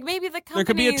 now. I was like maybe the company's There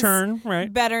could be a turn,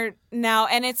 right? better now,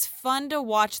 and it's fun to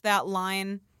watch that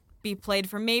line be played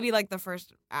for maybe like the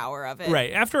first hour of it.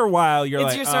 Right. After a while, you're It's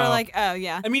like, just sort oh. of like oh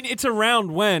yeah. I mean, it's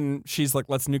around when she's like,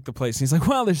 let's nuke the place. And he's like,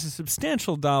 well, there's a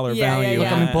substantial dollar Yeah, value. yeah, Look,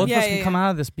 yeah. I mean, in both that. of us Yeah, can yeah, come yeah.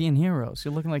 out of this being heroes.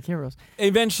 You're looking like heroes.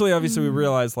 Eventually, obviously, we Mm.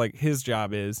 realized like his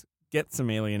job is get some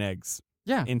alien eggs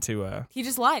Yeah. into He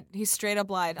just lied. He straight up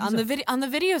lied on the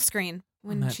video screen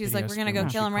when that she's video like, "We're gonna screen go when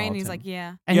kill she him," right? And called he's him. like,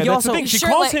 "Yeah." And yeah, he that's also the thing. She Sure,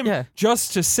 calls like- him Yeah.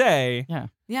 just to say, Yeah.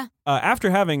 Yeah. after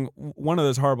having one of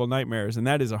those horrible nightmares, and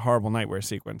that is a horrible nightmare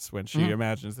sequence when she Mhm.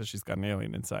 imagines that she's got an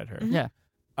alien inside her. Mhm. Yeah.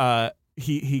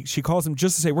 She calls him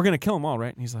just to say, we're going to kill them all,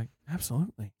 right? And he's like,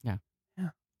 absolutely. Yeah. Yeah.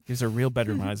 Gives her real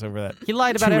bedroom eyes over that He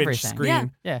lied about 2-inch everything. screen. Yeah.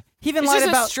 Yeah. He even It's lied just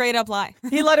a about straight up lie.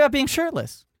 he lied about being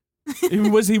shirtless. He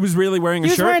was really wearing a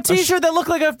He was shirt? wearing a t-shirt that looked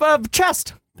like a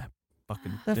chest.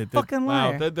 Fucking, The fucking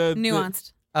wow, liar.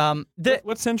 Nuanced.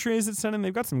 What century is it set in?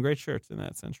 They've got some great shirts in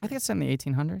that century. I think it's in the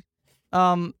 1800s.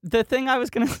 The thing I was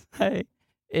gonna say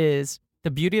is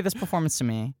the beauty of this performance to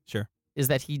me. Sure. Is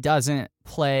that he doesn't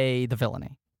play the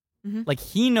villainy. Mhm. Like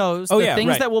he knows Oh, the yeah, things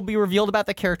right. that will be revealed about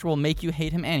the character will make you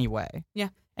hate him anyway. Yeah.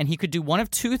 and he could do one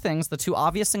of two things, the two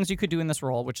obvious things you could do in this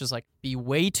role, which is like be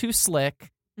way too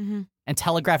slick and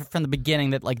telegraph it from the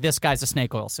beginning that like this guy's a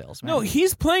snake oil salesman. No,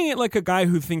 he's playing it like a guy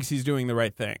who thinks he's doing the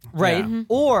right thing. Right. Yeah.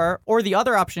 Or the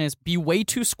other option is be way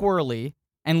too squirrely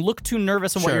and look too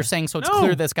nervous in what Sure. you're saying, so it's No.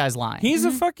 clear this guy's lying. He's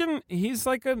he's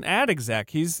like an ad exec.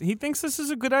 He thinks this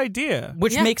is a good idea.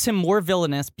 Which makes him more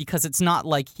villainous because it's not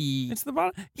like It's the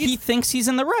bottom. he thinks he's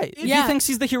in the right. Yeah. He thinks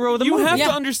he's the hero of the You movie. have to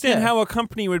Yeah. understand how a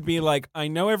company would be like, I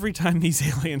know every time these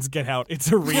aliens get out,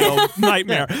 it's a real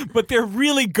nightmare, but they're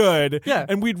really good, Yeah.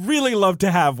 and we'd really love to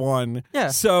have one. Yeah.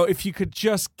 So if you could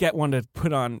just get one to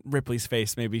put on Ripley's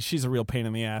face, maybe she's a real pain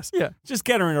in the ass. Yeah. Just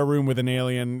get her in a room with an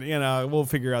alien, we'll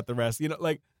figure out the rest.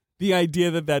 Like the idea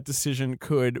that decision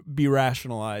could be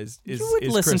rationalized is You would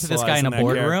is listen to this guy in a crystallized that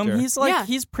boardroom. character. He's like Yeah.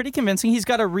 he's pretty convincing. He's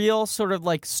got a real sort of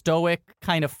like stoic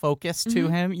kind of focus to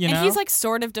him, you know. And he's like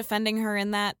sort of defending her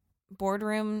in that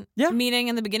boardroom meeting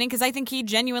in the beginning because I think he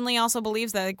genuinely also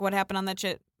believes that like what happened on that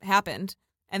shit happened,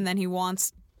 and then he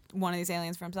wants one of these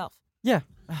aliens for himself. yeah.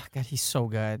 Oh, God, he's so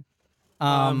good.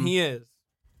 He is.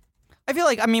 I feel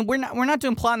like we're not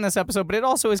doing plot in this episode, but it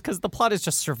also is because the plot is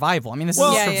just survival. I mean, this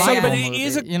Well, is a Yeah, yeah, survival yeah. but it movie,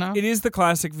 is you know. it is the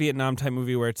classic Vietnam type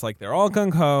movie where it's like they're all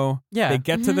gung ho. Yeah. they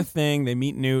get to the thing, they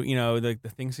meet new. The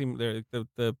thing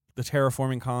the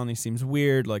terraforming colony seems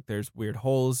weird. Like there's weird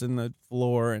holes in the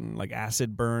floor and like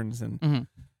acid burns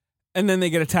and then they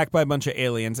get attacked by a bunch of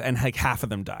aliens and like half of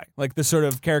them die. Like the sort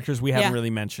of characters we haven't Yeah. really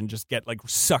mentioned just get like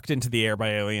sucked into the air by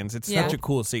aliens. It's Yeah. such a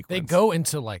cool sequence. They go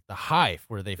into like the hive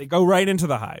where They go right into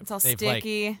the hive. It's all they've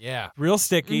sticky. like yeah. Real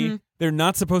sticky. They're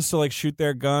not supposed to like shoot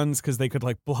their guns because they could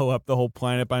like blow up the whole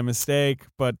planet by mistake,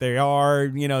 but they are,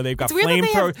 they've got It's weird that they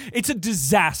flamethrowers. It's a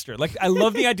disaster. Like I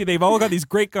love the idea they've all got these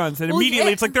great guns and Well, immediately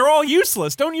yeah. it's like they're all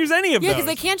useless. Don't use any of Yeah, those. because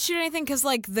they can't shoot anything because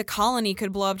like the colony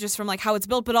could blow up just from like how it's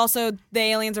built, but also the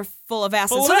aliens are full of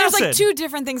acid. Full of so there's like acid. two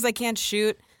different things they can't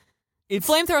shoot.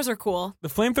 Flamethrowers are cool. The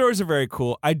flamethrowers are very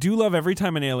cool. I do love every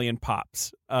time an alien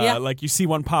pops. Yeah. Like you see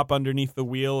one pop underneath the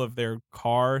wheel of their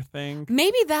car thing.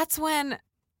 Maybe that's when.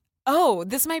 Oh,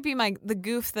 this might be the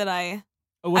goof that I.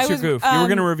 Oh, what's I your was, goof? You were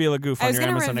going to reveal a goof I on was your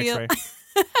gonna Amazon reveal-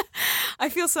 X-ray. I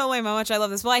feel so lame how much I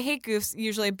love this. Well, I hate goofs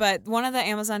usually, but one of the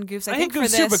Amazon goofs I I think hate for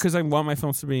goofs too this. because I want my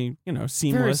films to be, Very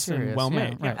seamless serious, and well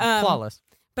made. yeah, right. Flawless.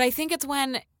 But I think it's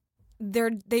when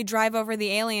they drive over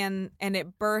the alien and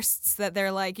it bursts that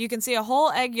they're like, you can see a whole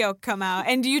egg yolk come out,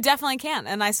 and you definitely can.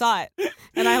 And I saw it,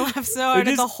 and I laughed so hard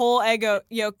at the whole egg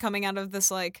yolk coming out of this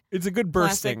like It's a good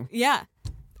plastic. bursting. Yeah,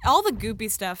 all the goopy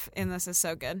stuff in this is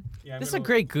so good. Yeah, This is a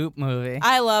great goop movie.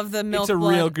 I love the milk. It's a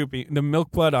blood. real goopy. The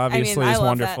milk blood obviously I is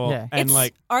love that. wonderful. Yeah. And It's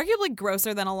like arguably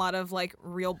grosser than a lot of like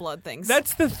real blood things.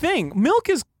 that's the thing. Milk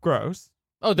is gross.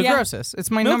 Oh, the Yeah. grossest. It's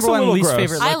my Milk's number a one little least gross.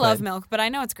 favorite I liquid. love milk, but I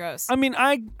know it's gross. I mean,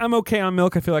 I'm okay on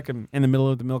milk. I feel like I'm in the middle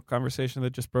of the milk conversation that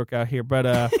just broke out here. But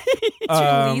It's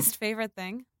your least favorite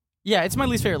thing. Yeah, it's my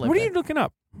least favorite liquid. what are you looking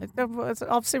up?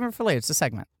 I'll save it for later. It's a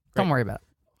segment. Don't worry about it.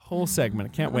 Whole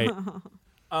segment. I can't wait.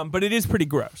 But it is pretty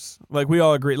gross. Like we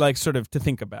all agree. Like sort of to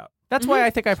think about. That's why I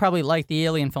think I probably like the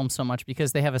Alien films so much,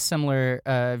 because they have a similar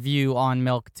view on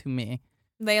milk to me.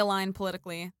 They align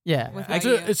politically. Yeah. With It's,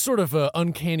 how you- it's sort of a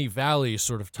uncanny valley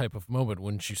sort of type of moment,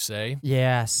 wouldn't you say?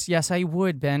 Yes, I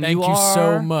would, Ben. Thank you are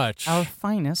so much. Our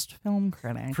finest film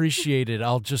critic. Appreciate it.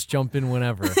 I'll just jump in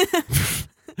whenever.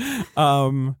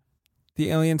 The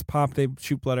aliens pop. They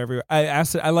shoot blood everywhere.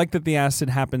 I like that the acid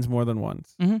happens more than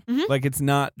once. Mm-hmm. Like it's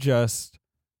not just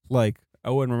like,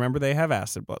 oh, and remember they have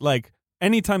acid blood. Like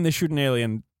anytime they shoot an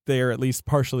alien, they are at least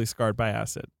partially scarred by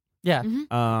acid. Yeah.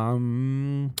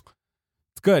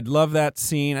 It's good. Love that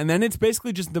scene. And then it's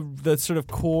basically just the sort of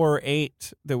core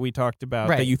 8 that we talked about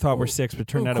Right. that you thought were 6, but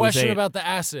turned out it was Question 8. about the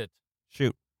acid.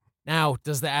 Shoot. Now,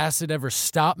 does the acid ever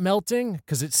stop melting?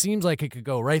 Because it seems like it could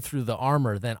go right through the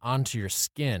armor, then onto your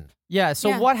skin. Yeah, so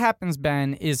Yeah. what happens,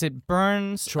 Ben, is it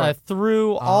burns Sure.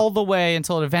 through all the way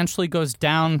until it eventually goes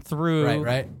down through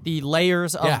Right. the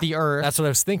layers Yeah, of the earth, That's what I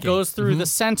was thinking. goes through Mhm. the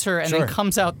center, and Sure. then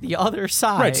comes out the other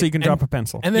side. Right, so you can drop a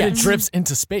pencil. And then Yeah. it drips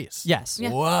into space. Yes. Yeah.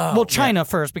 Whoa. Well, China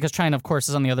first, because China, of course,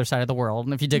 is on the other side of the world.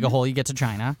 And if you dig a hole, you get to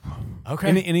China. Okay.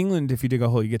 in England, if you dig a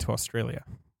hole, you get to Australia.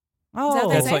 Oh, that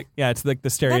what they It's say? like it's like the That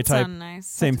stereotype. sounds nice.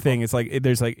 Same thing. It's like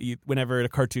there's like whenever a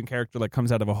cartoon character like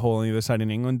comes out of a hole on the other side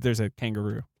in England, there's a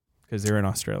kangaroo because they're in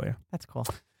Australia. that's cool.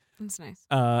 That's nice.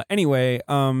 Anyway,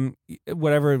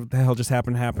 whatever the hell just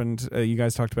happened. You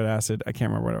guys talked about acid. I can't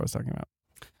remember what I was talking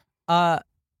about.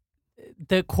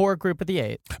 The core group of the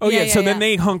 8, Oh Yeah, yeah, yeah, so yeah. then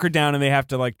they hunker down and they have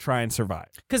to like try and survive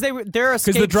because they're because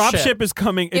the drop ship is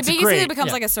coming. It's it basically great. becomes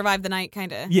Yeah. like a survive the night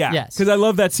kind of. Yeah, Yes. because I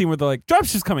love that scene where they're like,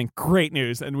 dropship's coming, great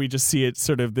news, and we just see it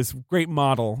sort of this great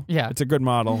model. Yeah. It's a good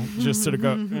model. Just sort of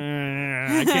go,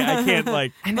 I can't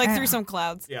like. Like through some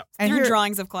clouds. Yeah. And Through here-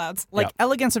 drawings of clouds. Like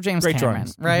Elegance of James Great Cameron,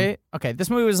 drawings. right? Okay, this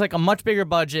movie was like a much bigger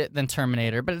budget than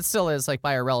Terminator, but it still is like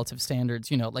by our relative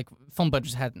standards. You know, like film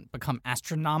budgets hadn't become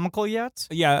astronomical yet.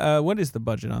 Yeah. What is the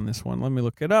budget on this one? Let me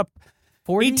look it up.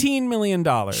 40? $18 million.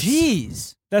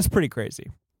 Jeez. That's pretty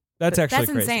crazy. That's actually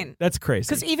That's crazy. insane. That's crazy.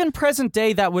 Because even present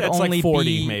day, that would That's like only 40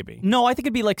 be maybe. No, I think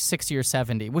it'd be like 60 or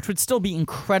 70, which would still be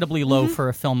incredibly low for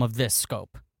a film of this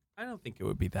scope. I don't think it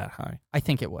would be that high. I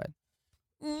think it would.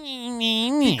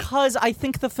 Because I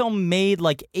think the film made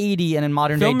like 80, and in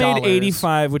modern Film day made dollars,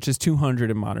 85, which is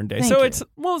 200 in modern day. Thank So you. it's so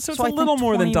it's So I a think little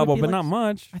more 20 than would double, be but like- not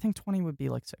much. I think 20 would be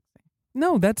like 60.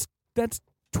 No, that's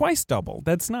twice double.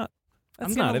 That's not.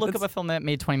 That's I'm not gonna it. look up That's- a film that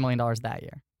made $20 million that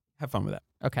year. Have fun with that.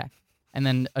 Okay. And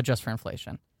then adjust for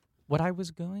inflation. What I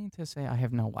was going to say, I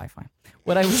have no Wi-Fi.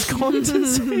 What I was going to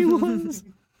say was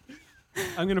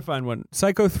I'm gonna find one.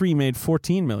 Psycho 3 made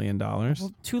 $14 million,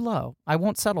 well, too low. I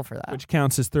won't settle for that. which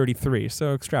counts as 33.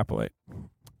 So extrapolate.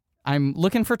 I'm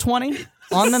looking for 20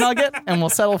 on the nugget, and we'll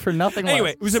settle for nothing less.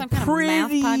 Anyway, it was Some a kind of math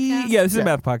pretty. podcast? Yeah, this is Yeah. a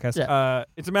math podcast. Yeah.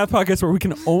 It's a math podcast where we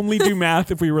can only do math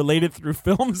if we relate it through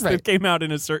films that Right. came out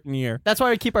in a certain year. That's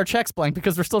why we keep our checks blank,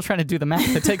 because we're still trying to do the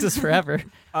math. It takes us forever.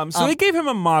 So they gave him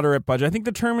a moderate budget. I think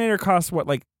the Terminator cost what,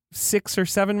 like 6 or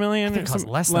 7 million? I think or it cost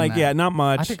something? less than like that. yeah, not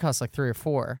much. I think it costs like 3 or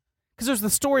 4. Because there's the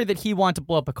story that he wanted to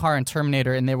blow up a car in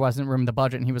Terminator, and there wasn't room to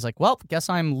budget, and he was like, well, guess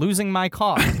I'm losing my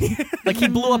car. Like, he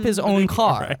blew up his own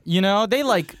car. Right. You know? They,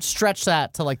 like, stretch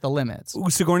that to, like, the limits.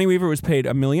 Sigourney Weaver was paid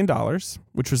 $1 million,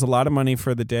 which was a lot of money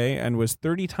for the day, and was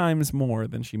 30 times more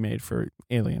than she made for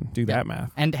Alien. Do that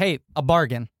math. And, hey, a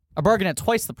bargain. A bargain at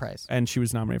twice the price. And she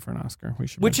was nominated for an Oscar. We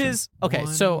should Which mention. is, okay,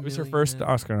 so It was her first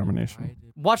Oscar nomination.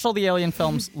 watched all the Alien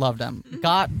films, loved them.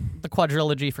 Got the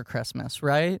quadrilogy for Christmas,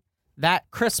 right? That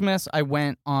Christmas, I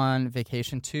went on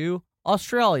vacation to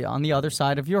Australia, on the other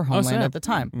side of your homeland snap. at the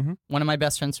time. Mhm. One of my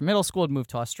best friends from middle school had moved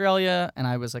to Australia, and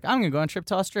I was like, I'm going to go on a trip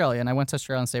to Australia. And I went to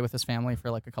Australia and stayed with his family for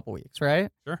like a couple weeks,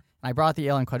 right? Sure. And I brought the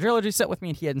Alien quadrilogy set with me,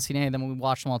 and he hadn't seen any of them. And we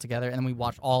watched them all together, and then we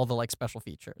watched all the like special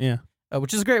features. Yeah.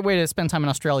 Which is a great way to spend time in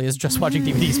Australia, is just watching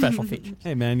DVD special features.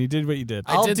 Hey, man, you did what you did.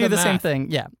 I I'll did do the the same math. thing.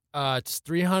 Yeah. It's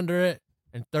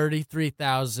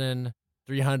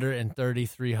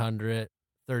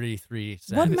 333,333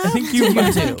 cents. What I math think did you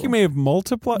I do? think you may have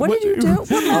multiplied. What did you do? What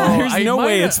math? There's I no might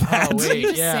way have- it's that. Oh, wait,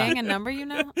 Just yeah. saying a number, you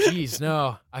know? Jeez,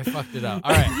 no, I fucked it up.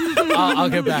 All right, I'll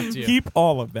get back to you. Keep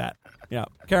all of that. Yeah.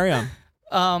 Carry on.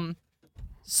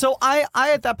 So I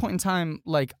at that point in time,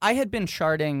 like, I had been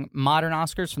charting modern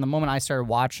Oscars from the moment I started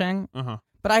watching, Uh-huh.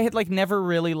 but I had like never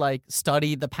really like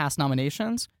studied the past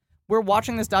nominations. We're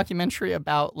watching this documentary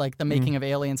about like the making of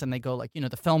Aliens, and they go like, you know,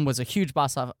 the film was a huge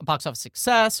box office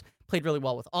success, played really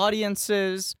well with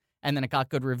audiences, and then it got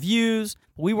good reviews.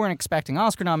 But we weren't expecting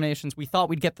Oscar nominations. We thought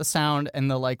we'd get the sound and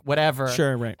the like whatever.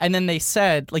 Sure, right. And then they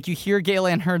said, like, you hear Gale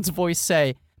Anne Hurd's voice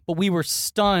say, but we were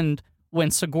stunned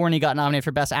when Sigourney got nominated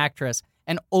for Best Actress.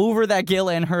 And over that Gale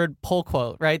Anne Hurd pull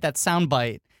quote, right, that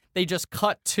soundbite, they just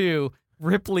cut to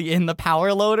Ripley in the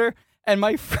power loader. And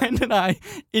my friend and I,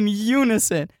 in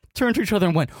unison, turned to each other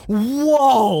and went,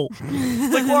 whoa!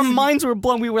 Like, our minds were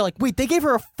blown. We were like, wait, they gave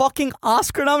her a fucking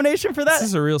Oscar nomination for that? This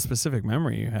is a real specific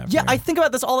memory you have. Yeah, here. I think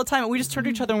about this all the time. And we just turned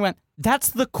to each other and went, that's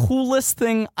the coolest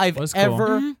thing I've Was cool.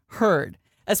 ever heard.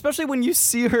 Especially when you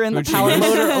see her in the Which power is-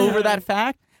 loader over that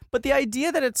fact. But the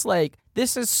idea that it's like,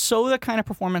 this is so the kind of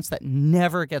performance that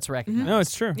never gets recognized. No,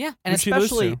 it's true. Yeah. And Who'd she lose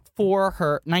especially to? for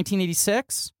her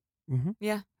 1986.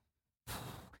 Yeah.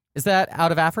 Is that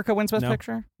Out of Africa wins Best No.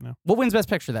 Picture? No. What wins Best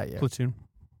Picture that year? Platoon.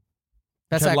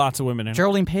 That's Which had ac- lots of women in it.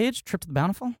 Geraldine Page, Trip to the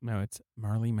Bountiful? No, it's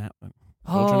Marlee Matlin.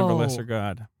 Children of a Oh. Lesser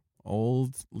God.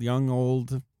 Young,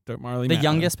 old Marlee The Matlin.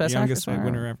 youngest Best the youngest Actress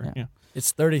winner ever. winner? Yeah.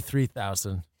 It's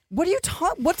 33,000. What are you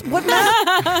talking? What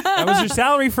math? That was your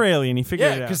salary for Alien. He figured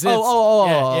Yeah, it out. because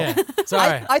Oh. yeah. It's all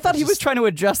right. I thought he was trying to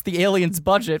adjust the Aliens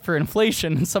budget for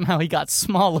inflation, and somehow he got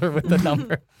smaller with the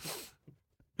number.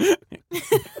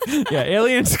 Yeah,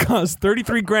 Aliens cost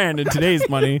 33 grand in today's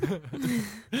money. All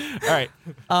right.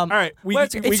 All right. We Well,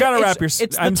 got to wrap your... It's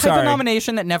the I'm type sorry. of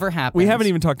nomination that never happens. We haven't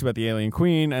even talked about the Alien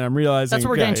Queen, and I'm realizing... That's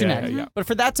what we're getting to yeah, next. yeah. But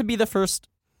for that to be the first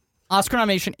Oscar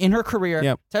nomination in her career,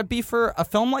 Yep. to be for a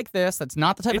film like this, that's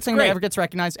not the type of It's thing great. that ever gets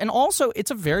recognized. And also,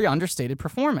 it's a very understated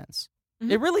performance.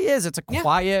 Mhm. It really is. It's a Yeah.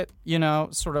 quiet, you know,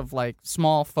 sort of like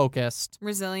small, focused.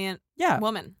 Resilient Yeah.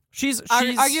 woman. She's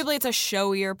Arguably, it's a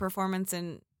showier performance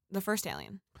in the first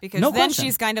Alien. Because No then question.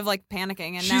 she's kind of like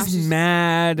panicking. And now She's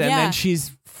mad, and Yeah. then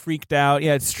she's freaked out.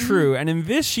 Yeah, it's true. And in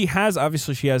this, she has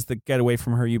the get away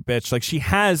from her, you bitch. Like, she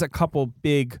has a couple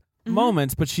big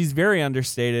moments, but she's very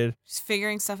understated She's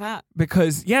figuring stuff out.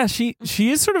 because she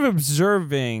is sort of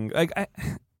observing. Like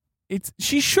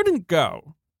she shouldn't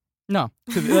go. No.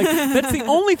 Like that's the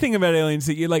only thing about aliens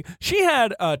that you like. She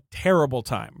had a terrible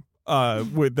time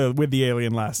with the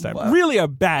alien last time. Wow. Really a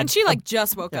bad. And she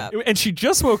just woke up. And she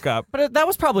just woke up. But that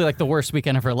was probably like the worst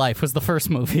weekend of her life. Was the first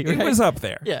movie? Right? It was up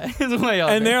there. Yeah, it was way up.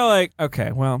 And there. they're like,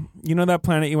 okay, well, you know that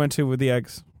planet you went to with the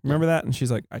eggs? Remember that? And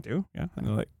she's like, I do. Yeah. And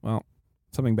they're like, well,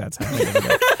 something bad's happening.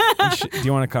 Do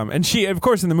you want to come? And she, of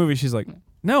course, in the movie, she's like,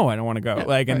 no, I don't want to go.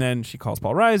 And then she calls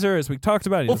Paul Reiser, as we talked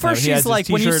about. Well, first she's like,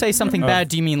 when you say something bad,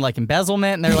 do you mean like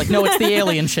embezzlement? And they're like, no, it's the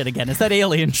alien shit again. It's that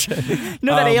alien shit. You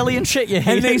know that alien shit you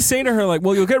hate? And they say to her, like,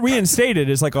 well, you'll get reinstated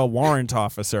as like a warrant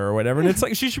officer or whatever. And it's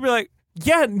like, she should be like,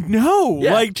 yeah, no.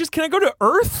 Yeah. Like, just can I go to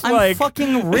Earth? I'm like,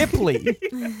 fucking Ripley.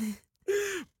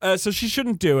 so she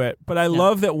shouldn't do it. But I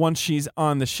love that once she's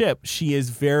on the ship, she is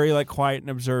very like quiet and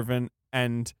observant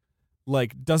and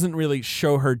like doesn't really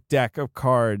show her deck of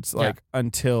cards like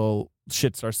until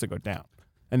shit starts to go down.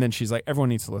 And then she's like, everyone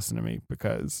needs to listen to me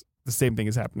because the same thing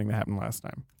is happening that happened last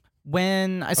time.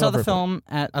 When I saw the film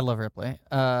I love Ripley.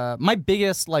 My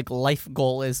biggest like life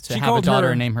goal is to She have a called daughter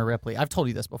her- and name her Ripley. I've told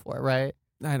you this before, right?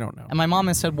 I don't know. And my mom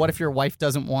has said, what if your wife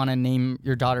doesn't want to name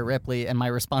your daughter Ripley? And my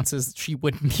response is, she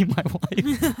wouldn't be my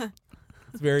wife.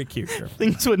 It's very cute. Girl.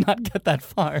 Things would not get that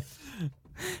far.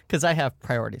 Because I have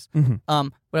priorities. Mm-hmm.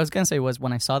 What I was going to say was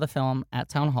when I saw the film at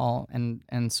Town Hall and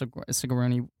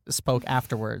Sigourney spoke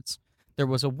afterwards, there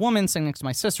was a woman sitting next to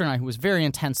my sister and I who was very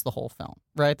intense the whole film,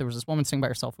 right? There was this woman sitting by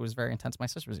herself who was very intense. My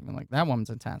sister was even like, that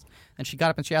woman's intense. And she got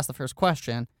up and she asked the first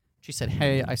question. She said,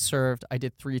 hey, I served. I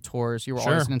did 3 tours. You were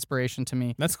always an inspiration to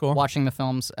me. That's cool. Watching the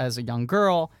films as a young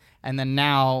girl. And then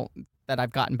now that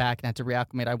I've gotten back and had to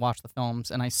reacclimate, I watch the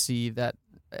films and I see that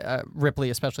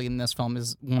Ripley, especially in this film,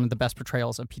 is one of the best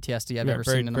portrayals of PTSD I've ever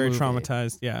seen in a movie. Very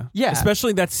traumatized, yeah. Yeah.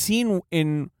 Especially that scene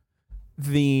in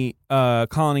the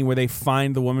colony where they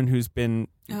find the woman who's been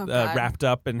wrapped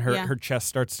up and her chest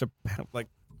starts to, like,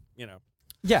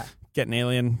 get an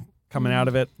alien coming out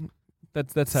of it.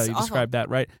 That's how you describe that,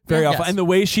 right? Very awful. Yes. And the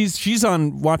way she's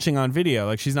on watching on video,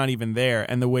 like she's not even there,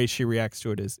 and the way she reacts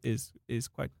to it is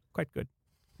quite good.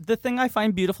 The thing I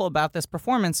find beautiful about this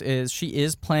performance is she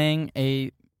is playing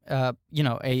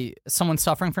someone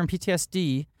suffering from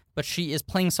PTSD, but she is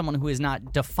playing someone who is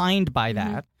not defined by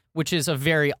that, which is a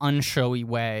very unshowy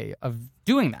way of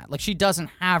doing that. Like, she doesn't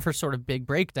have her sort of big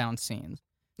breakdown scenes.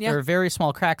 Yeah. There are very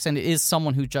small cracks, and it is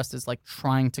someone who just is like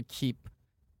trying to keep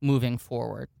moving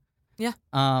forward. Yeah.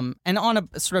 And on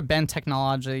a sort of Ben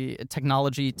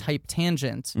technology type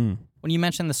tangent, when you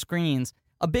mentioned the screens,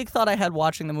 a big thought I had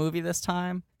watching the movie this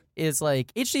time is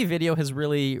like HD video has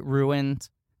really ruined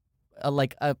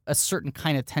a certain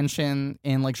kind of tension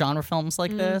in like genre films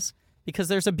like this, because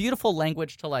there's a beautiful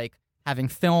language to like having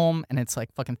film and it's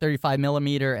like fucking 35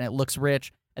 millimeter and it looks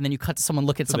rich. And then you cut to someone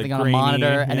look at something on a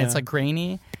monitor and it's like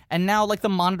grainy. And now like the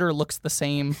monitor looks the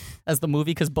same as the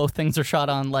movie because both things are shot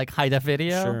on like high def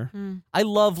video. Sure. I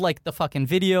love like the fucking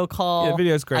video call. Yeah,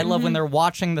 video's great. I love when they're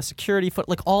watching the security foot.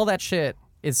 Like all that shit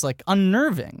is like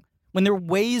unnerving when they're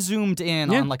way zoomed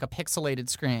in on like a pixelated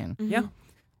screen. Yeah.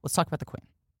 Let's talk about the Queen.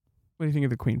 What do you think of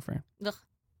the Queen, Fran? Ugh.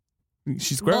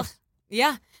 She's gross. Ugh.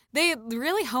 Yeah. They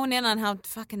really hone in on how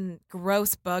fucking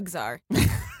gross bugs are.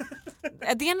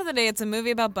 At the end of the day, it's a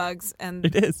movie about bugs, and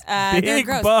It is. they're Big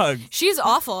gross. bugs. She's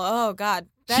awful. Oh God,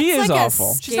 that's She is like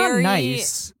awful. A She's not scary,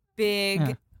 nice.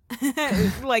 big,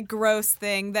 like gross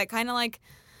thing that kind of like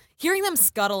hearing them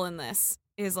scuttle in this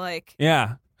is like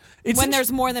Yeah. when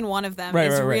there's more than one of them Right,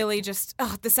 is right, right. really just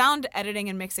the sound editing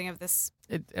and mixing of this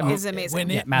is amazing. When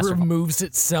it masterful. removes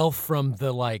itself from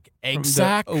the like egg From the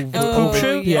sac.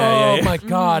 oviduct? yeah. Oh my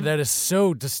god, that is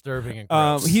so disturbing and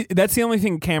gross. That's the only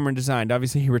thing Cameron designed.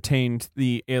 Obviously, he retained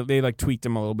they like tweaked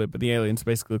him a little bit, but the aliens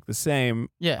basically look the same.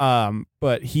 Yeah.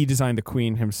 But he designed the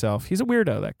Queen himself. He's a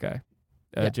weirdo, that guy.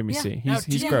 Jimmy Yeah. C. Now,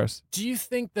 He's gross. Do you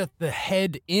think that the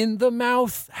head in the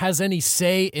mouth has any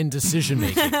say in decision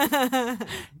making?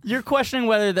 You're questioning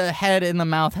whether the head in the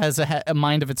mouth has a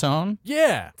mind of its own?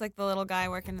 Yeah, It's like the little guy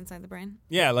working inside the brain.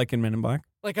 Yeah, like in Men in Black.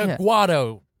 like a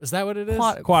guado. Is that what it is?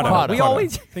 Quado. We Quado.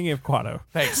 always. Thinking of Quado.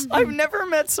 Thanks. I've never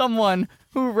met someone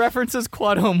who references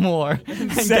Quado more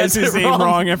and Says gets his it name wrong.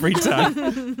 wrong every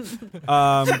time.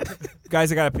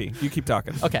 Guys, I gotta pee. You keep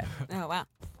talking. Okay, Oh wow.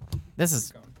 this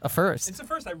is a first. It's the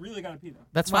first. I really gotta pee though.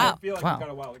 That's Wow. fine. I feel like Wow. I got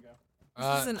a while ago.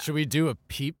 This isn't- Should we do a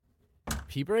pee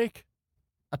break?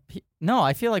 No,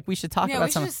 I feel like we should talk yeah, about we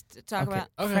should something. just talk about.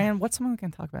 Okay. Fran, what's something we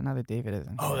can talk about now that David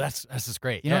isn't? Oh, that's just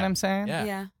great. You know Yeah. what I'm saying? Yeah.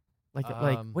 Yeah, Like,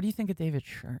 what do you think of David's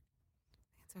shirt?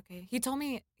 it's okay. He told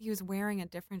me he was wearing a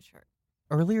different shirt.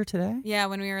 Earlier today? Yeah,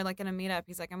 when we were like in a meetup,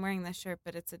 he's like, I'm wearing this shirt,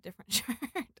 but it's a different shirt.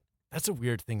 That's a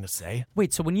weird thing to say.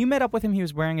 Wait, so when you met up with him, he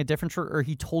was wearing a different shirt, or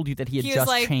he told you that he had He just was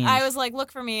like, changed? I was like,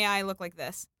 look for me, I look like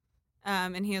this.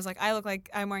 And he was like, I look like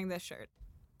I'm wearing this shirt.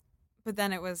 But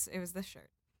then it was this shirt.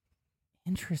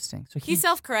 Interesting. So He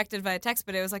self-corrected via text,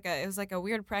 but it was like a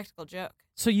weird practical joke.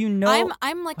 So you know,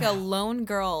 I'm like a lone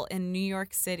girl in New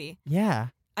York City. yeah,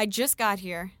 I just got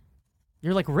here.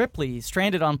 you're like Ripley,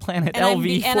 stranded on planet And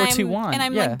LV-421.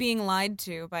 I'm yeah. like being lied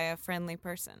to by a friendly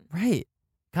person. Right.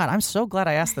 God, I'm so glad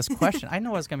I asked this question. I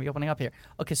know I was going to be opening up here.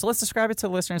 Okay, so let's describe it to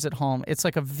the listeners at home. It's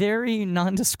like a very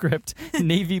nondescript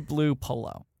navy blue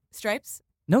polo. Stripes?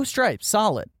 No stripes,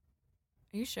 solid.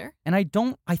 Are you sure? And I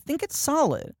think it's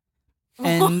solid.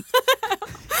 And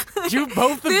You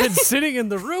both have been sitting in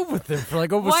the room with him for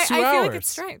like almost Why? 2 I hours. feel like it's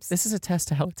stripes. this is a test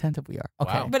to how attentive we are.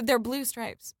 Okay. Wow. But they're blue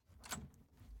stripes.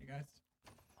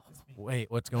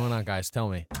 Wait, what's going on, guys? Tell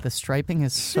me. The striping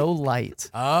is so light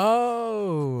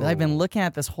Oh. that I've been looking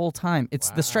at this whole time.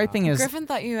 It's the striping is Griffin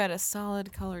thought you had a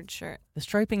solid colored shirt.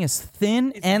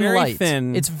 thin and very light.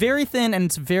 thin. It's very thin and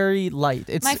it's very light.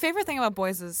 It's My favorite thing about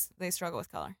boys is they struggle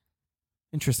with color.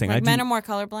 Interesting. Like I men do- are more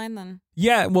colorblind than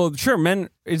Yeah, well, sure. Men,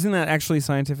 isn't that actually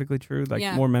scientifically true? Like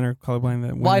Yeah. more men are colorblind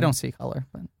than women. well, I don't see color,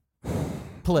 but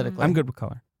politically. I'm good with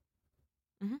color.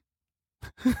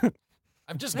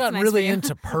 I've just That's gotten nice really for you.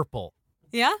 into purple.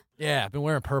 yeah, Yeah, I've been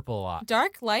wearing purple a lot.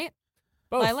 dark, light,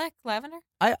 Both. lilac, lavender.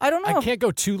 I don't know. I can't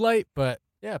go too light, but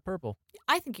yeah, purple.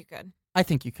 I think you could. I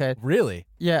think you could. Really?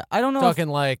 Yeah, I don't know. Talking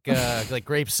like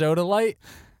grape soda light?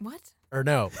 What? Or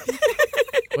no?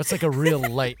 What's like a real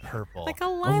light purple? Like a A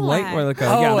lilac. light or like a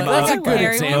Oh, yeah, that's a mauve. good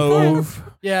Berry example. Mauve.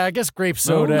 Yeah, I guess grape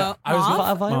soda. Mauve? I was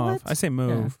Mauve? Violet? Mauve. I say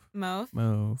mauve. Mauve.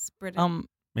 Mauve. It's British.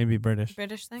 Maybe British.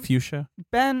 British thing. Fuchsia.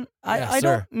 Ben, I Yes, don't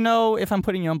sir. know if I'm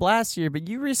putting you on blast here, but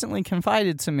you recently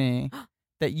confided to me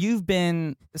that you've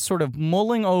been sort of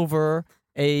mulling over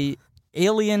a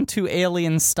alien to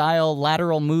alien style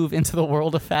lateral move into the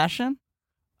world of fashion.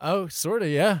 Oh, sort of,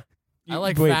 yeah. I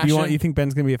like Wait, fashion. you think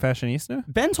Ben's gonna be a fashionista?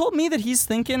 Ben told me that he's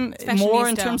thinking Fashionista. more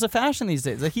in terms of fashion these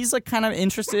days. That he's like kind of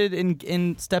interested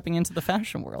in stepping into the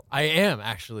fashion world. I am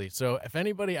actually. So if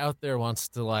anybody out there wants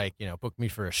to book me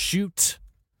for a shoot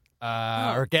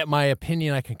or get my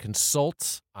opinion, I can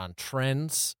consult on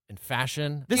trends in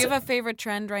fashion. Do you have a favorite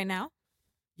trend right now?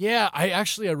 Yeah, I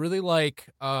really like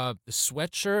the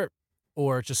sweatshirt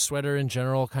or just sweater in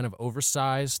general, kind of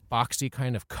oversized, boxy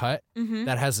kind of cut Mm-hmm.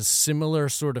 that has a similar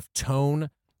sort of tone,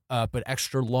 but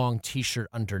extra long T-shirt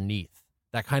underneath.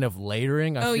 That kind of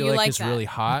layering, I Oh, feel you like is that. really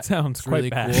hot. Sounds It's really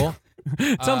quite bad. cool.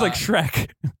 It sounds like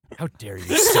Shrek. How dare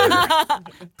you, sir?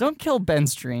 Don't kill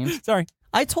Ben's dreams. Sorry.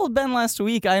 I told Ben last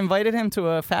week I invited him to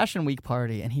a fashion week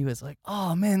party, and he was like,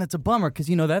 "Oh man, that's a bummer because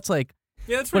that's like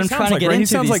Yeah, that's what what I'm it sounds trying to like, get right? He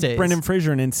into sounds these like days. Brendan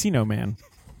Fraser in Encino Man.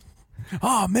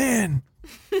 Oh man.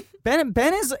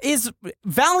 Ben is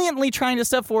valiantly trying to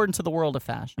step forward into the world of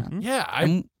fashion." Yeah,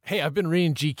 Um, I've been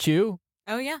reading GQ,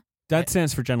 Oh yeah. That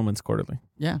stands for Gentleman's Quarterly.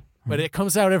 Yeah. but it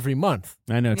comes out every month.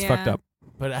 I know it's fucked Yeah. up.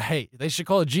 But hey, they should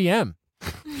call it GM.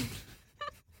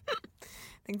 I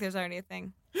think there's already a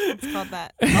thing. It's called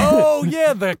that. Oh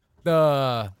yeah, the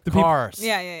people- cars.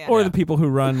 Yeah. Or the people who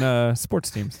run sports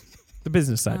teams, the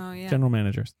business side, Oh, yeah. general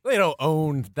managers. They don't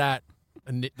own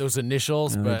those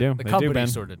initials, No, they but do. the They do, company Ben.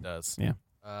 sort of does. Yeah.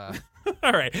 Uh,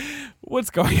 All right, what's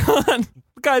going on,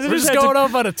 guys? I we're just just had to- going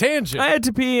off on a tangent. I had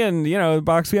to pee, and the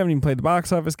box. We haven't even played the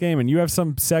box office game, and you have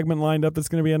some segment lined up that's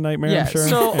going to be a nightmare. Yeah. I'm sure.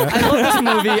 So Yeah. I love this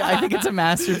movie. I think it's a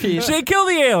masterpiece. They kill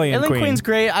the alien Alien queen. Queen's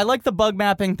great. I like the bug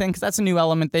mapping thing because that's a new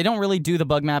element. They don't really do the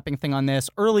bug mapping thing on this.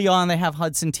 Early on, they have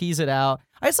Hudson tease it out.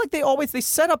 I just like they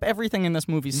set up everything in this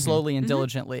movie slowly and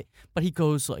diligently. But he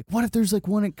goes like, "What if there's like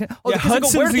one?" Yeah, because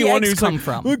Hudson's where did the the one eggs who's come like,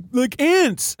 from? Look, like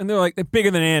ants, and they're like they're bigger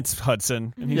than ants,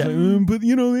 Hudson. And he's Yeah. like, but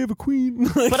they have a queen.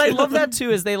 But I love that too.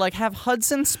 Is they like have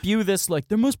Hudson spew this like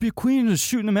there must be a queen and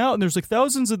shooting them out, and there's like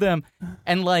thousands of them,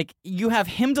 and like you have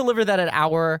him deliver that at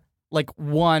hour like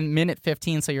 1 minute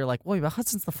 15. So you're like, wait, but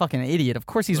Hudson's the fucking idiot. Of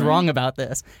course he's wrong about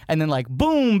this. And then like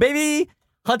boom, baby,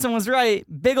 Hudson was right.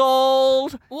 Big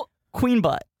old Well- queen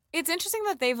butt. It's interesting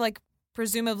that they've like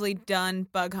presumably done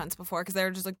bug hunts before because they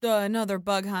were just like, another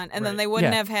bug hunt, and then Right. they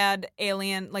wouldn't Yeah. have had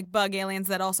bug aliens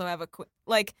that also have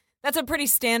like that's a pretty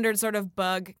standard sort of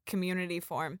bug community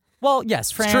form. Well,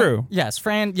 yes, Fran. true. Yes,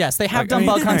 Fran. Yes, they have Like, done I mean,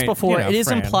 bug hunts right, before. you know, It is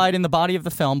Fran. implied in the body of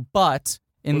the film, but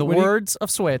in the What do you- words of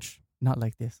Switch, not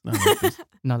like this.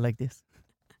 Not like this.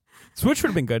 Switch would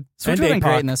have been good. Switch And would've been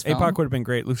great APOC. in this film. APOC would have been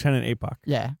great. Lieutenant APOC.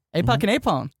 Yeah, APOC and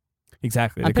Apone.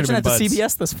 Exactly. I'm They could pitching have that been to buds.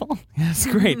 CBS this fall. That's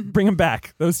great. Bring them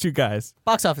back. Those two guys.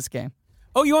 Box office game.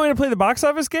 Oh, you want me to play the box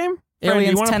office game? Fran, do you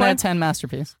Aliens, wanna 10 play? out of 10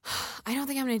 masterpiece. I don't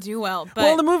think I'm going to do well. But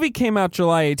Well, the movie came out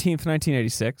July 18th,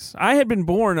 1986. I had been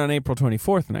born on April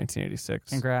 24th, 1986.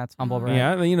 Congrats, humble brag.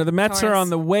 Yeah, you know, the Mets are Taurus. on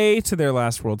the way to their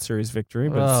last World Series victory,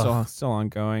 but it's still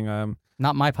ongoing.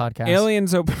 Not my podcast.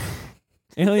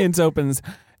 Aliens opens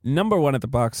number one at the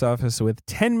box office with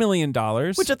 $10 million.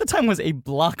 Which at the time was a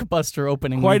blockbuster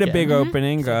opening. Quite a weekend. big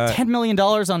opening. $10 million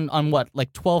on what, like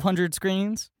 1,200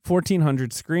 screens?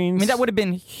 1,400 screens. I mean, that would have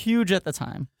been huge at the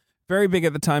time. Very big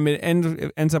at the time. It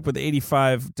ends up with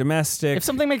 85 domestic. If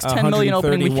something makes 10 million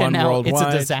opening 131 weekend now, it's a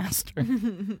worldwide.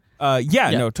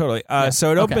 disaster. No, totally.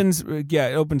 So it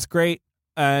Okay. opens great,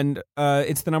 and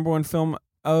it's the number one film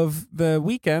of the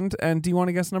weekend. And do you want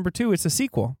to guess number two? It's a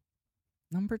sequel.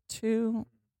 Number 2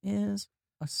 is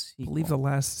a I sequel. believe the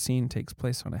last scene takes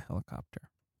place on a helicopter.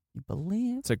 You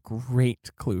believe It's a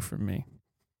great clue from me.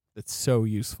 It's so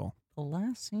useful. the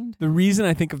last scene? The reason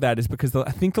I think of that is because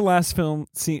I think the last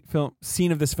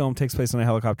scene of this film takes place on a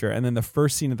helicopter, and then the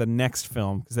first scene of the next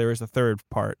film, because there is a third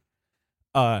part,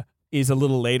 is a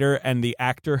little later, and the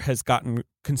actor has gotten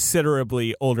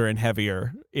considerably older and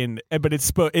heavier. But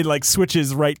it like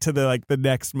switches right to the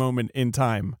next moment in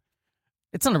time.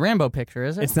 It's not a Rambo picture,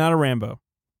 is it? It's not a Rambo.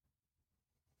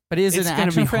 But is It's it an going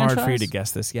to be action hard franchise? for you to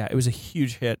guess this. Yeah, it was a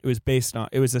huge hit.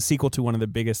 It was a sequel to one of the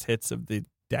biggest hits of the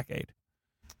decade.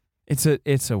 It's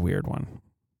a weird one.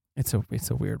 It's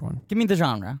a weird one. Give me the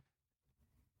genre.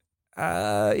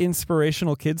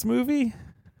 Inspirational kids movie.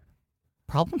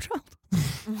 Problem Child?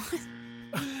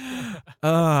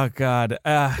 Oh God,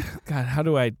 how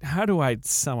do I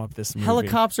sum up this movie?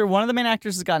 Helicopter. One of the main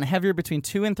actors has gotten heavier between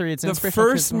 2 and 3. It's an The inspirational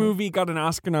first kids movie got an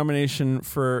Oscar nomination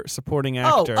for supporting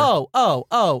actor. Oh!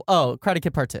 Karate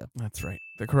Kid Part 2. That's right.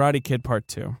 The Karate Kid Part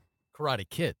 2. Karate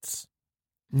Kids.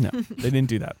 No, they didn't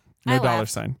do that. No I dollar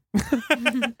laughed. sign.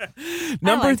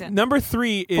 liked it. Number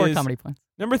 3 4 is comedy points.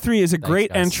 Number 3 is a great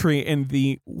guys. entry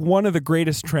in one of the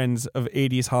greatest trends of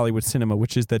 80s Hollywood cinema,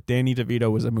 which is that Danny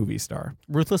DeVito was a movie star.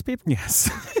 Ruthless People? Yes.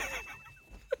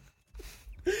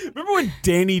 Remember when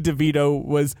Danny DeVito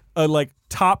was a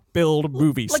top billed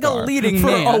movie Like star a leading for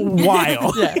man. a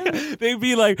while? Yeah. They'd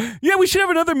be like, "Yeah, we should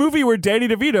have another movie where Danny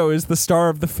DeVito is the star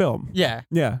of the film." Yeah.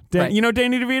 Yeah, Right. You know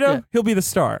Danny DeVito? Yeah. He'll be the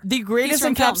star. The greatest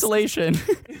from films.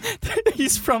 encapsulation.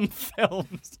 He's from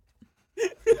films.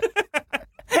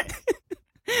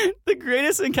 The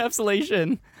greatest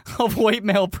encapsulation of white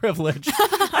male privilege.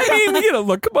 I mean,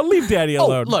 look, come on, leave Daddy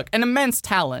alone. Look, an immense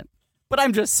talent. But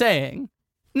I'm just saying,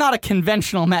 not a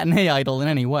conventional matinee idol in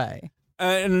any way.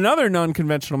 And another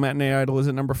non-conventional matinee idol is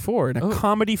at number 4 in a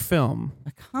comedy film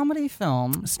A comedy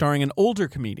film. starring an older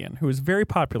comedian who was very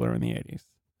popular in the 80s.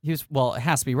 It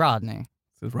has to be Rodney.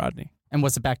 This is Rodney. And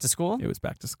was it Back to School? It was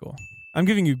Back to School. I'm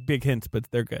giving you big hints, but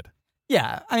they're good.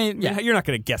 Yeah, I mean, yeah, You're not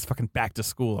going to guess fucking Back to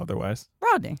School otherwise.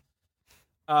 Rodney.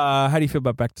 How do you feel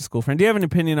about Back to School, friend? Do you have an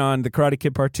opinion on The Karate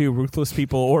Kid Part 2, Ruthless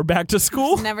People, or Back to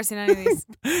School? Never seen any of these.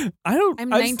 I don't. I'm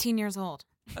 19 years old.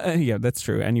 Yeah, that's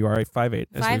true. And you are a 5'8".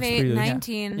 5'8",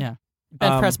 19. Yeah.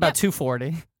 Ben press about Yep.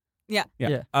 240. Yeah.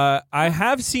 Yeah. Yeah. I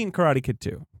have seen Karate Kid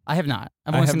 2. I have not.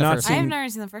 I've I only have seen the not first I one. have never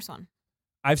seen the first one.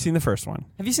 I've seen the first one.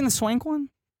 Have you seen the Swank one?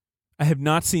 I have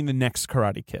not seen the next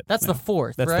Karate Kid. That's No. the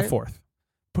fourth, That's right? the fourth.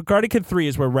 Karate Kid 3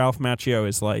 is where Ralph Macchio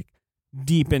is like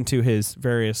deep into his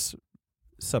various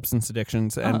substance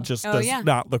addictions and just Oh, does yeah.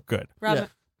 not look good. Rob, Yeah.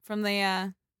 from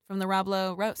the Rob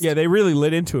Lowe roast. Yeah, they really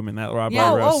lit into him in that Rob Yeah.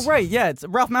 Lowe roast. Oh, right. Yeah, it's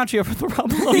Ralph Macchio for the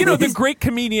Rob Lowe. You know, the great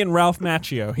comedian Ralph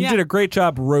Macchio. He Yeah. did a great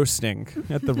job roasting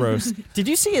at the roast. Did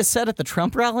you see his set at the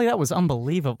Trump rally? That was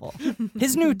unbelievable.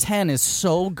 His new 10 is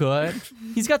so good.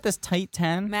 He's got this tight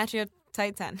 10. Match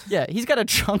tight 10. Yeah, he's got a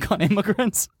chunk on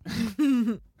immigrants.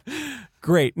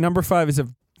 Great. Number 5 is a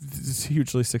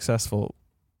hugely successful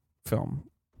film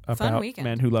about weekend.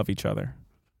 men who love each other.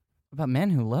 About men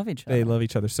who love each other. They love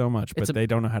each other so much, but It's a- they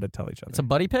don't know how to tell each other. It's a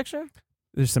buddy picture?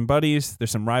 There's some buddies.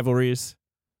 There's some rivalries.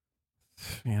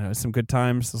 You know, some good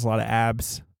times. There's a lot of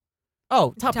abs.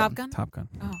 Oh, Top Top Gun. Gun? Top Gun.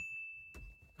 Oh.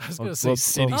 I was Well, going to say well,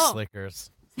 City oh.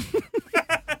 Slickers.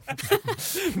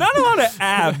 Not a lot of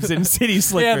abs in City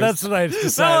Slickers. Yeah, that's what I Not a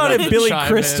decided. lot of Billy Chime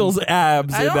in. Crystal's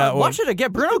abs I in don't that one. watch it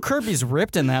again. Bruno Kirby's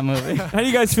ripped in that movie. How do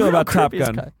you guys feel Bruno about Top Kirby's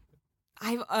Gun? cut.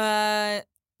 I've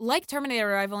like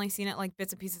Terminator, I've only seen it like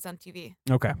bits and pieces on TV.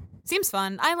 Okay. Seems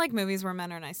fun. I like movies where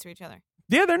men are nice to each other.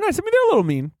 Yeah, they're nice. I mean, they're a little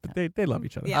mean, but they love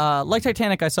each other. Yeah. Like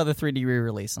Titanic, I saw the 3D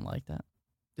re-release and liked that.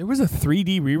 There was a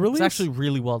 3D re-release? It's actually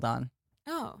really well done.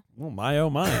 Oh. Oh, my, oh,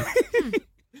 my.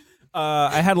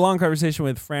 I had a long conversation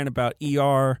with Fran about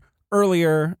ER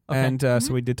earlier, Okay. and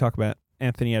so we did talk about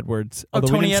Anthony Edwards, Oh, although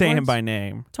we Tony didn't say him Edwards? by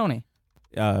name. Tony.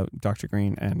 Dr.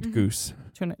 Green and Goose.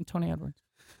 Tony Edwards.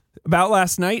 About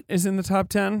Last Night is in the top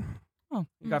 10. Oh.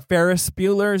 You got Ferris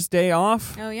Bueller's Day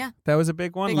Off. Oh yeah, That was a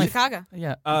big one. Big Chicago.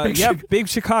 Yeah. Big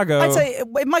Chicago. I'd say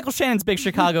Michael Shannon's Big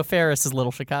Chicago, Ferris is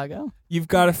Little Chicago. You've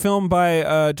got a film by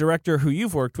a director who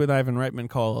you've worked with, Ivan Reitman,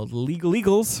 called Legal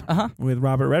Eagles with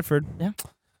Robert Redford.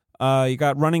 Yeah. You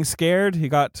got Running Scared. You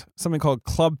got something called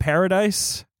Club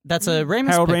Paradise. That's a Ramis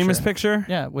Harold picture. Ramis picture.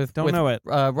 Yeah, with know it.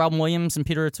 Robin Williams and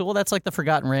Peter O'Toole. That's like the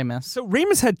forgotten Ramis. So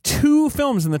Ramis had 2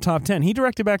 films in the top 10. He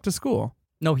directed Back to School.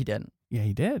 No, he didn't. Yeah,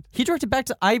 he did. He directed Back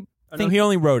to. No, he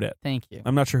only wrote it. Thank you.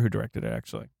 I'm not sure who directed it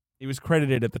actually. He was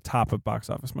credited at the top of Box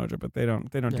Office Mojo, but they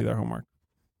don't do their homework.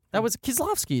 That was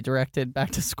Kieslowski directed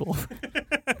Back to School.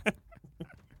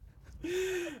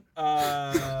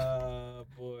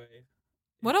 Boy.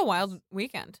 What a wild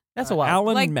weekend. That's a wild.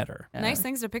 Alan Like- Metter. Yeah. Nice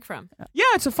things to pick from. Yeah,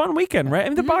 it's a fun weekend, right? I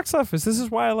mean, the box office. This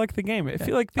is why I like the game. I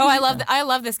feel like Oh, I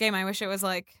love this game. I wish it was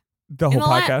like. the whole in the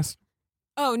la- podcast.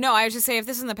 Oh no, I was just saying if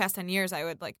this was in the past 10 years, I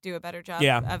would like do a better job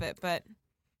Yeah. of it. But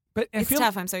But I it's feel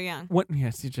tough. I'm so young.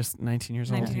 Yes, you're just 19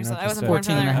 years old. 19 years you know, old. I just, wasn't born for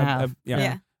 14 and a that. half.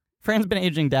 Yeah. Fran's been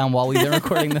aging down while we've been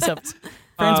recording this episode.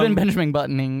 Fran's been Benjamin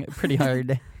Buttoning pretty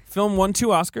hard. Film won 2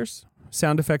 Oscars: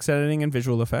 sound effects editing and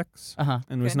visual effects,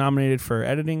 and was Good. nominated for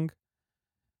editing,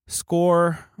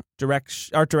 score,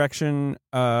 art direction,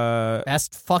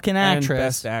 Best fucking and actress.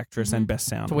 best actress and best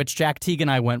sound. To which Jack Teague and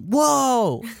I went,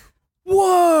 whoa!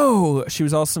 Whoa! She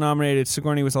was also nominated.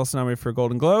 Sigourney was also nominated for a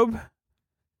Golden Globe,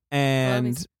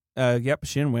 and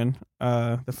she didn't win.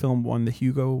 The film won the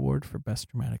Hugo Award for Best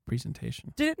Dramatic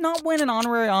Presentation. Did it not win an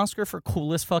honourary Oscar for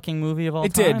coolest fucking movie of all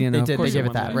It time? did, you know, They of did. They course gave it it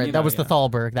won that, that, right? you That know, was the yeah.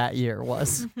 Thalberg that year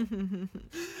was.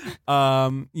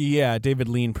 David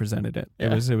Lean presented it.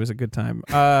 Yeah. It was a good time.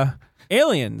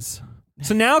 Aliens.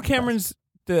 So now Cameron's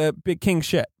the big king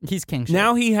shit. He's king shit.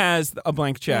 Now he has a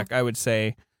blank check, I would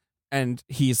say, and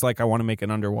he's like, I want to make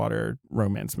an underwater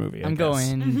romance movie. I'm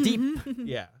going deep.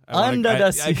 Yeah, Under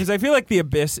the sea. because I feel like The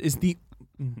Abyss is the.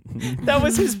 That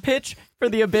was his pitch for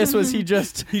The Abyss was he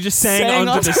just sang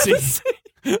Under the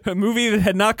Sea, a movie that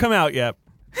had not come out yet.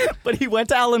 but he went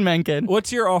to Alan Menken.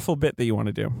 What's your awful bit that you want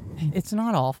to do? It's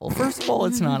not awful. First of all,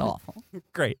 it's not awful.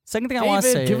 Great. Second thing I want to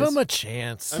say David, give is, him a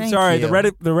chance. I'm Thank sorry. you.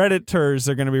 The Redditors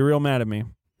are going to be real mad at me.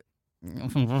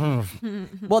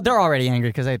 well, they're already angry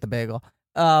because I ate the bagel.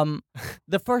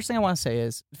 The first thing I want to say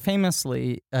is,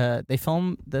 famously, they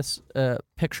filmed this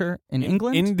picture in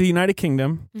England, in the United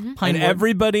Kingdom, and Pinewood.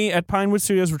 everybody at Pinewood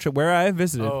Studios, where I have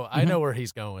visited, Oh, I know where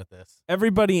he's going with this.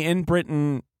 everybody in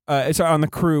Britain, on the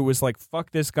crew was like,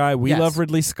 "Fuck this guy. We Yes. love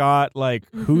Ridley Scott. Like,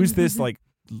 who's this like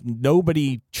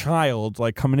nobody child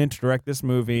like coming in to direct this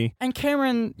movie?" And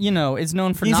Cameron, is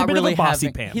known for He's a not bit of a really bossy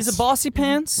having. pants. He's a bossy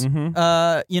pants.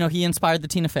 Mhm. He inspired the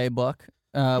Tina Fey book.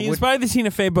 He inspired the Tina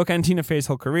Fey book and Tina Fey's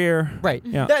whole career. Right.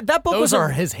 Yeah. That book Those was are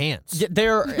his hands. Yeah,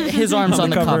 they're his arms on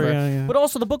the cover. yeah. But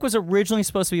also, the book was originally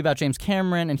supposed to be about James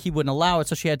Cameron, and he wouldn't allow it,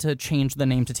 so she had to change the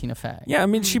name to Tina Fey. Yeah, I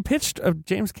mean, she pitched a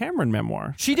James Cameron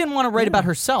memoir. She didn't want to write about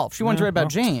herself. She wanted to write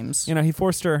about well, James. He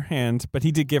forced her hand, but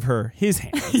he did give her his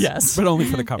hand. Yes. But only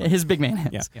for the cover. His big man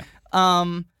hands. Yeah.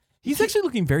 He's actually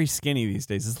looking very skinny these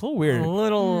days. It's a little weird. A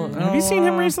little. Have you seen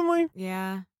him recently?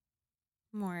 Yeah.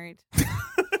 I'm worried.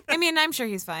 I mean, I'm sure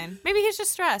he's fine. Maybe he's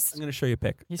just stressed. I'm going to show you a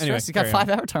pic. He's Anyway, stressed. He's got carry on.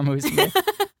 5 Avatar movies to make.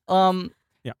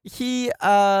 Yeah. He,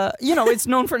 it's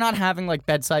known for not having like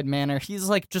bedside manner. He's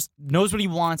like just knows what he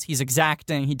wants. He's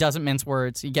exacting. He doesn't mince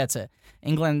words. He gets it.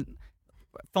 England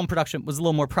film production was a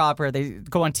little more proper. They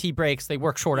go on tea breaks. They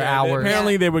work shorter hours.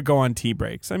 Apparently, they would go on tea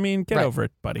breaks. I mean, get Right. over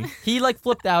it, buddy. He like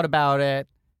flipped out about it.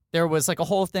 There was like a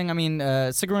whole thing. I mean,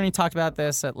 Sigourney talked about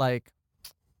this at like.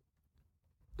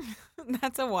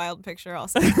 That's a wild picture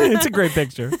also. It's a great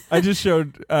picture. I just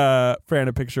showed Fran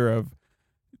a picture of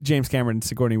James Cameron and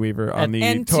Sigourney Weaver on the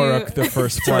And Toruk, two- the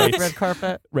first flight,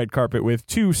 Red carpet. with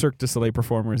 2 Cirque du Soleil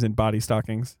performers in body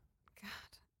stockings.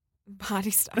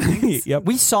 Body stockings. Yep.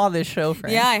 We saw this show,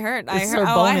 Frank. Yeah, I heard. This is I heard.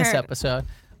 our I bonus heard. episode.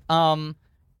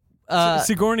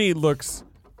 Sigourney looks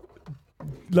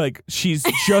like she's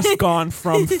just gone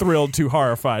from thrilled to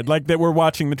horrified, like that we're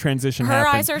watching the transition Her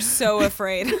happen. eyes are so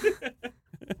afraid.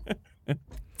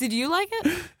 Did you like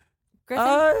it,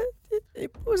 Griffin?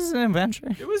 It was an adventure.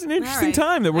 It was an interesting right.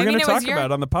 time that we're I mean, going to it was talk your-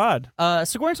 about on the pod.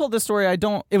 Sigourney told this story.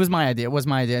 It was my idea. It was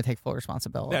my idea. I take full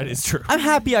responsibility. That is true. I'm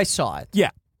happy I saw it. Yeah.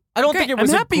 I don't Great. think it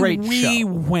was I'm a happy great we show.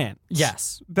 went.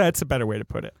 Yes. That's a better way to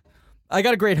put it. I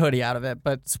got a great hoodie out of it,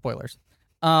 but spoilers.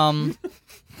 Go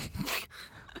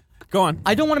on.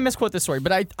 I don't want to misquote this story,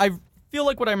 but I feel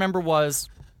like what I remember was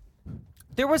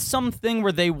there was something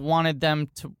where they wanted them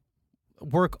to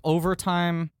work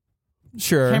overtime,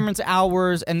 Sure. Cameron's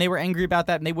hours, and they were angry about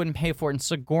that, and they wouldn't pay for it. And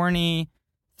Sigourney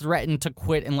threatened to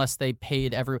quit unless they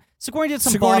paid Sigourney did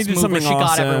some Sigourney boss did move where something she got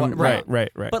awesome. everyone.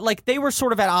 Right. But like they were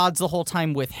sort of at odds the whole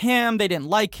time with him. They didn't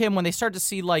like him. When they started to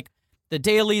see like the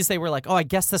dailies, they were like, oh, I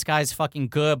guess this guy's fucking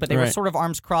good. But they were sort of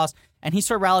arms crossed. And he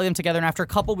sort of rallied them together. And after a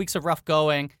couple weeks of rough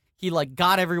going, he like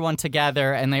got everyone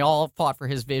together and they all fought for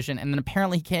his vision. And then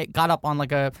apparently he got up on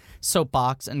like a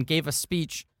soapbox and gave a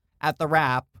speech at the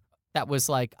wrap that was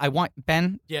like, I want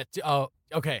Ben. Yeah. Oh,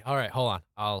 okay. All right. Hold on.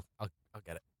 I'll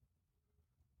get it.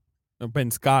 Oh,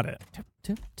 Ben's got it.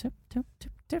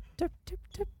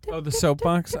 Oh, the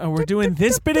soapbox. Oh, we're doing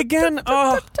this bit again.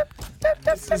 Oh,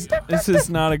 this is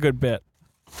not a good bit.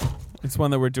 It's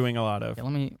one that we're doing a lot of. Okay,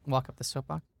 let me walk up the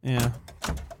soapbox. Yeah.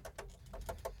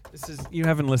 This is you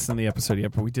haven't listened to the episode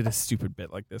yet, but we did a stupid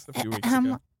bit like this a few weeks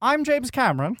ago. I'm James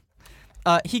Cameron.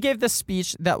 He gave this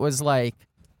speech that was like,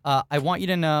 I want you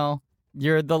to know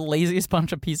you're the laziest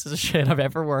bunch of pieces of shit I've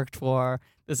ever worked for.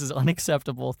 This is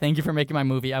unacceptable. Thank you for making my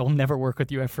movie. I will never work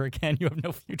with you ever again. You have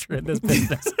no future in this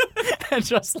business. And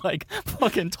just like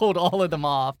fucking told all of them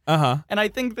off. And I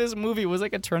think this movie was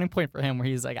like a turning point for him where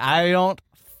he's like, I don't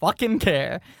fucking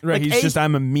care. Right, like, he's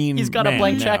I'm a mean He's got man a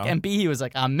blank check, now. and B, he was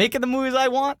like, I'm making the movies I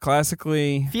want.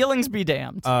 Classically, Feelings be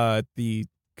damned. the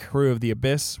crew of The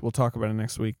Abyss, we'll talk about it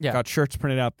next week, got shirts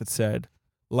printed out that said,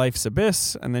 life's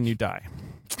abyss, and then you die.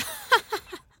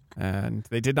 And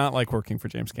they did not like working for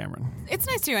James Cameron. It's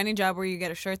nice to do any job where you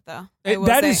get a shirt, though.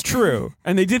 That is true.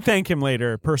 And they did thank him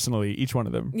later, personally, each one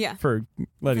of them, for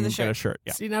letting him get a shirt.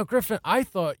 Yeah. See, now, Griffin, I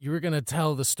thought you were going to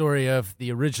tell the story of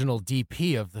the original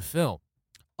DP of the film.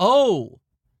 Oh.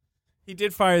 He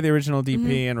did fire the original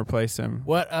DP and replace him.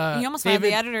 What? He almost fired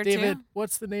the editor, David, too.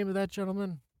 what's the name of that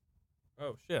gentleman?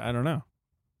 Oh, shit. I don't know.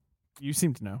 You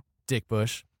seem to know. Dick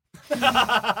Bush.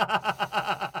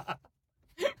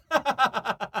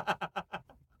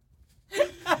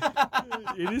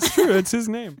 It is true. It's his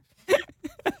name.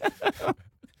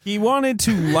 He wanted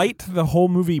to light the whole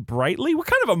movie brightly. What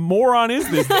kind of a moron is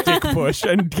this Dick Bush?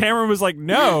 And Cameron was like,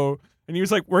 no. And he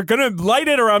was like, we're going to light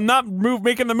it or I'm not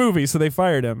making the movie. So they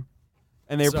fired him.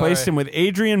 And they replaced him with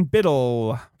Adrian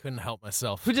Biddle. Couldn't help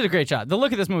myself. Who did a great job. The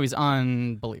look of this movie is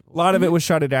unbelievable. A lot of it was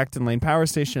shot at Acton Lane Power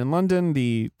Station in London.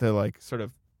 The like sort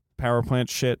of power plant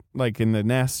shit like in the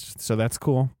nest. So that's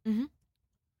cool. Mm-hmm.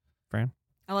 Fran?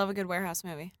 I love a good warehouse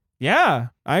movie. Yeah,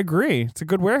 I agree. It's a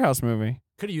good warehouse movie.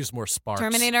 Could have used more sparks.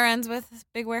 Terminator ends with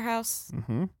big warehouse.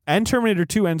 Mm-hmm. And Terminator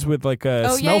 2 ends with like a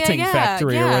smelting yeah.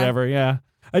 factory or whatever. Yeah.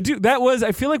 I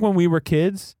feel like when we were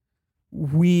kids,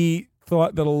 we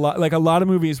thought that a lot of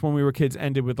movies when we were kids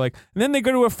ended with like, and then they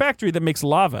go to a factory that makes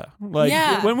lava.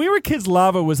 Like when we were kids,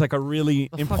 lava was like a really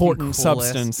important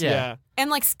substance. Yeah. And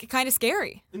like kind of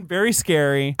scary. And very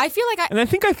scary. I feel like I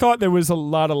think I thought there was a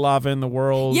lot of lava in the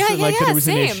world. Yeah, like that it was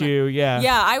same. an issue. Yeah.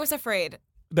 Yeah, I was afraid.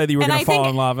 That you were going to fall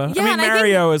in lava. Yeah, I mean,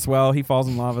 Mario as well. He falls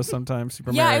in lava sometimes.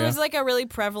 Super Mario. It was like a really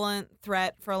prevalent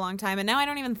threat for a long time, and now I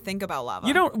don't even think about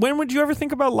lava. When would you ever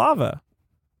think about lava?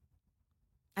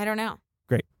 I don't know.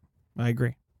 Great. I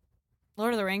agree.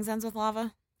 Lord of the Rings ends with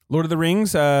lava. Lord of the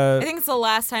Rings? I think it's the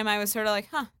last time I was sort of like,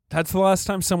 huh. That's the last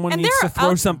time someone needs to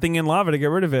throw something in lava to get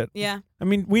rid of it. Yeah. I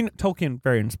mean, Tolkien,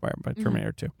 very inspired by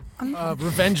Terminator 2.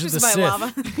 Revenge of the Sith.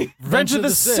 Lava. Revenge of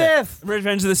the Sith.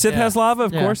 Revenge of the Sith has lava,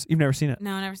 of course. You've never seen it.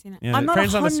 No, I've never seen it. Yeah, I'm not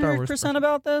Fran's not a Star Wars 100%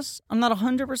 about this. I'm not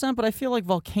 100%, but I feel like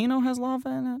Volcano has lava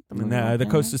in it. The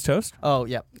Coast is Toast? Oh,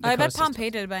 yeah. I bet Pompeii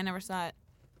did, but I never saw it.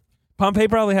 Pompeii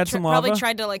probably had some lava. Probably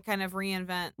tried to like kind of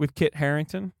reinvent. With Kit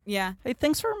Harington. Yeah. Hey,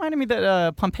 thanks for reminding me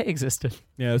that Pompeii existed.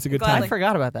 Yeah, it was a good Gladly. I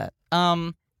forgot about that.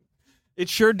 It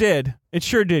sure did. It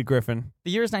sure did, Griffin.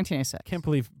 The year is 1986. Can't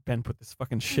believe Ben put this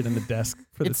fucking shit in the desk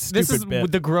for this stupid This is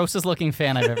bit. the grossest looking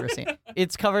fan I've ever seen.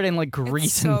 It's covered in like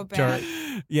grease so and bad.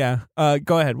 dirt. Yeah.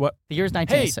 Go ahead. What? The year is Hey,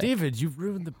 1986. David, you've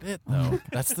ruined the bit, though.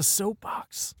 That's the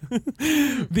soapbox.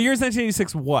 The year is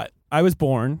 1986. What? I was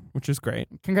born, which is great.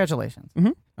 Congratulations.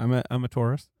 I'm a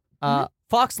Taurus.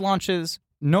 Fox launches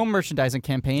no merchandising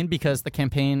campaign because the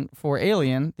campaign for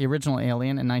Alien, the original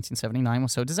Alien in 1979,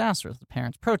 was so disastrous. The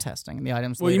parents protesting and the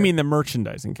items. Well, later. you mean the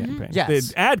merchandising campaign? Yes.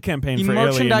 The ad campaign The for Alien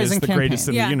is merchandising the greatest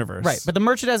in campaign. the universe. Right, but the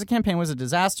merchandising campaign was a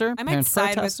disaster. I might Parents side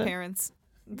with protested. parents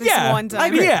this one time.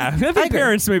 I think agree.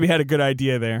 parents maybe had a good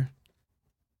idea there.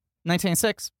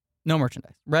 1986, no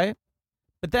merchandise, right?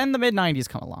 But then the mid-90s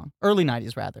come along, early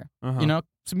 90s rather. You know,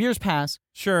 some years pass,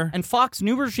 Sure. and Fox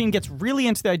new regime gets really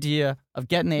into the idea of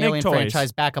getting the Make Alien toys.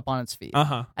 franchise back up on its feet.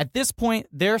 Uh-huh. At this point,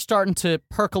 they're starting to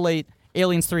percolate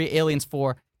Aliens 3, Aliens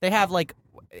 4. They have like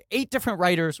 8 different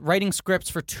writers writing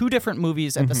scripts for 2 different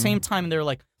movies at the same time, and they're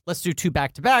like, let's do 2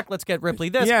 back-to-back. Let's get Ripley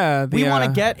this. Yeah, we want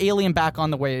to get Alien back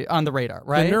on the radar,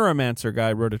 right? The Neuromancer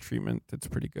guy wrote a treatment that's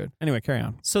pretty good. Anyway, carry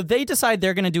on. So they decide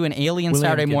they're going to do an Alien William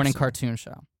Saturday morning Gibson. cartoon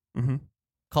show Mm-hmm.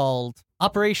 called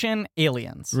Operation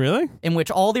Aliens, Really? in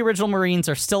which all the original Marines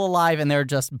are still alive and they're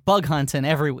just bug hunting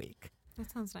every week. That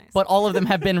sounds nice. But all of them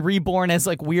have been reborn as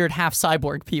like weird half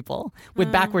cyborg people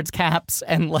with backwards caps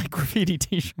and like graffiti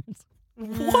t-shirts.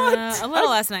 What? A little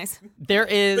less nice. There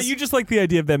is. But you just like the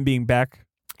idea of them being back.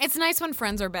 It's nice when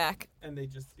friends are back And they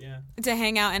just, to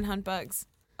hang out and hunt bugs.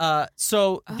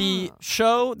 So the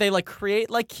show, they like create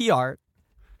like key art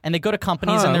and they go to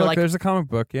companies and they're look, like, there's a comic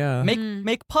book, yeah.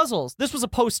 make puzzles. This was a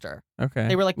poster. Okay.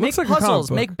 They were like, Looks make like a comic puzzles,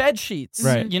 book. make bed sheets.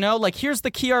 Right. You know, like here's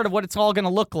the key art of what it's all going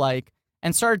to look like.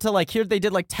 And started to like, here they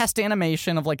did like test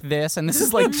animation of like this. And this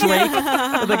is like Drake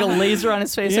with like a laser on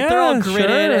his face. Like they're all Yeah, gridded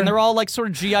sure. and they're all like sort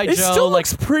of G.I. It Joe. still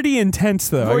like looks pretty intense,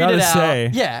 though, I gridded gotta out. say.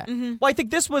 Yeah. Mm-hmm. Well, I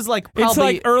think this was like probably. It's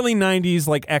like early 90s,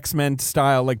 like X-Men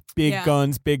style, like big Yeah.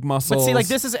 guns, big muscles. But see, like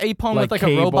this is Apone like with like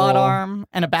a robot Cable. arm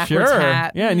and a backwards Sure.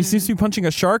 hat. Yeah, and he seems to be punching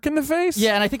a shark in the face?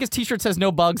 Yeah, and I think his t-shirt says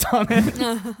no bugs on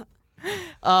it.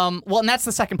 Well, and that's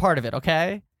the second part of it,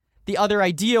 okay? The other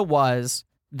idea was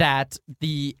that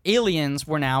the aliens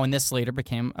were now, and this later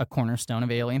became a cornerstone of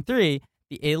Alien 3,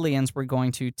 the aliens were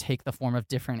going to take the form of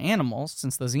different animals,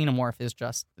 since the xenomorph is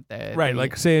just... Right,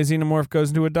 like say a xenomorph goes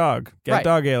into a dog. Get Right.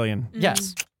 dog alien.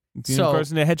 Yes. Xenomorph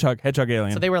goes into a hedgehog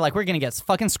alien. So they were like, we're going to get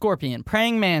fucking scorpion,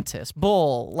 praying mantis,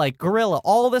 bull, like gorilla,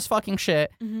 all this fucking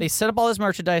shit. They set up all this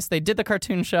merchandise. They did the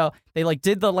cartoon show. They like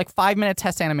did the like 5-minute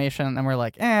test animation, and we're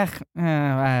like,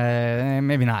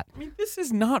 maybe not. I mean, this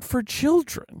is not for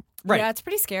children. Right. Yeah, it's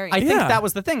pretty scary. I think Yeah. that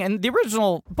was the thing. And the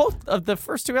original, both of the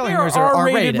first 2 They Alien are movies are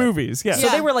R-rated R-rated. movies, yeah. So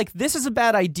they were like, this is a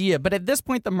bad idea. But at this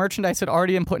point, the merchandise had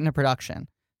already been put into production.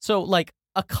 So like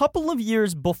a couple of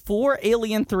years before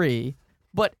Alien 3,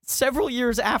 but several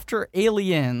years after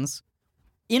Aliens,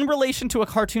 in relation to a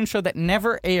cartoon show that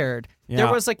never aired, there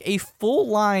Yeah. was like a full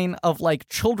line of like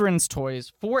children's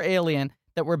toys for Alien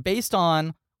that were based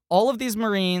on all of these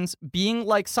Marines being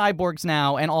like cyborgs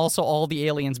now, and also all the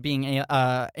aliens being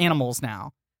animals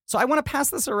now. So I want to pass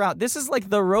this around. This is like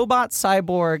the robot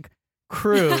cyborg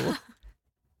crew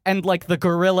and like the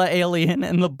gorilla alien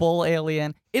and the bull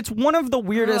alien. It's one of the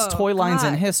weirdest Oh, toy lines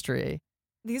in God. history.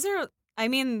 These are, I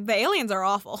mean, the aliens are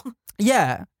awful.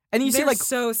 Yeah. And you see They're like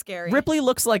so scary. Ripley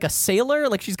looks like a sailor.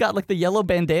 Like she's got like the yellow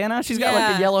bandana. She's got like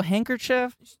Yeah. the yellow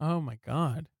handkerchief. Oh my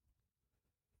god.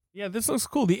 Yeah, this looks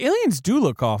cool. The aliens do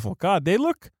look awful. God, they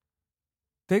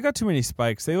got too many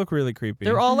spikes. They look really creepy.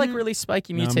 They're all like really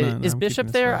spiky No, I'm mutated. not- Is I'm Bishop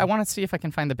keeping there? this I want to see if I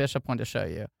can find the Bishop one to show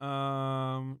you.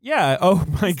 Yeah. Oh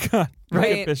my god. Look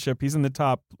Right. at Bishop. He's in the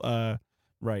top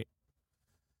right.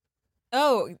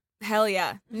 Oh, hell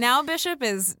yeah. Now Bishop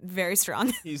is very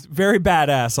strong. He's very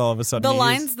badass all of a sudden.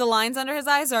 The lines under his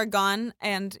eyes are gone,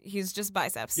 and he's just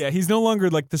biceps. Yeah, he's no longer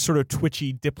like the sort of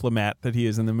twitchy diplomat that he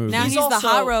is in the movie. Now he's the also-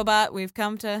 hot robot we've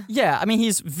come to. Yeah, I mean,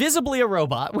 he's visibly a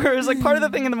robot, whereas like part of the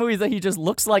thing in the movie is that he just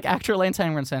looks like actor Lance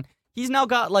Henriksen. He's now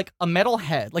got like a metal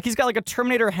head. Like he's got like a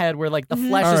Terminator head where like the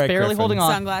flesh All is right, barely Griffin. holding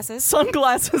on.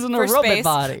 Sunglasses and a For robot space.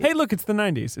 body. Hey, look, it's the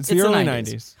 90s. It's the It's the early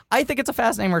 90s. 90s. I think it's a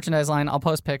fascinating merchandise line. I'll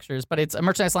post pictures, but it's a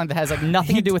merchandise line that has like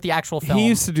nothing to do with the actual film. He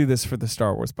used to do this for the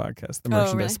Star Wars podcast, the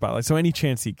merchandise really? spotlight. So any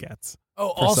chance he gets.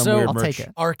 Oh, For some also, weird I'll merch. take it.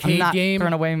 I'm arcade not game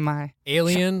throwing away my.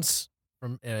 Aliens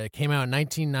from came out in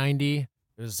 1990. It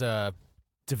was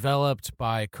developed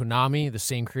by Konami, the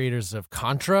same creators of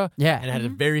Contra, Yeah. and had a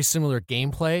very similar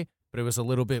gameplay, but it was a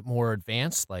little bit more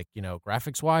advanced, like, you know,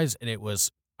 graphics wise. And I was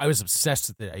obsessed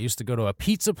with it. I used to go to a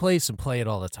pizza place and play it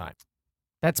all the time.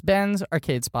 That's Ben's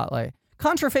arcade spotlight.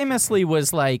 Contra famously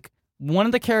was like one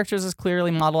of the characters is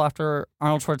clearly modeled after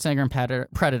Arnold Schwarzenegger in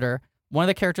Predator. One of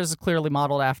the characters is clearly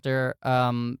modeled after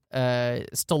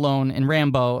Stallone in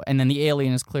Rambo, and then the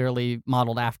alien is clearly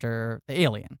modeled after the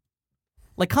alien.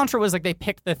 Like Contra was like they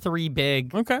picked the 3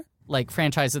 big Okay. like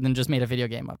franchises and then just made a video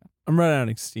game of it. I'm running out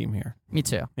of steam here. Me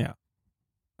too.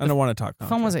 I don't want to talk The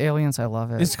Contra. film was Aliens. I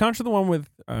love it. Is Contra the one with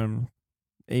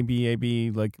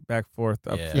AB, like back, forth,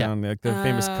 up, Yeah. down, like the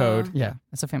famous code? Yeah,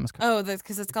 it's a famous code. Oh,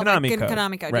 because it's called Konami like, code.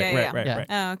 Konami code. Right, Yeah. right.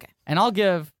 Oh, okay. And I'll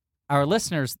give our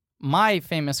listeners my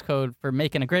famous code for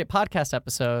making a great podcast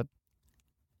episode,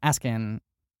 asking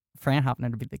Fran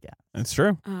Hoepfner to be the guest. It's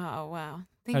true. Oh, wow.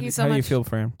 How Thank do- you so how much. do you feel,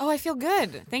 Fran? Oh, I feel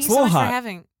good. Thank It's you a so little much hot. for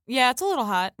having. Yeah, it's a little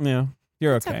hot. Yeah,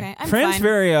 you're It's okay. okay. I'm Fran's fine.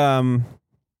 very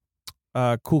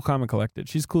cool, calm, and collected.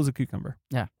 She's cool as a cucumber.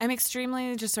 I'm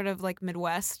extremely just sort of like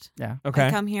Midwest. Yeah. Okay.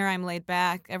 I come here, I'm laid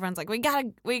back. Everyone's like, we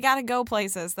gotta go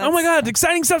places. That's, Oh my God,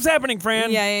 exciting stuff's happening,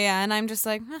 Fran. Yeah. And I'm just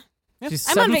like, huh, She's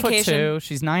I'm on 7'2". vacation.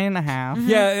 She's 9.5.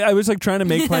 Yeah, I was like trying to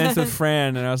make plans with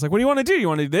Fran, and I was like, "What do you want to do? You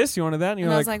want to do this? You want to do that?" And you're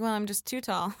And I like, was like, well, I'm just too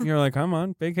tall. "You're like, I'm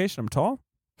on vacation. I'm tall.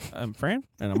 I'm Fran,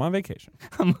 and I'm on vacation.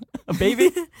 A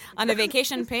baby. On a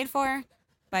vacation paid for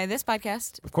by this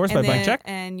podcast. Of course, and by blank check.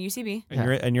 And UCB.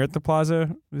 And you're at the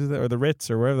Plaza or the Ritz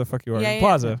or wherever the fuck you are. Yeah, yeah.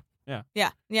 Plaza. Yeah,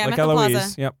 Like I'm at the Eloise.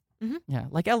 plaza. Yep. Yeah,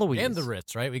 like Eloise. And the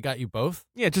Ritz, right? We got you both.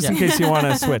 Yeah, just in case you want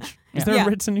to switch. Is there Yeah. a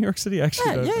Ritz in New York City?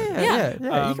 Actually,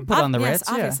 Yeah. You can put on the yes, Ritz.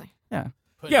 obviously.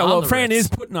 Put Yeah, on well, the Fran Ritz. is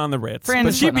putting on the Ritz, Fran but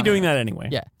is she'd putting be on doing the that anyway.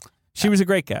 Yeah. She was a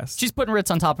great guest. She's putting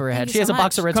Ritz on top of her head. you She has so a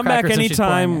box of much. Ritz Come back crackers and she's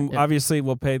pouring anytime. it. Yeah. Obviously,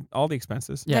 we'll pay all the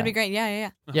expenses. Yeah. That'd be great. Yeah.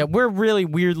 Yeah, we're really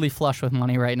weirdly flush with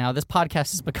money right now. This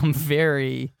podcast has become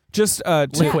very Just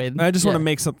liquid. I just want Yeah. to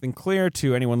make something clear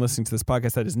to anyone listening to this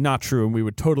podcast that is not true, and we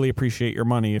would totally appreciate your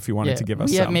money if you wanted to give us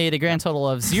we some. have made a grand total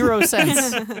of 0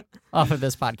 cents off of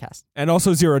this podcast. And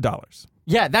also $0.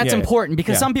 Yeah, that's Yeah, important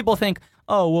because yeah. some people think,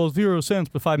 oh, well, 0 cents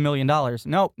but $5 million.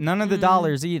 Nope, none of the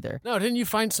dollars either. No, didn't you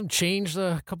find some change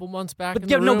a couple months back But in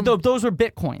yeah, the no, room? those were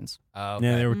bitcoins. Oh, okay.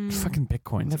 Yeah, they were fucking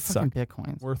bitcoins. They're It fucking sucked.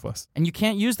 bitcoins. Worthless. And you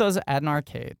can't use those at an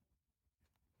arcade.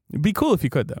 It'd be cool if you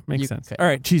could, though. Makes You sense. could. All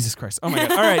right, Jesus Christ. Oh my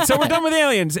God. All right, so we're done with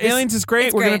Aliens. Aliens is great.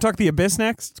 it's We're going to great. talk The Abyss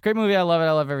next. It's a great movie. I love it.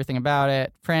 I love everything about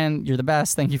it. Fran, you're the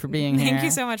best. Thank you for being here. Thank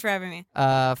you so much for having me.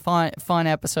 Fun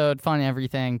episode, fun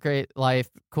everything. Great life,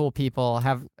 cool people.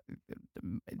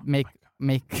 Make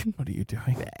What are you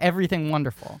doing? everything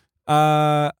wonderful.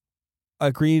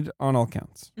 Agreed on all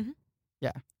counts. Mhm.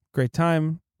 Yeah. Great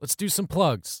time. Let's do some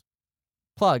plugs.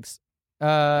 Plugs.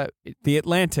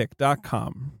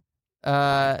 TheAtlantic.com.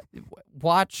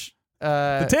 Watch.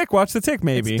 The Tick. Watch The Tick,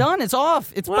 maybe. It's done. It's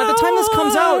off. It's by the time this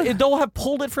comes out, they'll have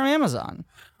pulled it from Amazon.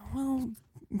 Well,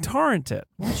 torrent it.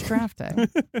 Watch Draft Day.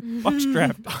 Watch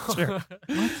Draft. Sure.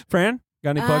 Fran,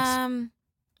 got any plugs?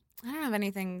 I don't have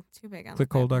anything too big on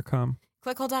ClickHole.com.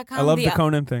 ClickHole.com. I love the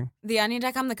Conan thing.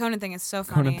 TheOnion.com. The Conan thing is so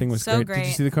funny. Conan thing was so great. Did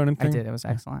you see the Conan I thing? did. It was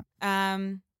excellent.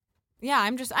 Yeah,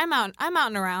 I'm out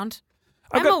and around.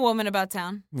 I've I'm got- a woman about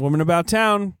town. Woman about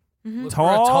town. Look for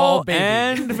a Tall, tall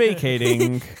baby. and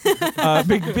vacating.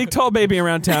 Big tall baby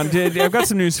around town. I've got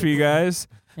some news for you guys.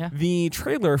 Yeah. The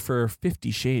trailer for 50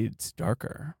 Shades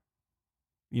Darker,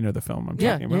 you know the film I'm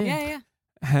Yeah, talking about, Yeah.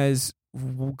 has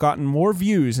gotten more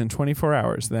views in 24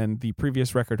 hours than the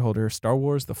previous record holder, Star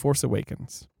Wars The Force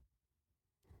Awakens.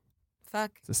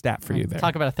 Fuck. It's a stat for you there.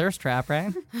 Talk about a thirst trap,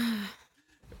 right?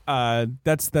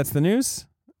 That's the news,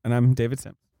 and I'm David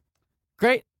Sim.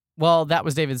 Great. Well, that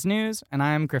was David's news, and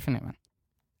I'm Griffin Newman.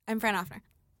 I'm Fran Hoepfner.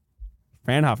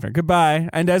 Fran Hoepfner. Goodbye,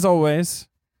 and as always,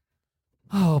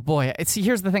 Oh, boy. See,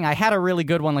 here's the thing. I had a really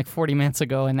good one like 40 minutes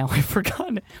ago, and now I've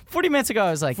forgotten it. 40 minutes ago,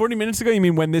 I was like, 40 minutes ago, you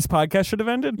mean when this podcast should have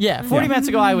ended? yeah, 40 minutes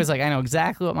ago, I was like, I know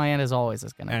exactly what my end as always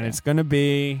is going to be. And it's going to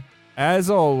be, as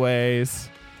always,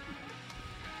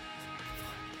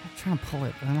 I'm trying to pull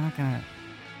it, but I'm not going to.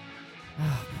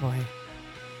 Oh, boy.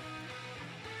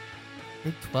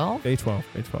 Big 12? Day 12.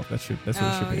 Day 12. That's what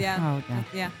it should be. Yeah. Oh,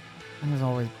 yeah. Yeah. As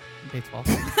always, Big 12.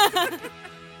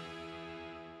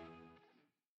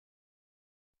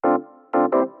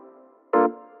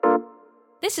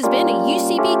 This has been a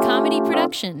UCB comedy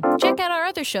production. Check out our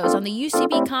other shows on the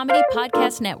UCB Comedy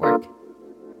Podcast Network.